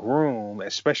kind of groom,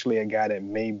 especially a guy that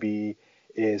maybe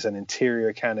is an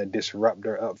interior kind of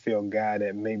disruptor upfield guy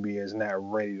that maybe is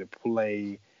not ready to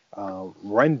play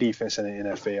run defense in the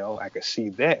NFL. I could see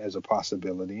that as a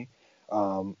possibility.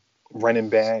 Running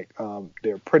back,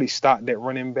 they're pretty stocked at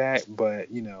running back, but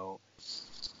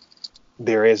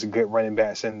there is good running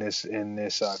backs in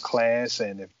this class,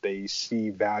 and if they see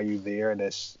value there,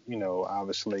 that's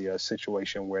obviously a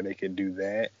situation where they could do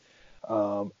that.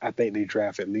 I think they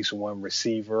draft at least one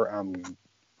receiver.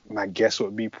 My guess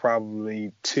would be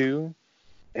probably two,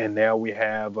 and now we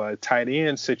have a tight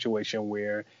end situation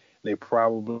where they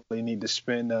probably need to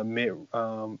spend a mid,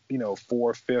 4th,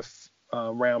 5th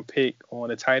round pick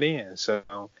on a tight end. So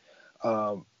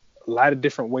a lot of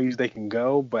different ways they can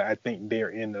go, but I think they're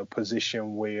in a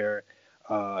position where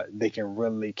they can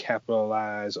really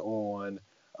capitalize on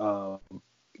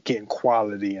getting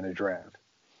quality in a draft.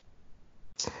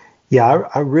 Yeah,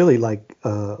 I really like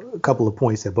a couple of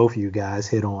points that both of you guys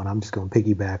hit on. I'm just going to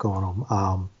piggyback on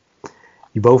them.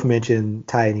 You both mentioned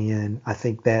tight end. I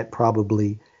think that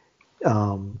probably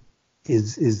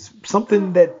is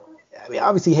something that,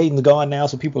 obviously Hayden's gone now,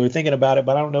 so people are thinking about it,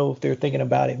 but I don't know if they're thinking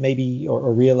about it maybe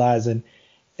or realizing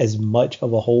as much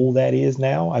of a hole that is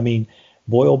now. I mean,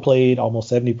 Boyle played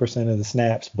almost 70% of the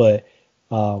snaps, but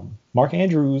Mark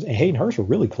Andrews and Hayden Hurst were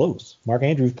really close. Mark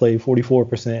Andrews played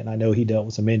 44%, and I know he dealt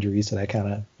with some injuries, so that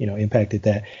kind of impacted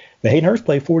that. But Hayden Hurst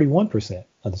played 41%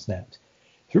 of the snaps. So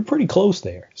you're pretty close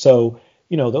there. So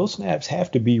those snaps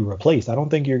have to be replaced. I don't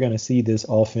think you're going to see this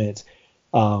offense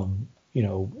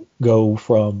go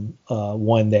from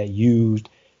one that used,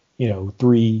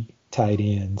 3 tight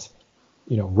ends,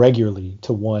 regularly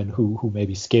to one who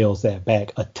maybe scales that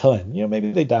back a ton.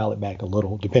 Maybe they dial it back a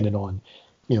little depending on,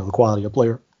 the quality of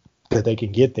player that they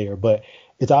can get there. But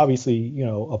it's obviously,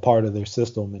 a part of their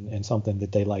system and something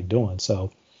that they like doing.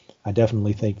 So I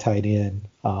definitely think tight end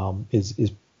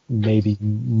is maybe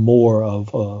more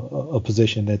of a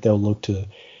position that they'll look to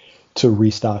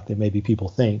restock than maybe people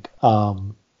think.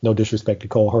 No disrespect to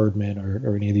Cole Herdman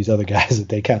or any of these other guys that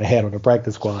they kind of had on the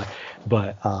practice squad,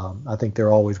 but I think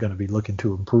they're always going to be looking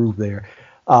to improve there.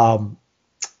 2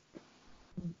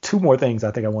 more things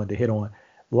I think I wanted to hit on.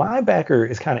 Linebacker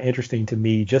is kind of interesting to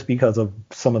me just because of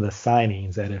some of the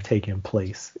signings that have taken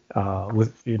place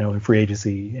with in free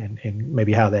agency and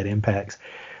maybe how that impacts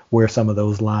where some of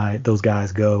those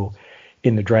guys go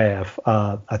in the draft.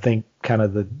 I think kind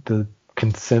of the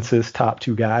consensus top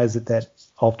 2 guys that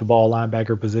off the ball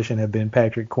linebacker position have been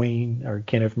Patrick Queen or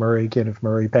Kenneth Murray,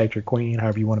 Patrick Queen,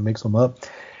 however you want to mix them up.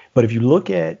 But if you look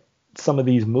at some of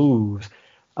these moves,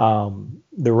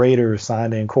 the Raiders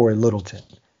signed in Corey Littleton.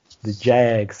 The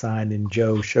Jags signed in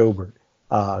Joe Schobert.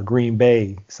 Green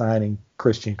Bay signing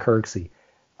Christian Kirksey.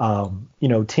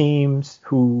 Teams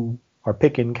who are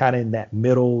picking kind of in that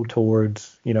middle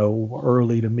towards,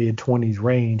 early to mid 20s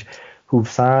range, who've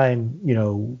signed,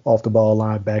 off the ball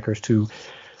linebackers to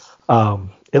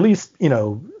at least,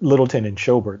 Littleton and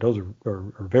Schobert. Those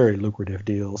are very lucrative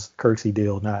deals. Kirksey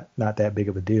deal, not that big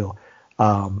of a deal.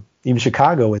 Even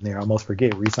Chicago in there, I almost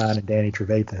forget, re-signing Danny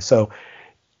Trevathan. So,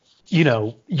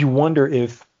 you wonder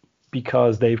if,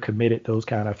 because they've committed those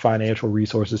kind of financial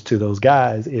resources to those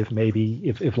guys, if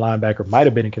linebacker might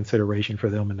have been a consideration for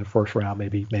them in the first round,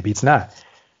 maybe it's not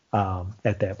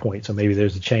at that point. So maybe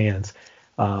there's a chance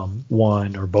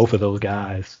one or both of those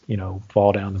guys,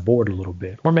 fall down the board a little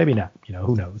bit, or maybe not.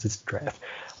 Who knows? It's the draft.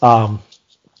 And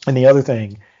the other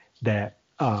thing that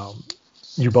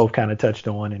you both kind of touched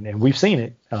on, and we've seen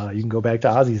it. You can go back to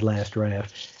Ozzy's last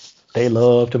draft. They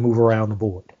love to move around the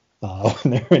board.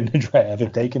 When they're in the draft,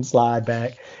 if they can slide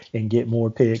back and get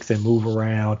more picks and move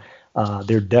around,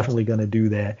 they're definitely going to do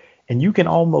that. And you can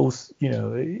almost,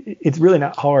 it's really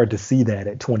not hard to see that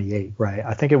at 28, right?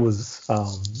 I think it was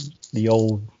the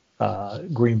old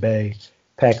Green Bay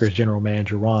Packers general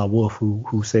manager Ron Wolf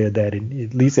who said that,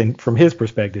 at least from his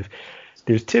perspective,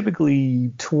 there's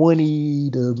typically 20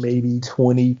 to maybe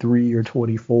 23 or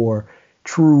 24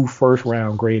 true first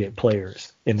round graded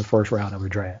players in the first round of a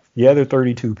draft. Yeah, they're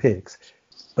 32 picks,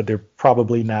 but they're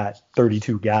probably not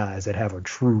 32 guys that have a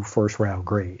true first round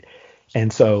grade.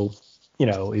 And so,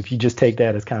 if you just take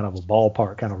that as kind of a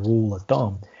ballpark kind of rule of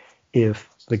thumb, if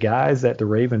the guys that the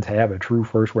Ravens have a true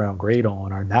first round grade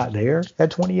on are not there at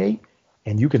 28,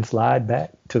 and you can slide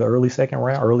back to the early second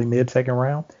round, early mid second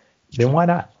round, then why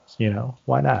not?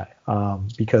 Why not?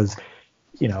 Because,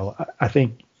 I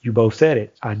think you both said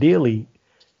it. Ideally,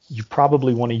 you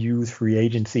probably want to use free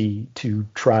agency to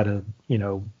try to,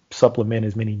 supplement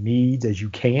as many needs as you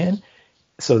can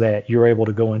so that you're able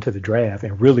to go into the draft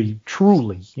and really,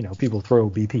 truly, people throw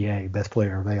BPA, best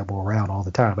player available, around all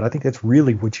the time. But I think that's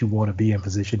really what you want to be in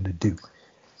position to do.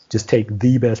 Just take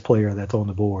the best player that's on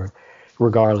the board,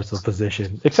 regardless of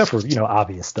position, except for,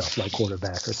 obvious stuff like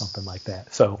quarterback or something like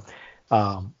that. So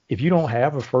if you don't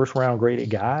have a first round graded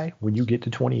guy when you get to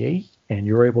 28 and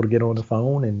you're able to get on the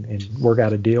phone and work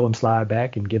out a deal and slide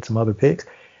back and get some other picks,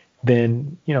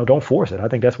 then, don't force it. I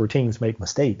think that's where teams make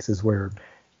mistakes, is where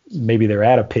maybe they're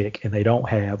at a pick and they don't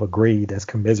have a grade that's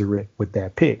commensurate with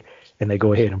that pick, and they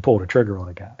go ahead and pull the trigger on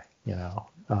a guy,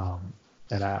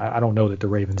 and I don't know that the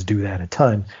Ravens do that a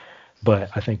ton, but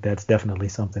I think that's definitely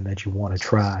something that you want to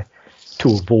try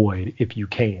to avoid if you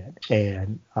can.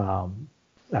 And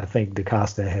I think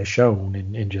DeCosta has shown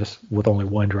in just with only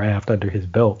one draft under his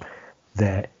belt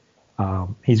that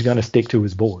he's going to stick to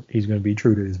his board. He's going to be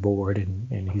true to his board,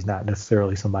 and he's not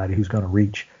necessarily somebody who's going to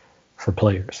reach for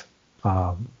players.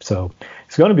 So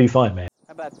it's going to be fun, man.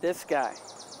 How about this guy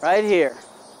right here?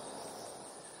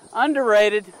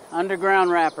 Underrated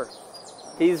underground rapper.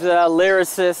 He's a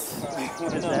lyricist.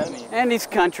 What does that mean? And he's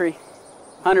country.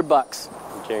 $100.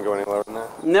 You can't go any lower than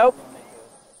that? Nope.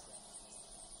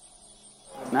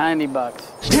 $90.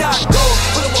 Here I go,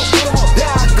 put 'em up, put 'em up. There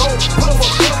I go, put 'em up,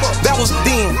 put 'em up. That was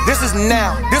then, this is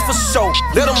now, this for sure.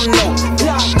 Let 'em know.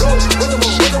 Here I go, put 'em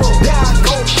up, put 'em up. There I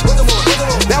go, put 'em up, put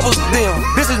 'em up. That was them,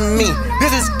 this is me,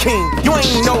 this is King. You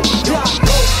ain't know. Here I go.